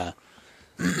 yeah.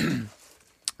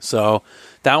 So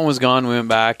that one was gone. We went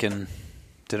back and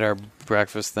did our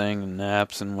breakfast thing and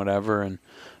naps and whatever. And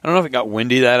I don't know if it got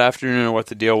windy that afternoon or what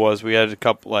the deal was. We had a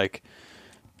couple, it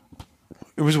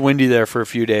was windy there for a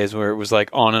few days where it was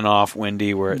on and off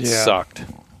windy where it sucked.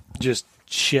 Just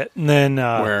shit. And then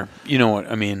where you know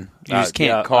what I mean, you just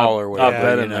can't call or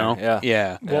whatever.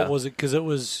 Yeah. What was it? Because it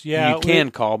was you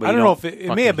can call, but I don't know if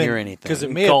it may have been anything because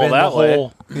it may have been the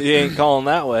whole. You ain't calling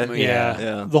that way.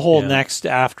 Yeah. The whole next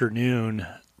afternoon,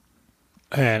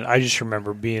 and I just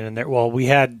remember being in there. Well, we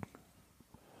had.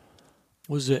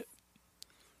 Was it?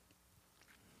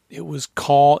 It was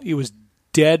It was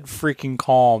dead freaking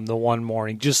calm the one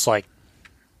morning, just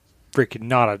freaking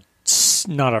not a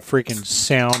freaking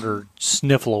sound or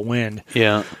sniffle of wind.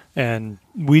 Yeah. And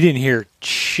we didn't hear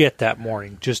shit that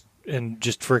morning. Just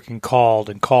freaking called.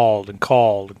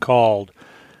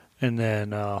 And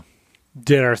then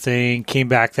did our thing, came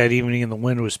back that evening and the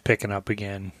wind was picking up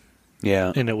again.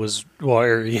 Yeah. And it was,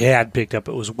 it had picked up.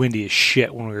 It was windy as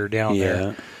shit when we were down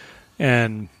there.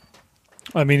 And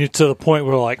I mean, it's to the point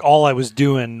where all I was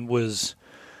doing was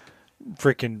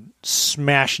freaking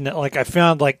smashing it. I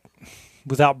found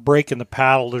without breaking the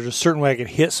paddle, there's a certain way I could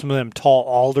hit some of them tall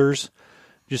alders,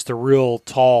 just the real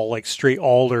tall, straight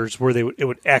alders where it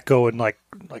would echo and like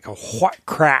a what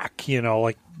crack,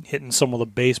 hitting some of the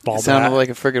baseball bat. It sounded like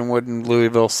a freaking wooden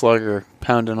Louisville slugger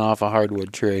pounding off a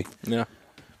hardwood tree. Yeah.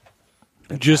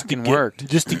 Just to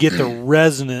get the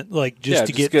resonant, to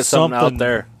get something out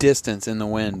there, distance in the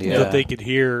wind, that they could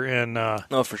hear. And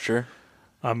no, for sure.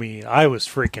 I mean, I was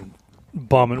freaking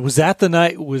bumming. Was that the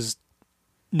night? It was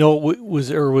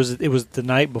the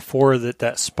night before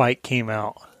that spike came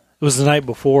out? It was the night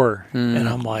before, and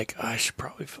I'm like, I should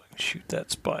probably fucking shoot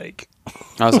that spike.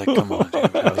 I was like, come on,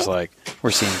 dude. I was like,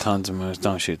 we're seeing tons of moose.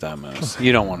 Don't shoot that moose.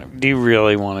 You don't want to. Do you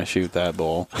really want to shoot that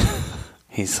bull?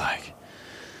 He's like,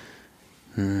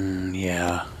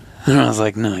 yeah. And I was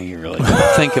like, no, you really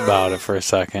don't. Think about it for a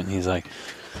second. He's like,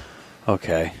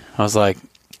 okay. I was like,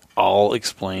 I'll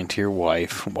explain to your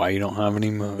wife why you don't have any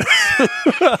moose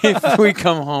if we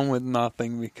come home with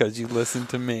nothing because you listen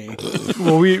to me.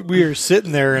 Well, we were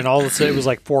sitting there, and all of a sudden it was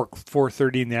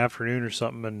 4:30 in the afternoon or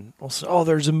something, and we'll say, oh,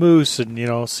 there's a moose,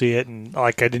 and see it, and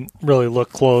I didn't really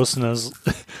look close, and then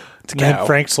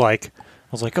Frank's like,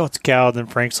 I was like, oh, it's a cow. And then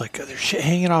Frank's like, oh, there's shit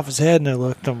hanging off his head, and I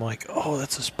looked, and I'm like, oh,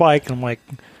 that's a spike, and I'm like,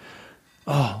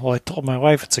 oh, well, I told my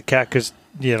wife it's a cat because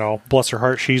bless her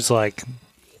heart, she's like,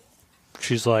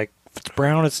 if it's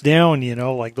brown, it's down,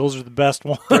 those are the best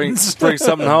ones. Bring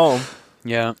something home.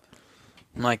 Yeah.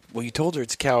 I'm like, well, you told her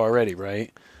it's a cow already,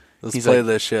 right? Let's play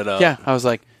this shit up. Yeah. I was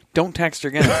like, don't text her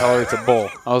again and tell her it's a bull.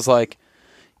 I was like,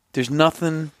 there's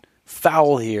nothing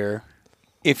foul here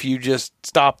if you just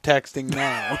stop texting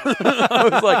now. I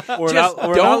was like, we're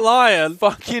not lying.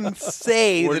 Fucking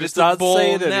say that it's a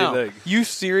bull now. Anything. You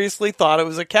seriously thought it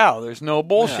was a cow. There's no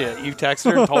bullshit. Yeah. You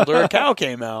texted her and told her a cow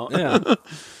came out. Yeah.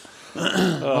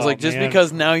 I was like, just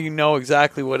because now you know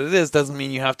exactly what it is doesn't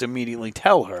mean you have to immediately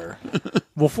tell her.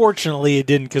 Well, fortunately, it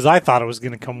didn't, because I thought it was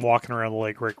going to come walking around the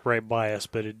lake right by us,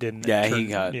 but it didn't. Yeah, he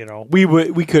got.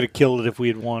 We could have killed it if we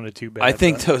had wanted to. Bad, I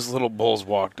think those little bulls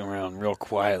walked around real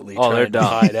quietly. Oh, they're to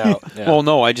hide out. Yeah. Well,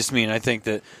 no, I just mean I think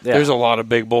that there's a lot of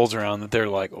big bulls around that they're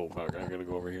like, oh fuck, I gotta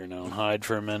go over here now and hide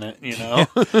for a minute.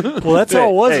 Well, that's all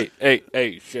it was.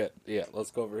 Hey, shit. Yeah,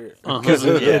 let's go over here. Because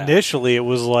initially it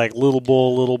was like little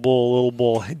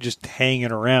bull, just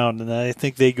hanging around, and I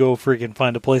think they go freaking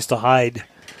find a place to hide.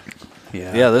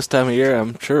 Yeah, this time of year,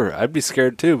 I'm sure I'd be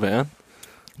scared too, man.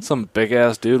 Some big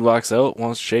ass dude walks out,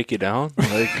 wants to shake you down.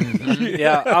 Like,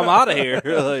 yeah, I'm out of here.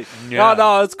 Like,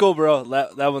 no, it's cool, bro.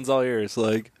 That one's all yours.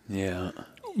 Like, yeah.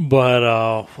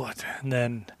 But what? And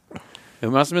then It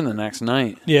must have been the next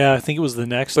night. I think it was the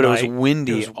next But night. it was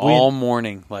windy It was all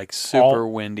morning, like super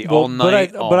windy all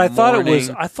night. But I thought it was.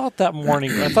 morning. I thought that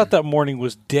morning. I thought that morning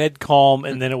was dead calm,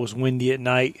 and then it was windy at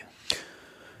night.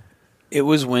 It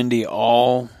was windy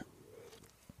all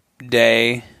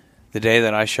day. The day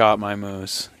that I shot my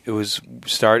moose, it was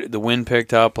the wind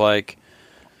picked up like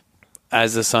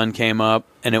as the sun came up,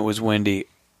 and it was windy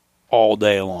all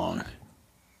day long.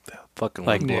 Fucking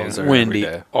Like wind blows there windy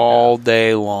every day. all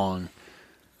day long.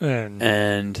 And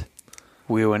And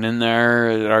we went in there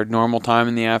at our normal time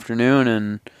in the afternoon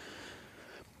and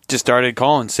just started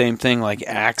calling. Same thing, like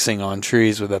axing on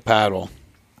trees with a paddle.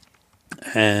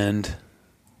 And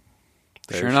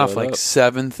They sure enough, showed like up.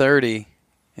 7:30,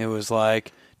 it was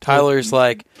like Tyler's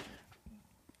like,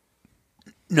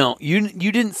 no, you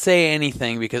didn't say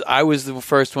anything because I was the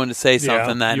first one to say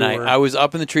something that you night. were. I was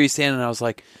up in the tree stand and I was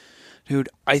like, dude,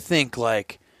 I think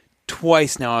like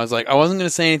twice now. I was like, I wasn't going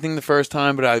to say anything the first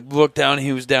time, but I looked down and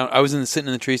he was down. I was sitting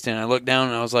in the tree stand. And I looked down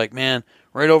and I was like, man,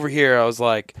 right over here. I was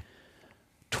like,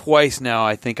 twice now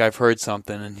I think I've heard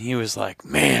something. And he was like,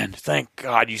 man, thank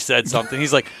God you said something.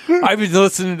 He's like, I've been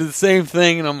listening to the same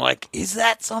thing. And I'm like, is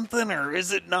that something or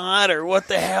is it not? Or what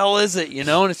the hell is it? You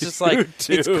know? And it's just like,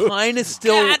 it's kind of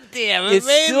still, God damn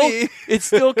it, it's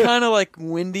still kind of like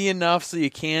windy enough so you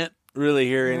can't Really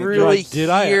hear anything? really Like, did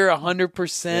I- hear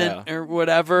 100% or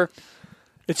whatever.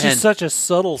 it's just and- such a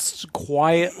subtle,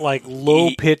 quiet, like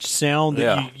low pitched sound that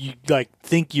Yeah. you like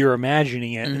think you're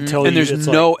imagining it until And there's it's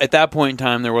no, like, at that point in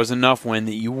time, there was enough wind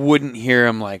that you wouldn't hear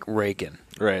him like raking.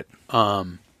 Right.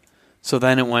 So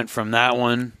then it went from that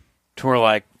one to where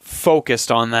like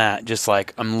focused on that, just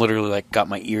like I'm literally like got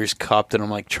my ears cupped and I'm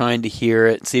like trying to hear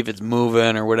it, see if it's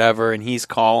moving or whatever. And he's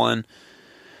calling,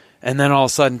 and then all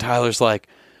of a sudden Tyler's like,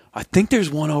 I think there's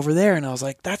one over there. And I was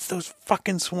like, that's those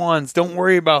fucking swans. Don't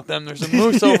worry about them. There's a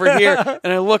moose over here.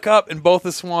 And I look up and both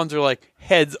the swans are like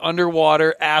heads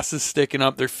underwater, asses sticking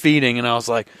up. They're feeding. And I was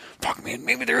like, fuck, man,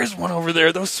 maybe there is one over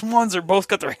there. Those swans are both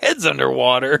got their heads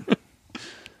underwater.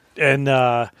 and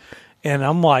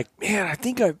I'm like, man, I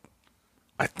think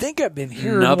I've been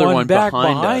hearing Another one back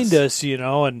behind us, you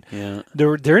know, and Yeah.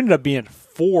 there ended up being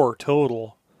 4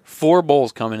 total. 4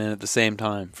 bulls coming in at the same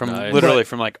time from Nice. literally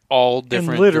from like all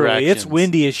different And literally, directions. it's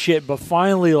windy as shit. But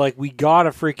finally, like we got a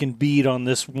freaking beat on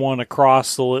this one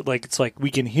across the like. It's like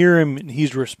we can hear him and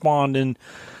he's responding,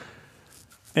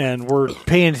 and we're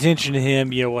paying attention to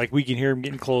him. You know, like we can hear him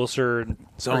getting closer and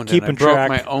Zoned in. keeping I broke track.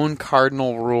 my own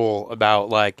cardinal rule about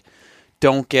like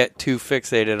don't get too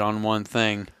fixated on one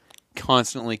thing.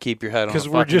 Constantly keep your head on a Because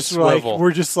fucking we're just swivel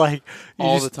like you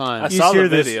all just- the time. I you saw just hear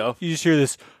the this- video. You just hear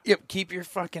this. Yep, keep your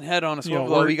fucking head on a You know,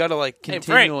 swivel. we're- We got to like Hey, Frank.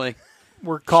 continually.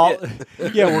 We're calling.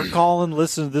 Yeah, we're calling.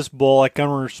 Listen to this bull. I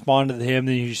come and respond to him.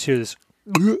 Then you just hear this.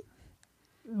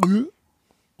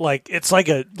 Like it's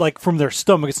like from their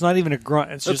stomach. It's not even a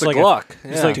grunt. It's That's just a like Glock.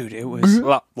 It's Yeah. like Dude, it was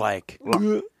like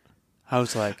I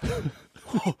was like,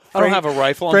 I don't have a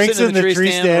rifle. I'm Frank's sitting in the in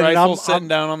tree stand. The and rifle I'm sitting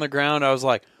down on the ground. I was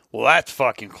like, well, that's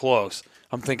fucking close.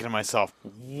 I'm thinking to myself,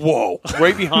 whoa,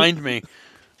 right behind me.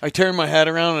 I turn my head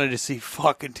around and I just see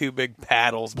fucking 2 big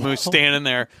paddles. Moose standing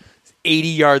there 80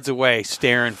 yards away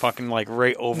staring fucking like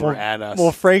right over at us.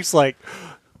 Well, Frank's like,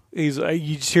 you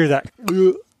just hear that,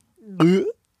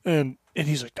 and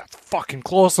he's like, that's fucking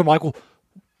close. I'm like, well,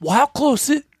 how close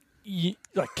it?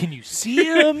 Like, can you see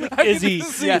him? Is he?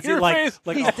 see Is your it like face.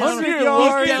 like He's 100 down-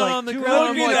 yards? he's down like on the 200 ground.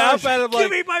 I'm Looking like, up at him like,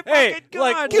 Give me my hey, fucking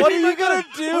like, gun. what Give are me you my gonna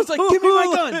gun. do? I was like, give me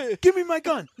my gun. Give me my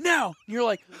gun. Now. And you're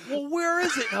like, well, where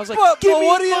is it? And I was like, But give me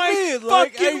what do you my mean? Like,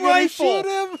 are fucking you gonna rifle. shoot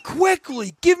him?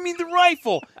 Quickly, give me the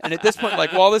rifle. And at this point,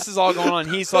 like, while this is all going on,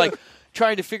 he's like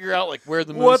trying to figure out like where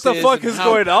the moose What the is fuck and is how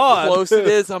going on? close it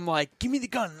is. I'm like, give me the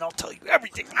gun and I'll tell you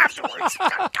everything afterwards.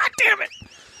 God damn it.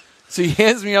 So he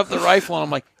hands me up the rifle and I'm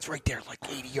like, it's right there, like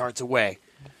 80 yards away.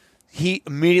 He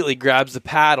immediately grabs the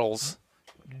paddles,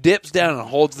 dips down and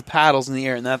holds the paddles in the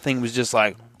air, and that thing was just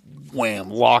like, wham,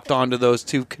 locked onto those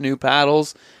 2 canoe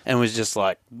paddles, and was just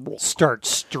like, start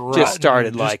strutting. just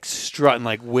started like strutting,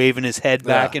 like waving his head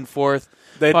back Yeah. and forth,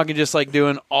 They- fucking just like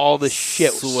doing all the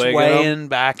shit, Swinging swaying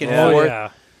back and Oh forth. yeah.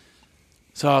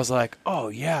 So I was like, oh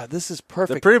yeah, this is They're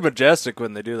perfect. pretty majestic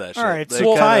when they do that shit. All right, They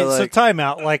so kinda, time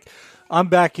out. Like I'm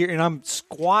back here and I'm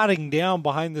squatting down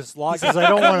behind this log because I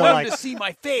don't want to I like to see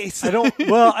my face. I don't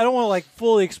want to like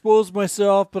fully expose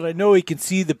myself, but I know he can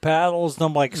see the paddles, and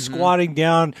I'm like squatting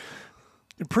down.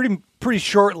 And pretty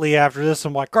shortly after this,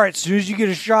 I'm like, all right, as soon as you get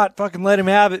a shot, fucking let him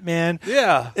have it, man.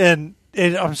 Yeah. And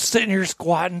I'm sitting here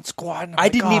squatting. I'm I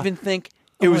like, didn't "God." even think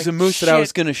it I'm was like, a moose that I was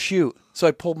 "Shit." going to shoot. So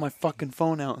I pulled my fucking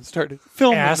phone out and started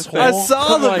filming. Asshole. I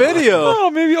saw I'm the like, video. Oh,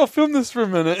 maybe I'll film this for a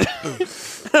minute.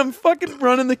 And I'm fucking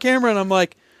running the camera, and I'm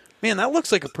like, man, that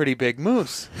looks like a pretty big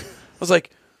moose. I was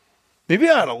like, maybe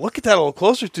I ought to look at that a little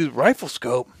closer through the rifle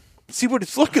scope, see what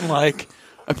it's looking like.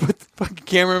 I put the fucking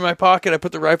camera in my pocket. I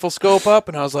put the rifle scope up,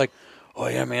 and I was like, oh,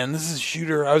 yeah, man, this is a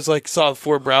shooter. I was like, saw the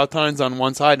 4 brow tines on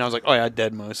one side, and I was like, oh, yeah,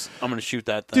 dead moose. I'm going to shoot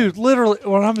that thing. Dude, literally,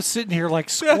 when I'm sitting here like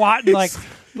squatting, like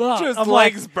Just I'm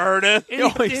legs burning.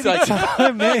 He's like,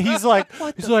 man, he's like,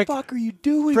 fuck are you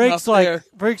doing Frank's up there?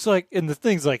 like, and the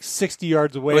thing's like 60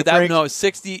 yards away. Wait, that, Frank's- no,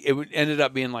 60. It ended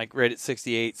up being like right at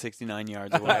 68, 69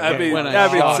 yards away. I mean, When I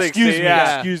that'd be shot. 60. Excuse me,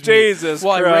 yeah. excuse me. Jesus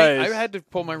Well, Christ. I had to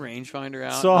pull my rangefinder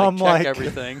out. So and, I'm check like-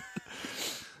 everything.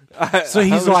 So I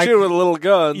he's was like, shooting with a little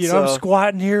gun. you know, I'm so.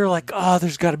 squatting here, like, oh,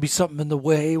 there's got to be something in the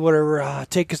way, whatever.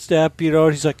 Take a step, you know.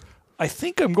 And he's like, I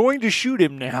think I'm going to shoot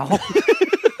him now.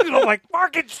 And I'm like,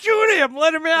 fucking shoot him,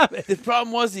 let him have it. The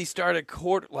problem was he started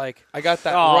I got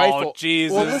that Oh, rifle.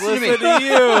 Jesus. Well, listen to me. Listen to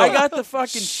you. I got the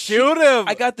fucking Shoot him.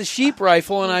 I got the sheep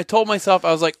rifle, and I told myself,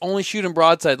 I was like, only shoot him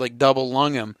broadside, like double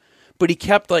lung him. But he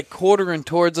kept like quartering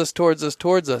towards us.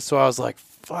 So I was like,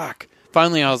 fuck.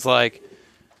 Finally, I was like,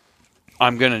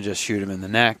 I'm going to just shoot him in the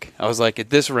neck. I was like, at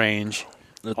this range,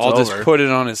 I'll just put it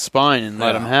on his spine and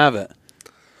let him have it.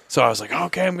 So I was like,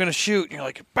 okay, I'm going to shoot. And you're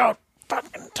like, about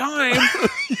fucking time.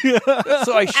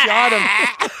 So I shot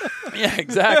him. Yeah,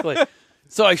 exactly.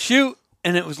 So I shoot,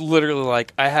 and it was literally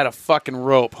like I had a fucking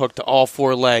rope hooked to all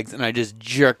 4 legs, and I just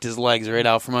jerked his legs right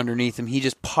out from underneath him. He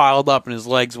just piled up, and his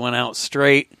legs went out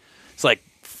straight. It's like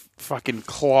fucking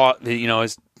claw, you know,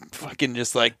 his fucking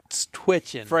just like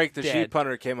twitching. Frank the dead. sheep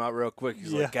hunter came out real quick.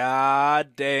 He's like,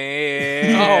 God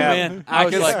damn. Oh, man. I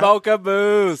was can like, smoke a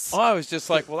moose. Oh, I was just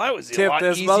like, well, that was a Tip lot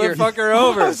this easier. motherfucker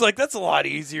over. I was like, that's a lot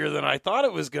easier than I thought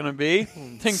it was going to be.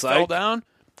 Thing Psych. fell down,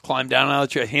 climbed down out of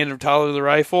the tree, handed Tyler the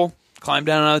rifle, climbed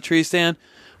down out of the tree stand.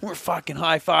 We're fucking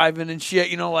high-fiving and shit,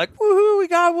 you know, like, woohoo, we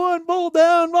got one, bull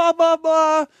down, blah, blah,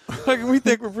 blah. Like, we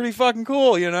think we're pretty fucking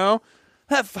cool, you know?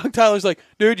 That fuck Tyler's like,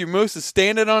 dude, your moose is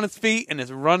standing on its feet and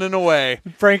it's running away.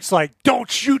 Frank's like, don't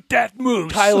shoot that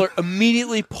moose. Tyler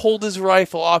immediately pulled his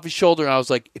rifle off his shoulder, and I was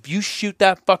like, if you shoot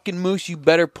that fucking moose, you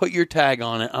better put your tag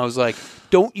on it. I was like,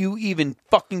 don't you even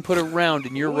fucking put a round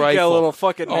in your We rifle. got a little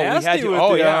fucking we had nasty to. with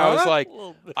Oh, you, yeah. I huh? was like,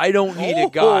 I don't need a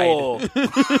guide.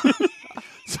 Oh.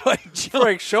 So I jumped.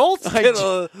 Frank Schultz I get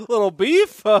a little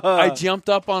beef. I jumped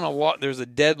up on a log. There's a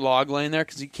dead log laying there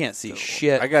because you can't see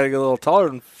shit. I got to get a little taller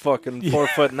than fucking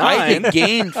 4'9". I had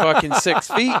gained fucking 6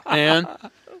 feet, man.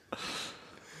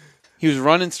 He was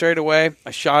running straight away.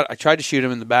 I tried to shoot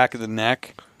him in the back of the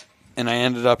neck, and I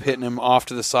ended up hitting him off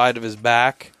to the side of his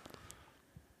back.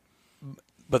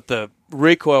 But the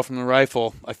recoil from the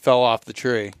rifle, I fell off the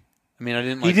tree. I mean, I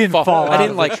didn't. Like, He didn't fall I out didn't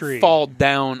of the like tree. fall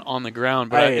down on the ground,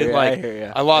 but I hear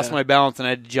ya. I lost Yeah. my balance and I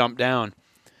had to jump down.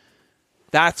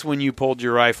 That's when you pulled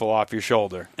your rifle off your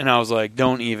shoulder, and I was like,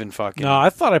 "Don't even fucking." No, I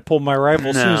thought I pulled my rifle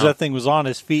as soon as No. that thing was on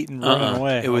his feet and running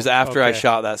away. It was after I Okay.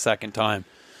 shot that second time.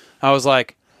 I was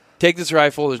like, take this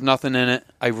rifle. There's nothing in it.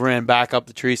 I ran back up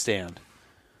the tree stand.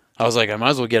 I was like, I might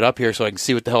as well get up here so I can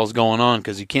see what the hell is going on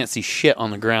because you can't see shit on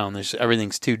the ground.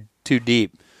 Everything's too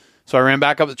deep. So I ran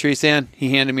back up the tree stand.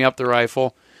 He handed me up the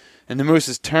rifle. And the moose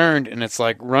has turned, and it's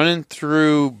like running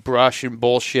through brush and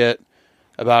bullshit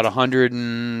about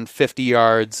 150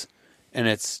 yards, and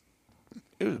it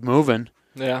was moving.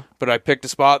 Yeah. But I picked a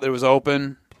spot that was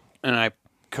open, and I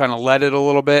kind of let it a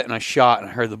little bit, and I shot, and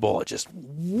I heard the bullet just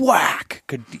whack.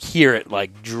 Could hear it,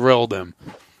 like, drilled him.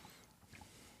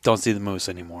 Don't see the moose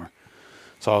anymore.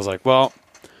 So I was like, well,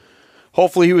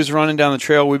 hopefully he was running down the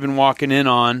trail we've been walking in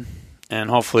on, and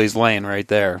hopefully he's laying right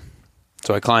there.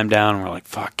 So I climbed down, and we're like,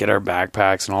 fuck, get our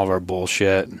backpacks and all of our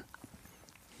bullshit,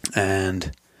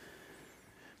 and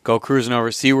go cruising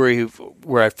over, see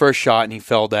where I first shot, and he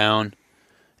fell down.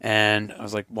 And I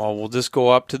was like, well, we'll just go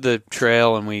up to the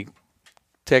trail, and we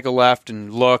take a left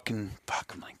and look, and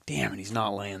fuck, I'm like, damn it, he's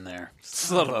not laying there.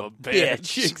 Son of a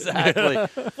bitch. Exactly.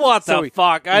 What So the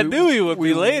fuck? I knew he would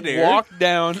be laying here. Walked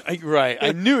down. Right.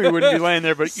 I knew he wouldn't be laying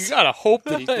there, but you got to hope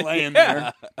that he's laying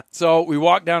there. So we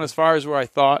walked down as far as where I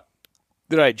thought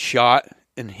that I'd shot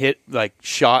and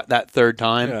shot that third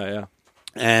time. Yeah.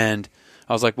 And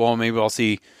I was like, well, maybe I'll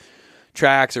see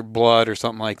tracks or blood or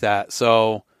something like that.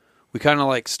 So we kind of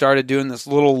like started doing this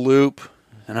little loop,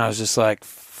 and I was just like,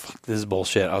 fuck, this is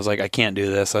bullshit. I was like, I can't do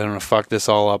this. I don't want to fuck this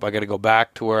all up. I got to go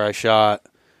back to where I shot,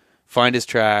 find his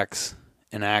tracks,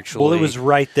 and actually... Well, it was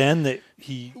right then that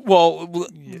he... Well,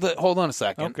 hold on a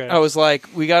second. Okay. I was like,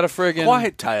 we got to friggin...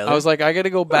 Quiet, Tyler. I was like, I got to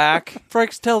go back.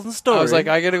 Frank's telling the story. I was like,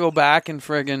 I got to go back and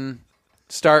friggin'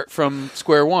 start from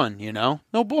square one, you know?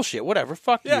 No bullshit, whatever,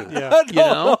 fuck you. Yeah. You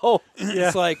know? No.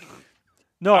 It's like,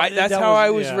 No, that's how I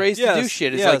was yeah. raised to do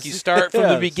shit. It's like you start from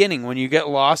the beginning. When you get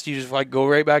lost, you just like go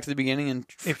right back to the beginning and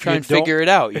try and figure it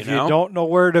out, If you know? you don't know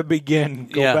where to begin,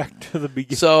 go Yeah. back to the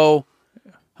beginning. So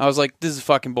I was like, this is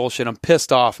fucking bullshit. I'm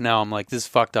pissed off now. I'm like, this is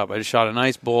fucked up. I just shot a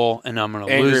nice bull, and I'm going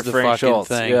to Angry lose the Frank fucking Schultz,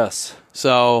 thing. yes.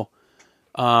 So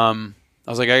I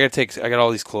was like, I got all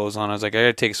these clothes on. I was like, I got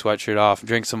to take a sweatshirt off,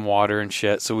 drink some water and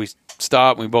shit. So we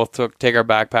stopped. We both take our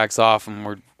backpacks off, and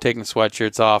we're taking the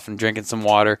sweatshirts off and drinking some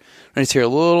water. And I just hear a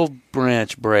little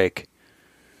branch break.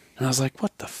 And I was like,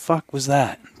 what the fuck was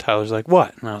that? And Tyler's like,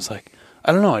 what? And I was like,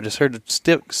 I don't know. I just heard a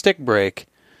stick break.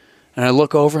 And I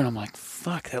look over, and I'm like,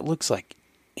 fuck, that looks like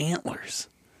antlers.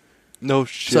 No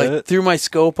shit. So I threw my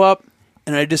scope up,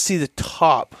 and I just see the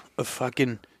top of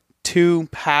fucking 2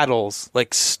 paddles,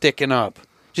 like, sticking up.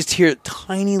 Just hear a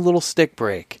tiny little stick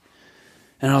break.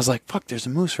 And I was like, fuck, there's a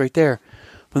moose right there.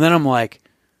 But then I'm like,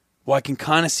 well, I can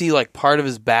kind of see, like, part of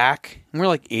his back. And we're,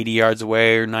 like, 80 yards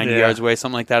away or 90 yards away,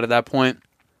 something like that at that point.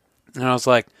 And I was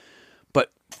like,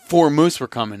 but 4 moose were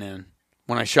coming in.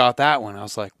 When I shot that one, I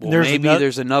was like, well,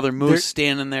 there's another moose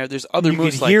standing there. There's other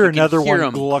moose. Could hear like, you another can hear one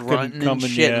them glucking grunting coming,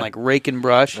 and shit and, like, raking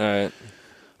brush. All right.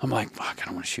 I'm like, fuck, I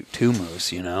don't want to shoot 2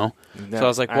 moose, you know? No, So I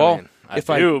was like, I well, mean,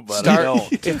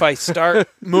 if I start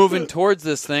moving towards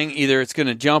this thing, either it's going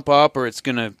to jump up or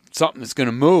something that's going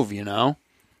to move, you know?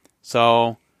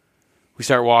 So we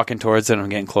start walking towards it, and I'm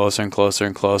getting closer and closer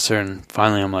and closer, and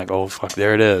finally I'm like, oh, fuck,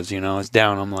 there it is, you know? It's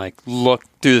down. I'm like, look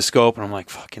through the scope, and I'm like,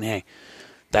 fucking hey,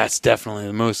 that's definitely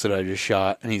the moose that I just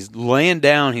shot. And he's laying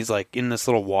down. He's like in this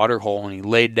little water hole, and he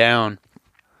laid down,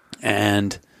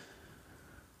 and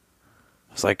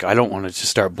I was like, I don't want to just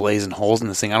start blazing holes in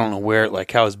this thing. I don't know where, like,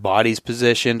 how his body's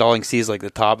positioned. All I can see is, like, the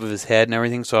top of his head and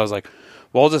everything. So I was like,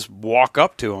 well, I'll just walk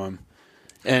up to him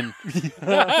and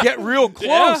get real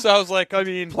close. I was like, I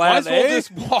mean, might as well just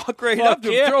walk right up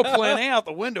to him. Throw plan A out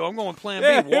the window. I'm going plan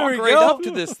B. Walk right up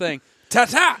to this thing.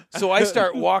 Ta-ta! So I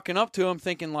start walking up to him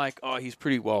thinking, like, oh, he's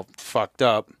pretty well fucked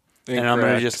up. And I'm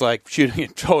going to just, like, shooting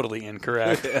it totally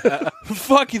incorrect.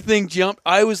 Fucking thing jumped.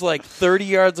 I was, like, 30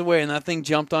 yards away, and that thing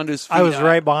jumped onto his feet. I was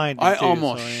right behind you, I too,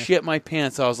 almost shit my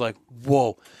pants. I was like,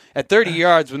 whoa. At 30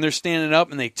 yards, when they're standing up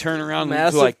and they turn around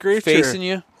Massive like creature. Facing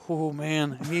you, oh,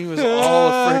 man. He was all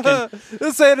a freaking...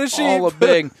 This ain't a sheep. All a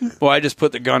big... Well, I just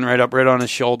put the gun right on his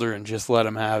shoulder and just let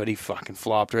him have it. He fucking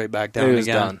flopped right back down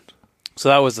again. Done. So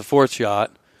that was the 4th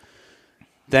shot.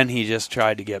 Then he just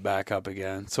tried to get back up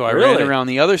again. So I ran around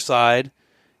the other side,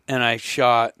 and I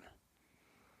shot.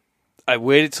 I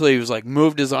waited till he was like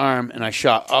moved his arm, and I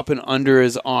shot up and under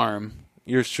his arm.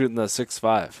 You're shooting the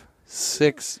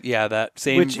 6.5. Yeah, that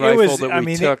same Which rifle that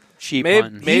we took sheep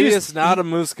hunting. Maybe it's not a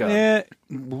moose gun. Yeah,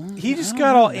 he just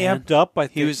got all amped up. I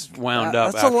think He was wound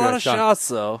up. That's after a lot I of shot. shots,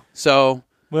 though. So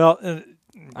well.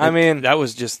 I mean, that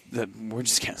was just we're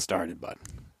just getting started, bud.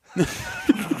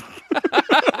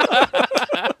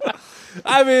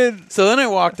 I mean, so then I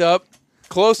walked up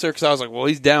closer because I was like, well,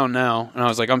 he's down now. And I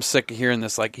was like, I'm sick of hearing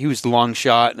this. Like, he was long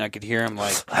shot, and I could hear him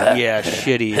like, yeah,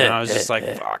 shitty. And I was just like,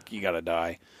 fuck, you got to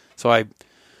die. So I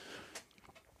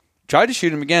tried to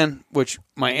shoot him again, which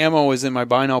my ammo was in my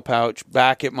bino pouch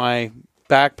back at my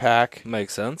backpack.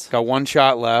 makes sense. Got 1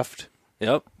 shot left.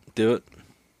 Yep, do it.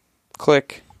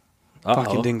 Click. Uh-oh.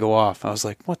 Fucking didn't go off. I was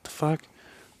like, what the fuck?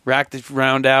 Racked the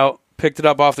round out, picked it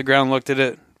up off the ground, looked at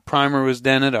it. Primer was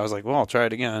dented. I was like, well, I'll try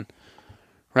it again.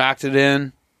 Racked it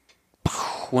in.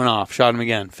 Went off. Shot him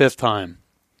again. 5th time.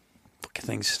 Fucking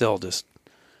thing's still just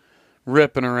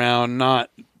ripping around, not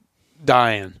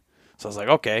dying. So I was like,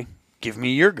 okay, give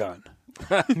me your gun.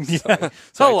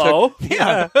 Hello.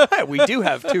 We do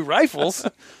have 2 rifles.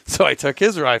 So I took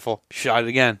his rifle, shot it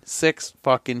again. 6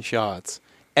 fucking shots.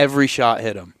 Every shot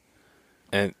hit him.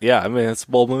 And yeah, I mean, it's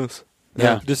a bull moose.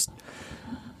 Yeah. just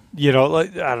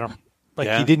like I don't know, like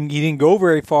Yeah. he didn't go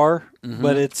very far,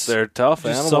 but it's They're tough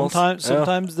just animals.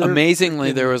 sometimes they're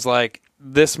Amazingly, there was like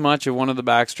this much of one of the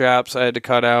back straps I had to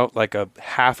cut out, like a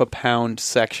half a pound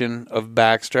section of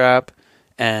back strap,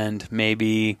 and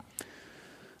maybe,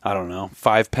 I don't know,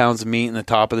 5 pounds of meat in the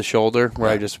top of the shoulder where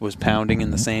I just was pounding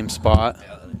in the same spot.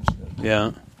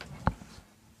 Yeah.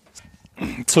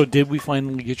 So did we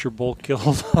finally get your bull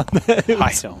killed on that?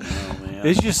 I don't know, man.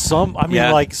 It's just some. I mean,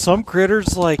 Yeah. like some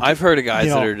critters, like I've heard of guys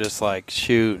you that know, are just like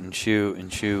shoot and shoot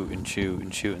and shoot and shoot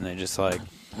and shoot, and they just like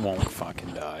won't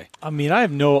fucking die. I mean, I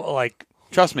have no like.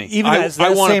 Trust me, Even I as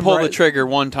that want to same pull the right- trigger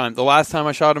one time. The last time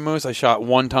I shot a moose, I shot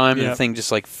one time, and Yeah. the thing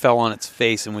just like fell on its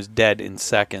face and was dead in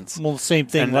seconds. Well, same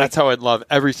thing. And like, that's how I'd love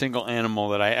every single animal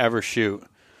that I ever shoot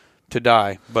to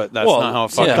die. But that's Well, not how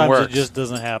it fucking sometimes works. it just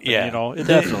doesn't happen. Yeah, you know,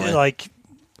 definitely. like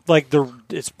like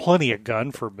it's plenty of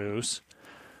gun for moose.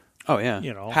 Oh yeah.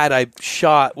 You know. Had I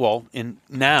shot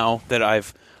now that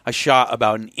I shot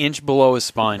about an inch below his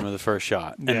spine with the first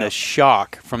shot, and the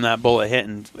shock from that bullet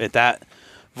hitting at that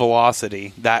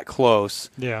velocity, that close,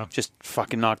 just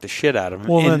fucking knocked the shit out of him.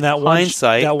 Well, in then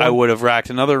hindsight, I would have racked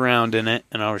another round in it,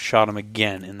 and I would have shot him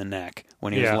again in the neck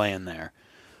when he was laying there.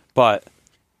 But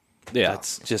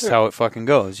that's just how it fucking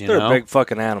goes, you know? They're a big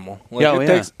fucking animal.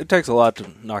 Like, it takes a lot to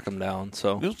knock them down,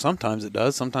 so. Sometimes it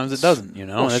does, sometimes it doesn't, you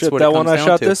know? Oh, That's shit, what that it comes one I down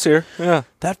shot to. this year. Yeah.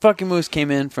 That fucking moose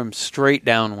came in from straight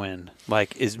downwind.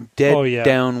 Like, as dead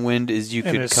downwind as you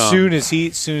could as come. Soon as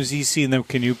he seen them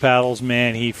canoe paddles,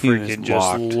 man, he freaking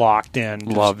just locked in.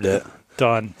 Just loved it.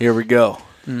 Done. Here we go.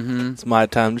 Mm-hmm. It's my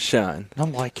time to shine. And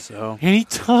I'm like,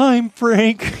 anytime,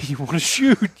 Frank, you want to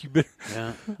shoot, you better.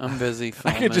 Yeah, I'm busy.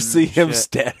 I could just see him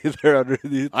standing there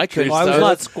underneath. I could. I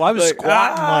was squatting like.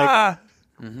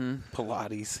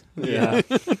 Pilates. Yeah.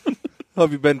 How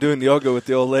have you been doing yoga with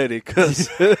the old lady? Because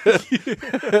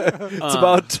it's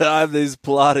about time these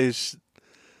Pilates.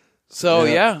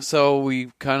 So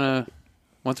we kind of,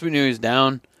 once we knew he was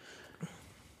down,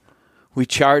 we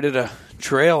charted a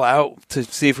trail out to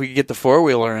see if we could get the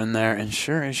four-wheeler in there, and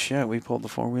sure as shit, we pulled the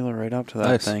four-wheeler right up to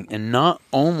that thing. And not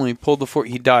only pulled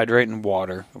he died right in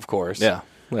water, of course. Yeah.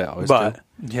 They always do.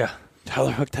 Yeah.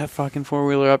 Tyler hooked that fucking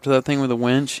four-wheeler up to that thing with a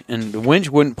winch, and the winch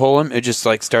wouldn't pull him. It just,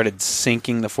 like, started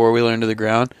sinking the four-wheeler into the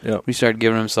ground. Yep. We started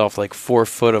giving himself, like, 4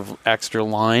 foot of extra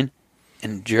line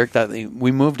and jerked that thing.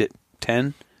 We moved it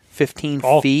 10, 15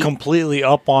 feet. Completely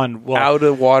up on... out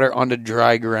of water onto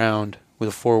dry ground with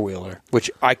a four-wheeler,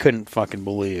 which I couldn't fucking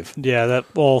believe. Yeah, the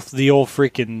old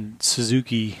freaking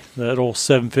Suzuki, that old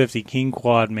 750 King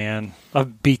Quad, man.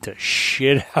 I've beat the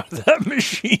shit out of that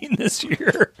machine this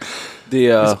year.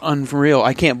 It's unreal.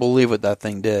 I can't believe what that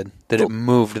thing did, that it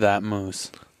moved that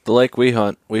moose. The lake we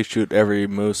hunt, we shoot every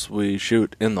moose we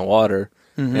shoot in the water,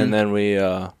 and then we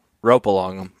rope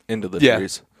along them into the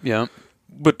trees. Yeah.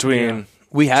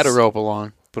 We had a rope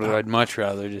along. But I'd much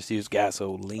rather just use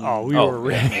gasoline. Oh, we were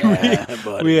ready.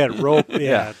 We had rope.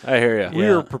 Yeah, I hear you. We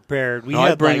were prepared.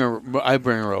 I bring a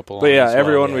rope along. But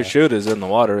everyone we shoot is in the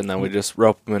water, and then we just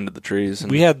rope them into the trees. And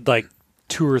we had like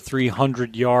 200 or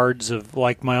 300 yards of,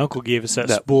 like, my uncle gave us that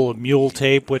spool of mule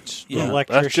tape, which the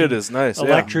electrician, that shit is nice.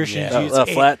 Electricians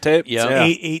use flat tape.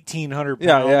 1,800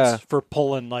 pounds for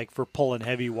pulling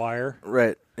heavy wire.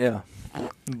 Right. Yeah.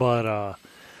 But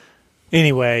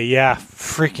anyway,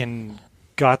 freaking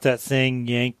got that thing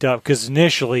yanked up, because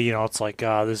initially, it's like,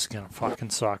 this is gonna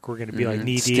fucking suck. We're gonna be like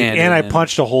knee deep, and I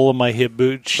punched a hole in my hip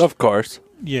boot. Of course,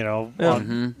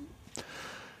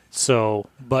 So,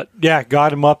 but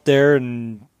got him up there,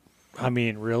 and I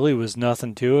mean, really was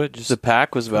nothing to it. Just the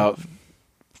pack was about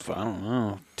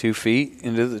 2 feet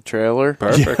into the trailer.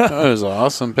 Perfect. It was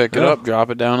awesome. Pick it up,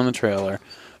 drop it down in the trailer.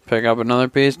 Pick up another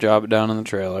piece, drop it down in the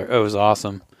trailer. It was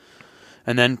awesome.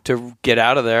 And then to get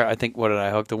out of there, I think, what did I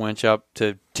hook the winch up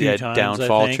to?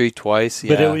 Downfall tree twice.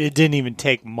 But it didn't even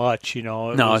take much,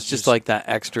 It's just like that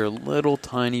extra little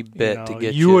tiny bit to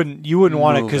get you wouldn't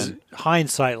want it, because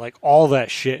hindsight, like, all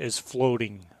that shit is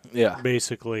floating. Yeah,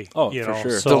 basically. Oh, for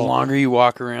sure. So the longer you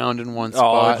walk around in one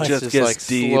spot, it just gets like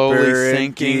slowly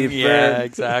sinking. Deeper. Yeah,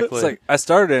 exactly. It's like I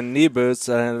started in knee boots,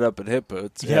 and I ended up in hip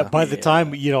boots. Yeah, by the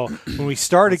time, when we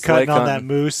started cutting on that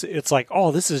moose, it's like,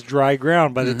 oh, this is dry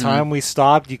ground. By the time we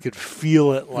stopped, you could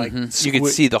feel it like you could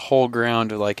see the whole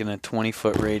ground, like in a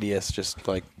 20-foot radius, just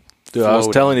like Dude, I was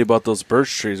telling you about those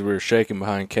birch trees we were shaking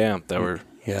behind camp that were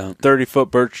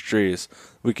 30-foot birch trees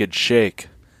we could shake,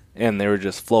 and they were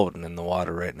just floating in the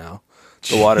water right now.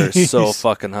 The water is so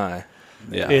fucking high.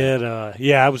 Yeah.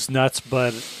 It was nuts,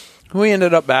 but we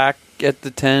ended up back at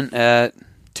the tent at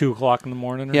 2:00 in the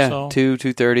morning or so.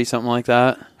 2:30, something like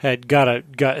that.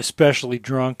 Got especially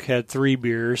drunk, had 3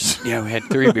 beers. Yeah, we had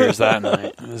 3 beers that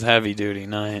night. It was a heavy duty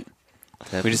night.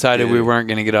 We decided we weren't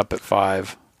going to get up at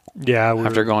 5. Yeah,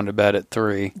 after going to bed at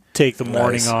 3. Take the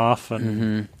morning off,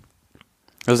 and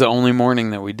it was the only morning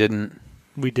that we didn't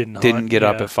get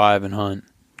up at 5 and hunt.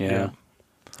 Yeah.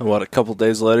 And what, a couple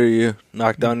days later, you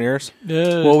knocked down yours?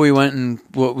 Well, we went, and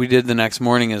what we did the next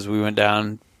morning is we went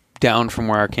down from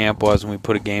where our camp was, and we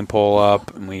put a game pole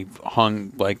up, and we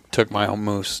hung, took my home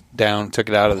moose down, took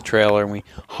it out of the trailer, and we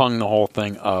hung the whole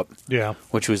thing up. Yeah.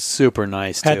 Which was super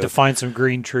nice, Had to find some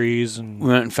green trees. And we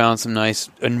went and found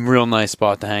a real nice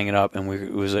spot to hang it up, and we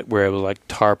were able to,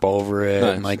 tarp over it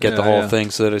and, get the whole thing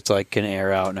so that it's, can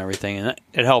air out and everything, and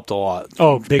it helped a lot.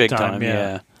 Oh, big time,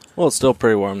 yeah. Well, it's still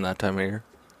pretty warm that time of year.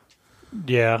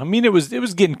 Yeah, I mean, it was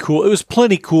getting cool. It was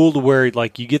plenty cool to where, you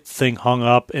get the thing hung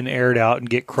up and aired out and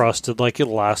get crusted.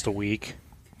 It'll last a week,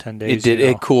 10 days. It did.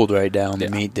 It cooled right down. The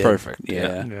meat did. Perfect.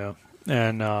 Yeah.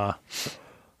 And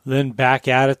then back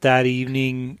at it that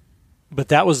evening. But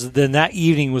that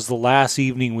evening was the last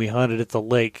evening we hunted at the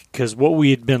lake, because what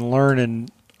we had been learning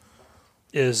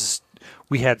is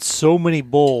we had so many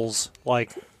bulls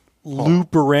like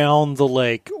loop around the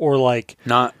lake, or like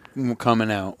not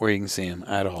coming out where you can see them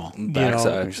at all.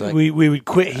 Backside. You know, we would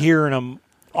quit hearing them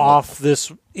off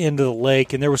this end of the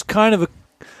lake, and there was kind of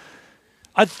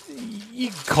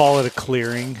you could call it a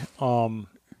clearing.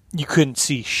 You couldn't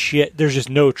see shit. There's just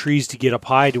no trees to get up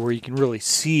high to where you can really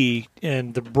see,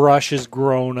 and the brush has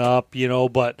grown up,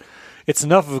 but it's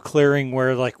enough of a clearing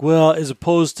where, like, well, as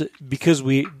opposed to, because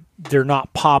they're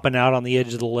not popping out on the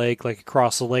edge of the lake, like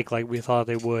across the lake like we thought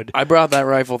they would. I brought that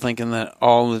rifle thinking that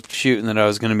all the shooting that I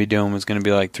was going to be doing was going to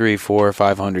be like 300, 400,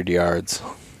 500 yards.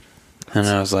 And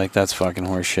I was like, that's fucking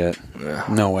horse shit. Yeah.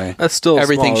 No way. That's still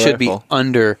everything should rifle. be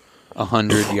under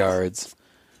 100 yards.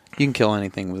 You can kill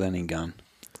anything with any gun.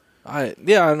 I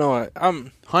know.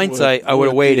 I'm hindsight. I would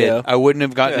have waited. I wouldn't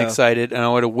have gotten excited, and I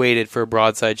would have waited for a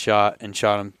broadside shot and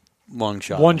shot him lung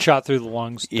shot. One shot through the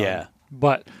lungs. Yeah,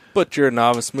 but you're a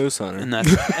novice moose hunter,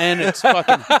 and it's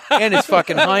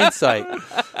fucking hindsight.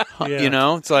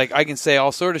 Yeah. It's like I can say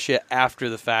all sort of shit after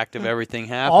the fact of everything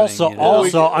happening.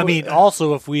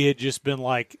 Also, if we had just been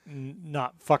like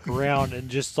not fuck around and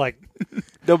just like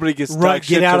nobody gets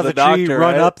get out of the tree, doctor,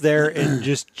 run right? up there and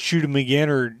just shoot him again,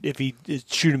 or if he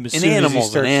shoot him as soon as he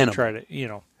starts to try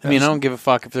to, I mean, I don't give a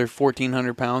fuck if they're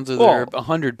 1,400 pounds or they're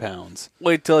 100 pounds.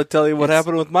 Wait till I tell you what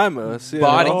happened with my moose.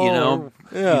 Body,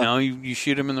 you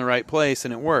shoot him in the right place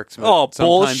and it works. But sometimes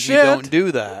bullshit. you don't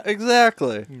do that.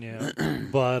 Exactly. Yeah,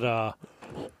 but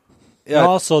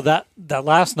also that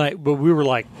last night, but we were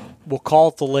like, we'll call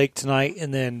it the lake tonight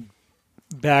and then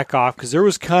back off, because there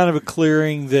was kind of a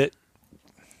clearing that.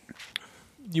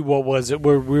 What was it?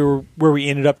 Where we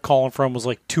ended up calling from was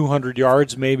like 200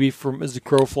 yards, maybe, from as the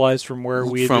crow flies from where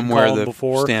we had been calling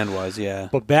before. Stand was, yeah.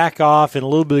 But back off and a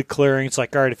little bit of clearing. It's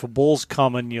like, all right, if a bull's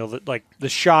coming, like the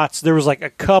shots. There was like a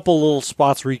couple little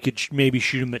spots where you could maybe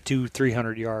shoot them at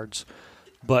 200-300 yards,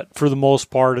 but for the most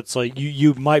part, it's like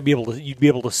you might be able to you'd be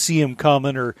able to see them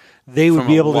coming, or they would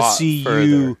be able to see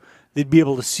you. They'd be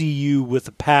able to see you with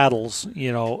the paddles,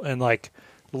 and like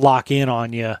lock in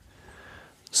on you.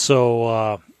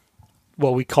 So,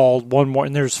 we called one more,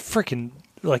 and there's freaking,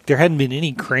 like, there hadn't been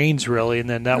any cranes really, and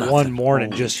then that one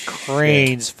morning, just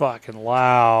cranes fucking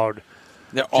loud.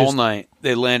 They're all night.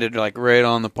 They landed, like, right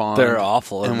on the pond. They're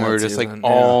awful. And we're just, like,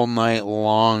 all night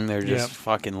long, they're just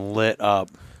fucking lit up.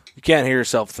 You can't hear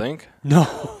yourself think.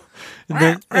 No.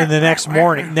 And the next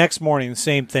morning, the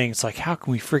same thing. It's like, how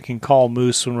can we freaking call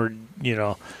moose when we're,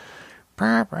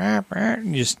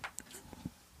 just...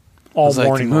 all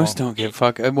morning the moose don't give a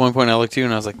fuck. At one point I looked at you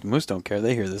and I was like, the moose don't care.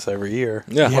 They hear this every year.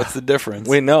 Yeah. What's the difference?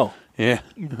 We know. Yeah.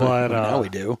 But now we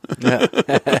do. Yeah.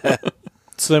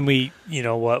 So then it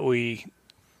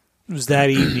was that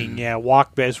evening,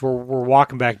 as we're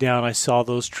walking back down, I saw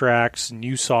those tracks and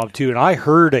you saw them too. And I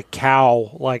heard a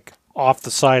cow like off the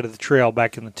side of the trail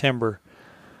back in the timber.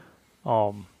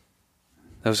 That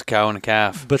was a cow and a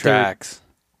calf. But tracks.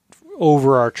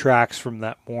 Over our tracks from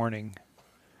that morning.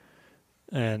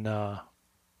 And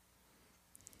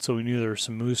so we knew there were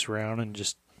some moose around, and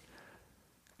just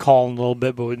calling a little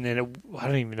bit. But then I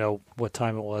don't even know what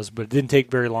time it was, but it didn't take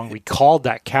very long. We called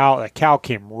that cow. That cow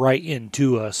came right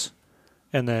into us,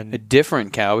 and then a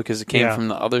different cow, because it came from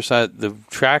the other side. The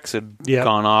tracks had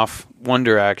gone off one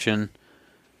direction,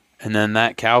 and then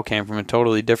that cow came from a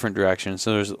totally different direction.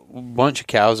 So there's a bunch of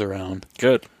cows around.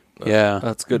 Good. Yeah,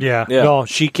 that's good. Yeah. No,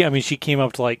 she came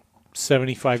up to like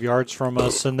 75 yards from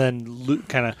us, and then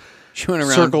kind of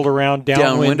circled around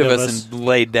downwind of us and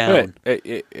laid down.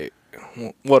 Hey,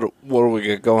 what do we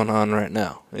got going on right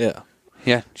now? Yeah.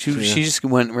 She just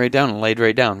went right down and laid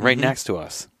right down, right next to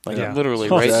us, like literally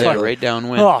right there, right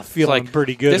downwind. Oh, feeling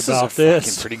pretty good about this.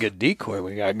 Fucking pretty good decoy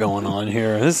we got going on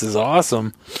here. This is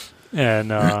awesome.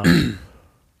 And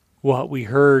what we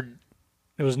heard,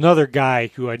 it was another guy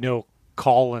who I know.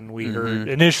 Calling, we heard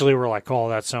initially we're like, oh,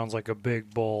 that sounds like a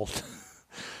big bull,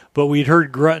 but we'd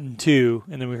heard grunting too,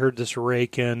 and then we heard this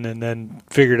raking, and then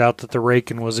figured out that the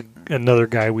raking was another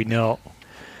guy we know,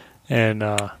 and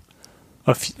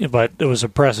but it was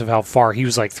impressive how far he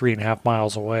was, like 3.5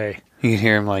 miles away. You could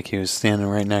hear him like he was standing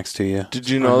right next to you. Did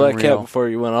you know that cat before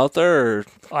you went out there? Or?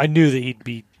 I knew that he'd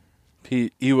be.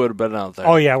 He would have been out there.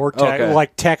 Oh yeah, we're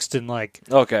like texting, like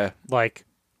like.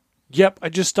 Yep, I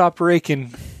just stopped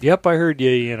raking. Yep, I heard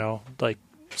you, like,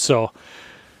 so.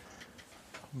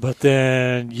 But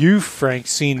then you, Frank,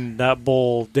 seen that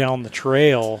bull down the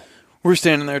trail. We're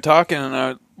standing there talking,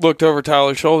 and looked over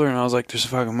Tyler's shoulder, and I was like, there's a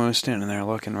fucking moose standing there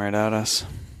looking right at us.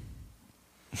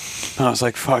 And I was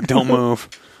like, fuck, don't move.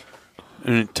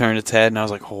 And it turned its head, and I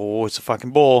was like, oh, it's a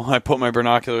fucking bull. I put my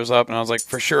binoculars up, and I was like,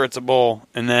 for sure it's a bull.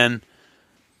 And then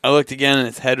I looked again, and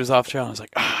its head was off trail, and I was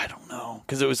like, I don't know.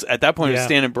 Because it was, at that point, it was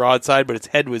standing broadside, but its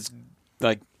head was,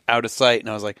 like, out of sight. And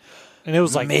I was like, and it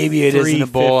was like maybe it isn't a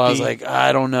bull. I was like,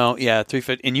 I don't know. Yeah,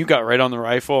 350. And you got right on the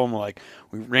rifle, and like,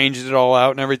 we ranged it all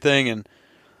out and everything, and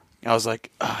I was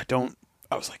like, I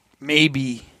was like,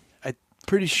 maybe. I'm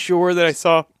pretty sure that I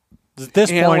saw at this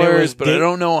antlers, point it was but I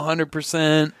don't know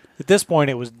 100%. At this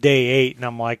point, it was day 8, and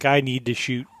I'm like, I need to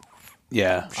shoot.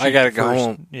 Yeah. I got to go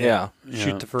home. Yeah.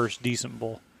 Shoot the first decent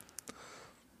bull.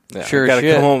 Yeah. Sure I got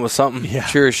to come home with something. Yeah.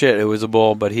 Sure as shit, it was a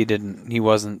bull, but he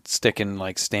wasn't sticking,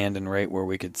 like, standing right where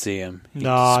we could see him. He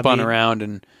spun around,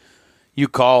 and you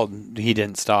called. He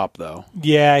didn't stop, though.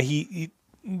 Yeah, he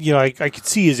I could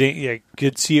see I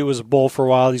could see it was a bull for a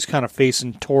while. He's kind of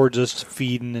facing towards us,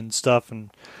 feeding and stuff,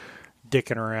 and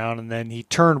dicking around, and then he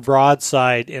turned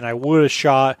broadside, and I would have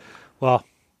shot. Well,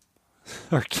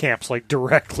 our camp's like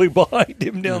directly behind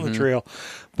him down the trail,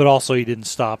 but also he didn't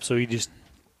stop, so he just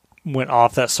went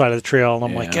off that side of the trail, and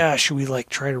I'm like, should we like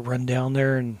try to run down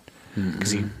there? And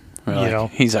because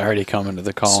he's already coming to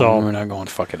the column, so we're not going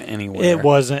fucking anywhere. It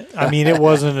wasn't. I mean, it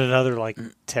wasn't another like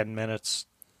 10 minutes.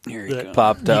 Here he comes.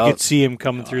 Popped out. You could see him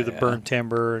coming through the burnt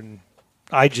timber, and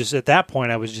I just at that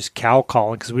point I was just cow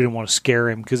calling because we didn't want to scare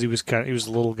him because he was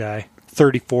a little guy,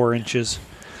 34 inches,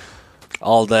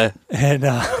 all day, and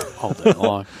all day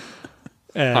long.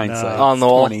 And, hindsight on the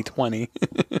wall, 2020.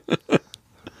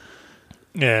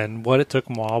 And it took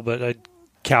him a while, but I'd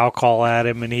cow call at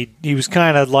him, and he was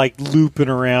kind of like looping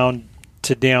around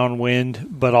to downwind,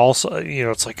 but also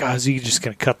it's like, is he just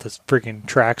going to cut the freaking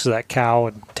tracks of that cow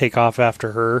and take off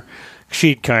after her?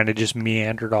 She'd kind of just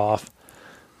meandered off.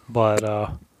 But,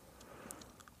 a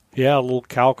little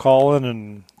cow calling,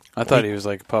 and I thought he was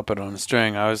like a puppet on a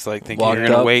string. I was like thinking you're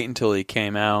going to wait until he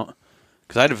came out.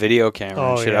 Because I had a video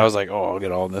camera and shit. Yeah. I was like, I'll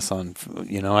get all this on.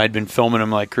 I'd been filming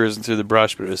him like cruising through the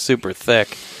brush, but it was super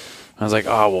thick. I was like,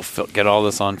 we'll get all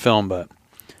this on film, but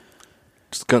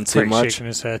just couldn't see much. Shaking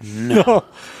his head.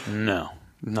 No,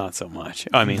 not so much.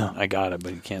 I mean, I got it,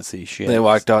 but you can't see shit. They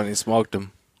walked out and he smoked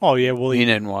him. Oh yeah, well he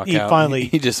didn't walk out. Finally,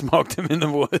 he just smoked him in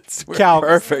the woods.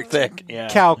 Perfect, thick. Yeah.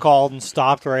 Cow called and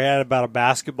stopped where I had about a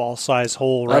basketball size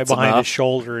hole right behind his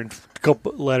shoulder and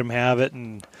let him have it.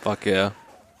 And fuck yeah.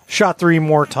 Shot 3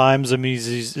 more times. I mean,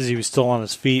 as he was still on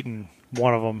his feet, and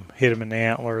one of them hit him in the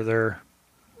antler there.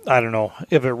 I don't know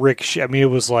if it ricocheted. I mean, it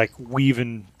was like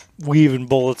weaving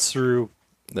bullets through.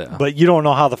 Yeah. But you don't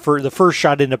know how the first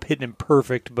shot ended up hitting him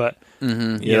perfect. But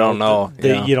you don't know.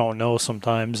 You don't know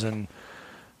sometimes. And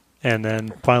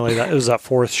then finally, it was that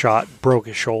 4th shot broke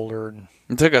his shoulder. And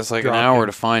it took us like an hour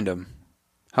to find him.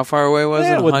 How far away was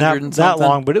it? 100 and something? That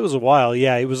long, but it was a while.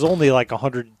 Yeah, it was only like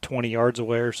 120 yards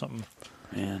away or something.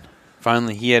 Man,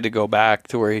 finally he had to go back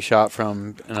to where he shot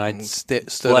from, and I stood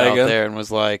out there and was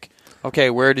like, okay,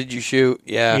 where did you shoot?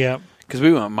 Yeah. Because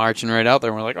we went marching right out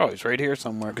there, and we're like, he's right here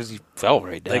somewhere, because he fell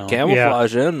right down. They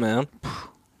camouflage in, man.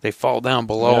 They fall down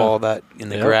below all that in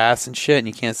the grass and shit, and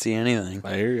you can't see anything.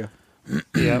 I hear you.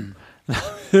 Yep.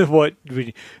 What, when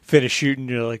you finish shooting,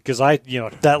 you're like, because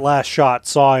that last shot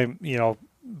saw him,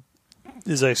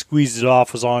 as I squeezed it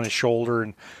off, was on his shoulder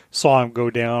and saw him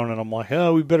go down, and I'm like,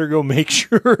 we better go make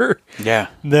sure. Yeah.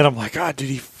 And then I'm like, did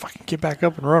he fucking get back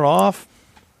up and run off?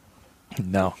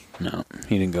 No,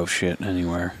 he didn't go shit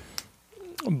anywhere.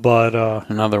 But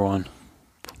another one.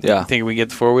 Yeah. Think we get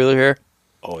the 4-wheeler here?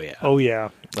 Oh yeah.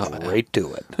 Right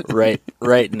to it.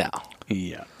 right now.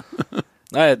 Yeah.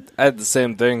 I had the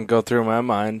same thing go through my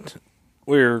mind.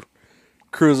 We were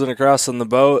cruising across on the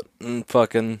boat, and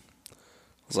fucking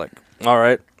was like, all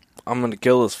right, I'm going to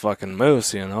kill this fucking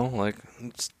moose, like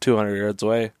it's 200 yards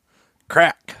away.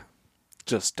 Crack.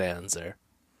 Just stands there.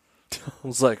 I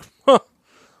was like, well,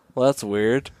 that's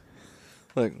weird.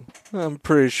 Like, I'm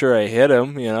pretty sure I hit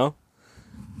him,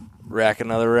 Rack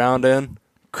another round in.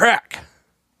 Crack.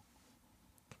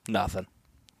 Nothing.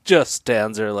 Just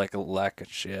stands there like a lack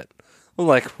of shit. I'm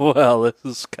like, well, this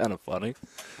is kind of funny.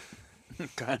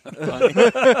 Kind of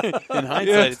funny. In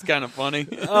hindsight, it's kind of funny.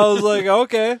 I was like,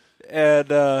 okay. And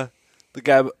the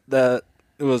guy that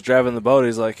was driving the boat,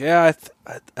 he's like, yeah,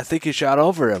 I think he shot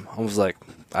over him. I was like,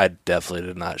 I definitely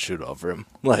did not shoot over him.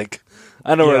 Like,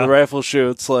 I know where the rifle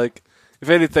shoots. Like, if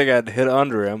anything, I'd hit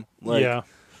under him. Like, I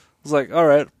was like, all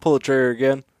right, pull the trigger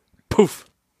again. Poof.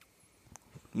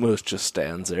 Moose just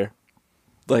stands there.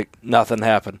 Like, nothing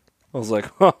happened. I was like,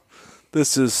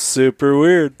 this is super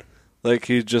weird. Like,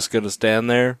 he's just going to stand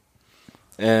there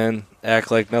and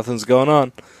act like nothing's going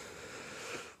on.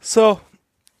 So,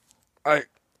 I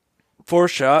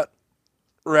 4-shot,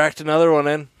 racked another one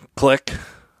in, click.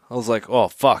 I was like, oh,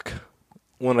 fuck.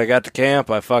 When I got to camp,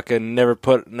 I fucking never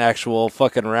put an actual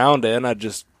fucking round in. I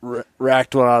just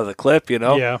racked one out of the clip, you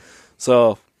know? Yeah.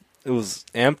 So, it was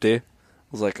empty. I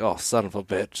was like, oh, son of a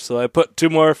bitch. So I put 2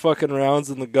 more fucking rounds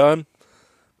in the gun.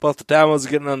 About the time I was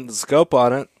getting on the scope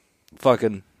on it,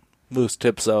 fucking moose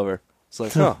tips over. It's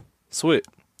like, oh, sweet.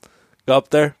 Go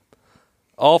up there.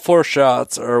 All 4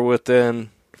 shots are within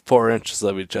 4 inches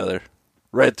of each other.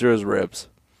 Right through his ribs.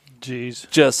 Jeez.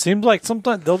 Just Seems like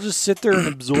sometimes they'll just sit there and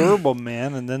absorb them,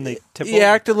 man, and then they tip he over.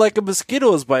 acted like a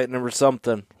mosquito was biting him or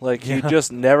something. Like, he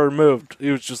just never moved.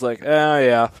 He was just like,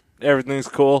 yeah, everything's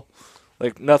cool.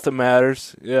 Like, nothing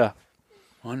matters. Yeah.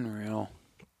 Unreal.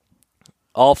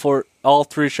 All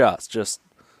 3 shots, just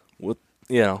with,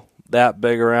 that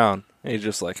big around. And he's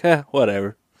just like,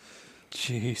 whatever.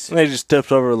 Jeez. And they just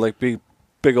tipped over like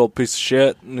big old piece of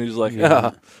shit. And he's like,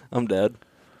 I'm dead.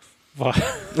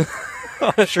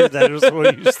 I'm sure that was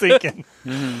what he was thinking.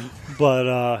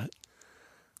 But,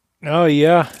 oh,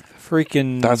 yeah.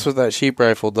 Freaking. That's what that sheep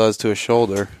rifle does to a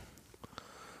shoulder.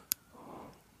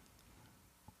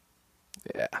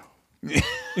 Yeah. You're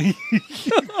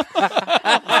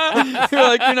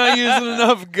like, you're not using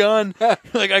enough gun. You're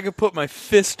like, I could put my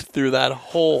fist through that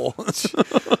hole.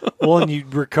 Well, and you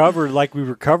recovered, we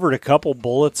recovered a couple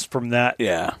bullets from that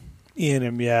Yeah. in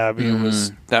him. Yeah, I mean, it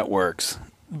was. That works.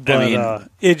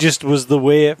 But it just was the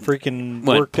way it freaking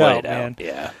worked out, man.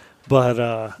 Yeah.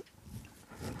 But,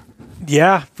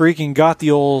 yeah, freaking got the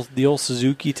old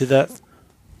Suzuki to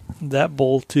that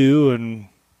bull, too, and.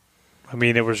 I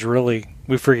mean, it was really,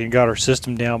 we freaking got our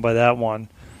system down by that one.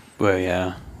 Well,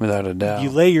 yeah, without a doubt. You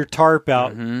lay your tarp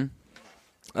out. Mm-hmm.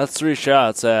 That's 3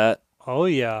 shots at Oh,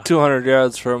 yeah. 200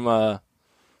 yards from a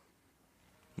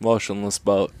motionless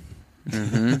boat.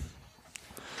 Mm-hmm.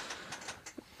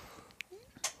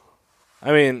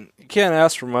 I mean, you can't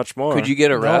ask for much more. Could you get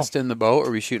a rest in the boat, or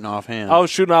were you shooting offhand? I was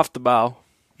shooting off the bow.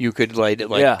 You could kind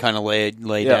of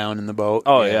lay down in the boat.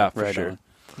 Oh, yeah, for sure. On.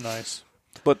 Nice.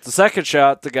 But the second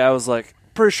shot, the guy was like,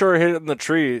 pretty sure it hit it in the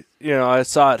tree. I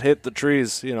saw it hit the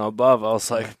trees, above. I was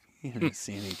like, you didn't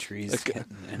see any trees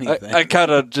getting anything. I kind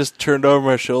of just turned over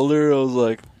my shoulder. I was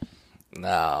like,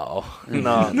 no.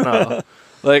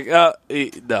 Like,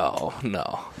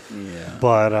 no. Yeah.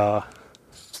 But,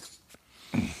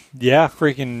 yeah,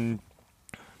 freaking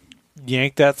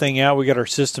yanked that thing out. We got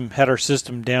had our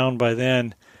system down by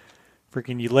then.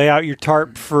 Freaking, you lay out your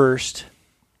tarp first,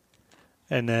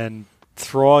 and then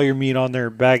throw all your meat on there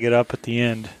and bag it up at the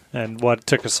end. And it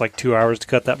took us like 2 hours to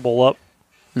cut that bull up.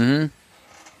 Mm-hmm.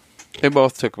 They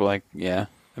both took I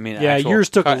mean, yeah, yours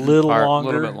took a little longer.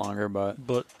 A little bit longer,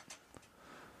 but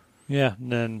yeah,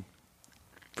 and then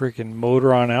freaking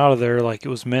motor on out of there like it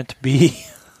was meant to be.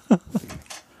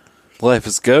 Life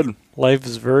is good. Life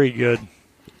is very good.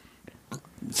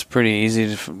 It's pretty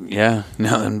easy to,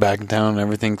 now then back in town,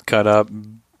 everything's cut up,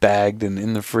 bagged, and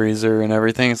in the freezer and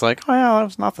everything. It's like, oh, yeah, that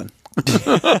was nothing.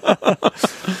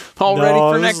 All ready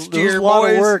for next year, boys. It was a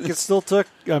lot of work. It still took,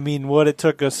 what it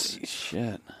took us.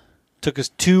 Shit. Took us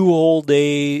 2 whole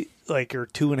days, or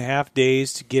 2.5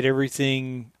 days to get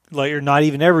everything, or not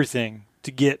even everything,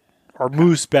 to get our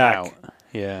moose back. Out.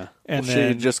 Yeah. And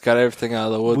then you just got everything out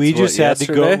of the woods. We just had to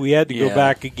go. We had to go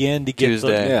back again to get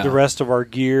the rest of our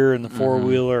gear and the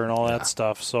 4-wheeler and all that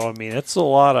stuff. So it's a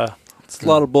lot of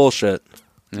bullshit.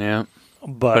 Yeah.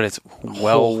 But it's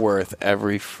well worth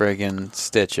every friggin'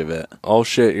 stitch of it. Oh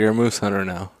shit, you're a moose hunter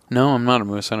now. No, I'm not a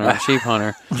moose hunter. I'm a sheep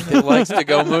hunter. He likes to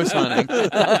go moose hunting.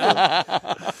 Well,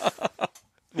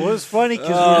 it was funny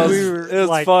because it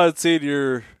was fun seeing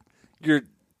your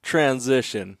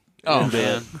transition. Oh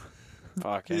man.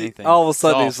 Fuck anything. All of a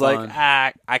sudden, he's like,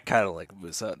 I kind of like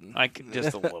moose hunting.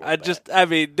 Just a little.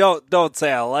 Don't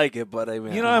say I like it, but I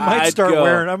mean, I might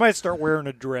start wearing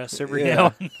a dress every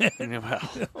now and then.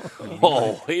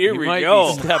 Here we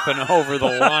go. Be stepping over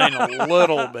the line a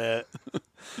little bit.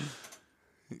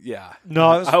 Yeah. No,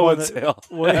 I would say,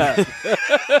 right?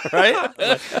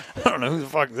 I don't know who the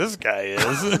fuck this guy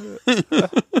is.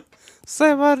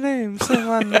 Say my name. Say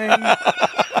my name.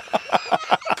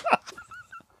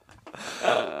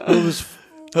 It was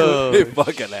you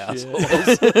fucking assholes.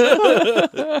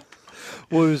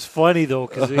 Well, it was funny though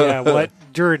because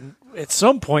during at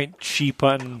some point sheep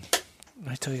hunting,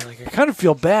 I tell you, I kind of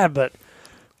feel bad, but I'm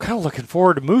kind of looking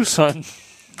forward to moose hunting.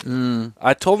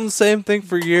 I told him the same thing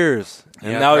for years,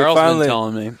 and now Carl's he finally been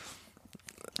telling me.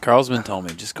 Carl's been telling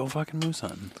me, just go fucking moose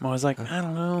hunting. I was like, I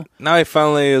don't know. Now he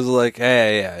finally is like,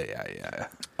 hey, yeah.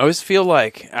 I always feel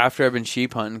like after I've been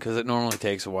sheep hunting, because it normally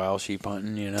takes a while sheep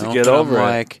hunting, you know, to get over it.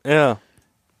 Like, yeah.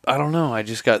 I don't know. I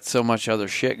just got so much other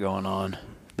shit going on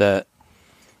that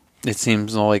it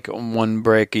seems like one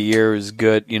break a year is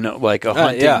good. You know, like a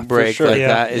hunting break sure. like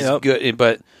that is good.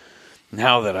 But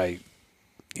now that I,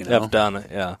 have done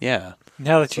it, yeah.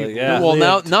 Now that you, well,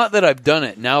 now not that I've done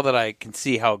it. Now that I can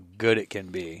see how good it can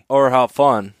be, or how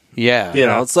fun. Yeah, you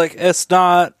know, it's like it's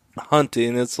not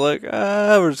hunting. It's like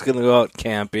we're just gonna go out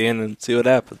camping and see what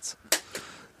happens.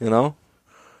 You know.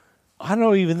 I don't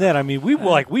know. Even then, I mean,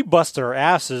 we busted our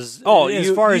asses. Oh, as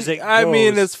far as it goes, I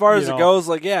mean, as far as it goes,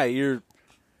 like you're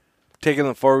taking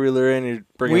the 4-wheeler in, you're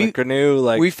bringing the canoe.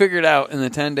 Like we figured out in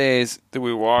the 10 days that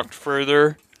we walked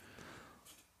further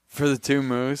for the 2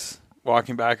 moose,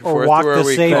 walking back and forth to where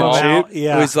we called.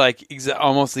 Yeah. It was like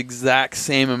almost exact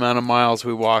same amount of miles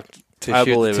we walked to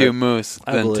shoot the 2 moose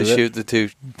than to shoot the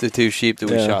two sheep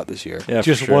that we shot this year. Yeah,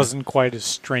 just wasn't quite as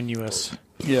strenuous.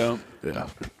 Yeah.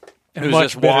 And it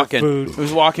was just walking. Food. It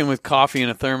was walking with coffee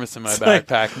and a thermos in my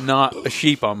backpack, not a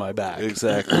sheep on my back.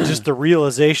 Exactly. Just the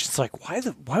realization. It's like,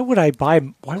 why would I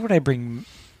bring?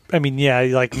 I mean, yeah,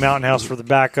 like Mountain House for the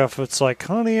backup. It's like,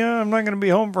 honey, I'm not going to be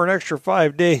home for an extra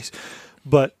 5 days.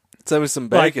 But send me some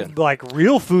bacon. Like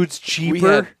real food's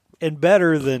cheaper and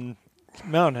better than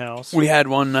Mountain House. We had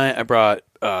one night. I brought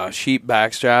sheep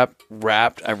backstrap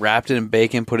wrapped. I wrapped it in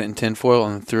bacon, put it in tinfoil,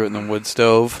 and threw it in the wood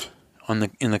stove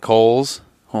in the coals.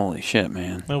 Holy shit,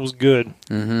 man. That was good.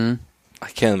 Mm-hmm. I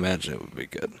can't imagine it would be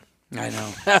good. I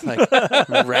know. It's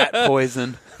like rat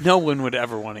poison. No one would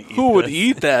ever want to eat Who would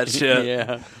eat that shit?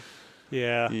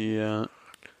 Yeah.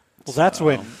 Well, that's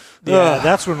when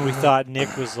we thought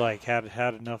Nick was like,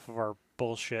 had enough of our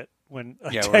bullshit. When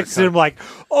I texted him like,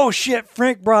 oh shit,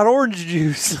 Frank brought orange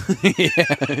juice.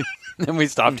 Yeah. Then we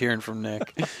stopped hearing from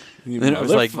Nick. Then it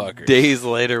was like days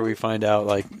later we find out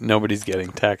like nobody's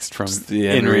getting text from the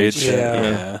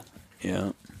InReach.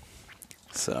 Yeah.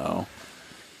 So.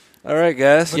 All right,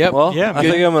 guys. Yep. Well, I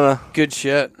think I'm gonna good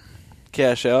shit.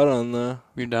 Cash out on the.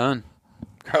 You're done.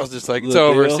 Carl's just like, it's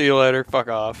over. See you later. Fuck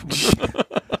off.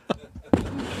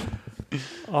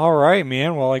 All right,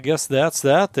 man. Well, I guess that's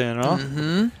that then, huh?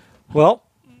 Mm-hmm. Well,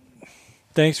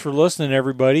 thanks for listening,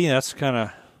 everybody. That's kind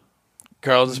of.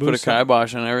 Carl just put a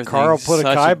kibosh on everything. Carl put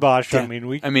a kibosh.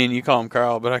 I mean, you call him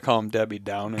Carl, but I call him Debbie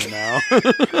Downer now.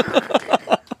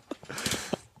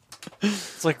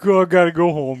 It's like, I gotta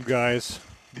go home, guys.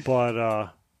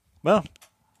 But, well.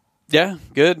 Yeah,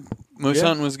 good. Moose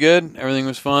hunting was good. Everything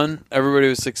was fun. Everybody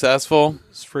was successful.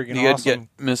 It's freaking awesome. You got to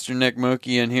get Mr. Nick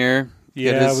Mookie in here.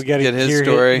 Yeah, we got to get his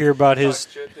story. Hear about his.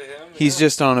 He's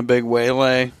just on a big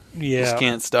waylay. Yeah, just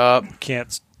can't stop.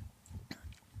 Can't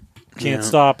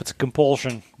stop. It's a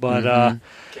compulsion, but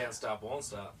can't stop, won't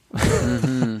stop.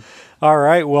 All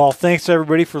right. Well, thanks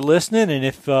everybody for listening, and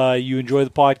if you enjoy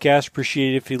the podcast,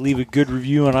 appreciate it if you leave a good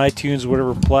review on iTunes,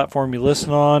 whatever platform you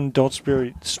listen on. Don't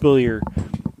spill your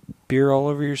beer all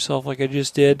over yourself like I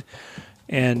just did,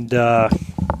 and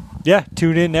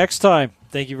tune in next time.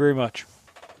 Thank you very much.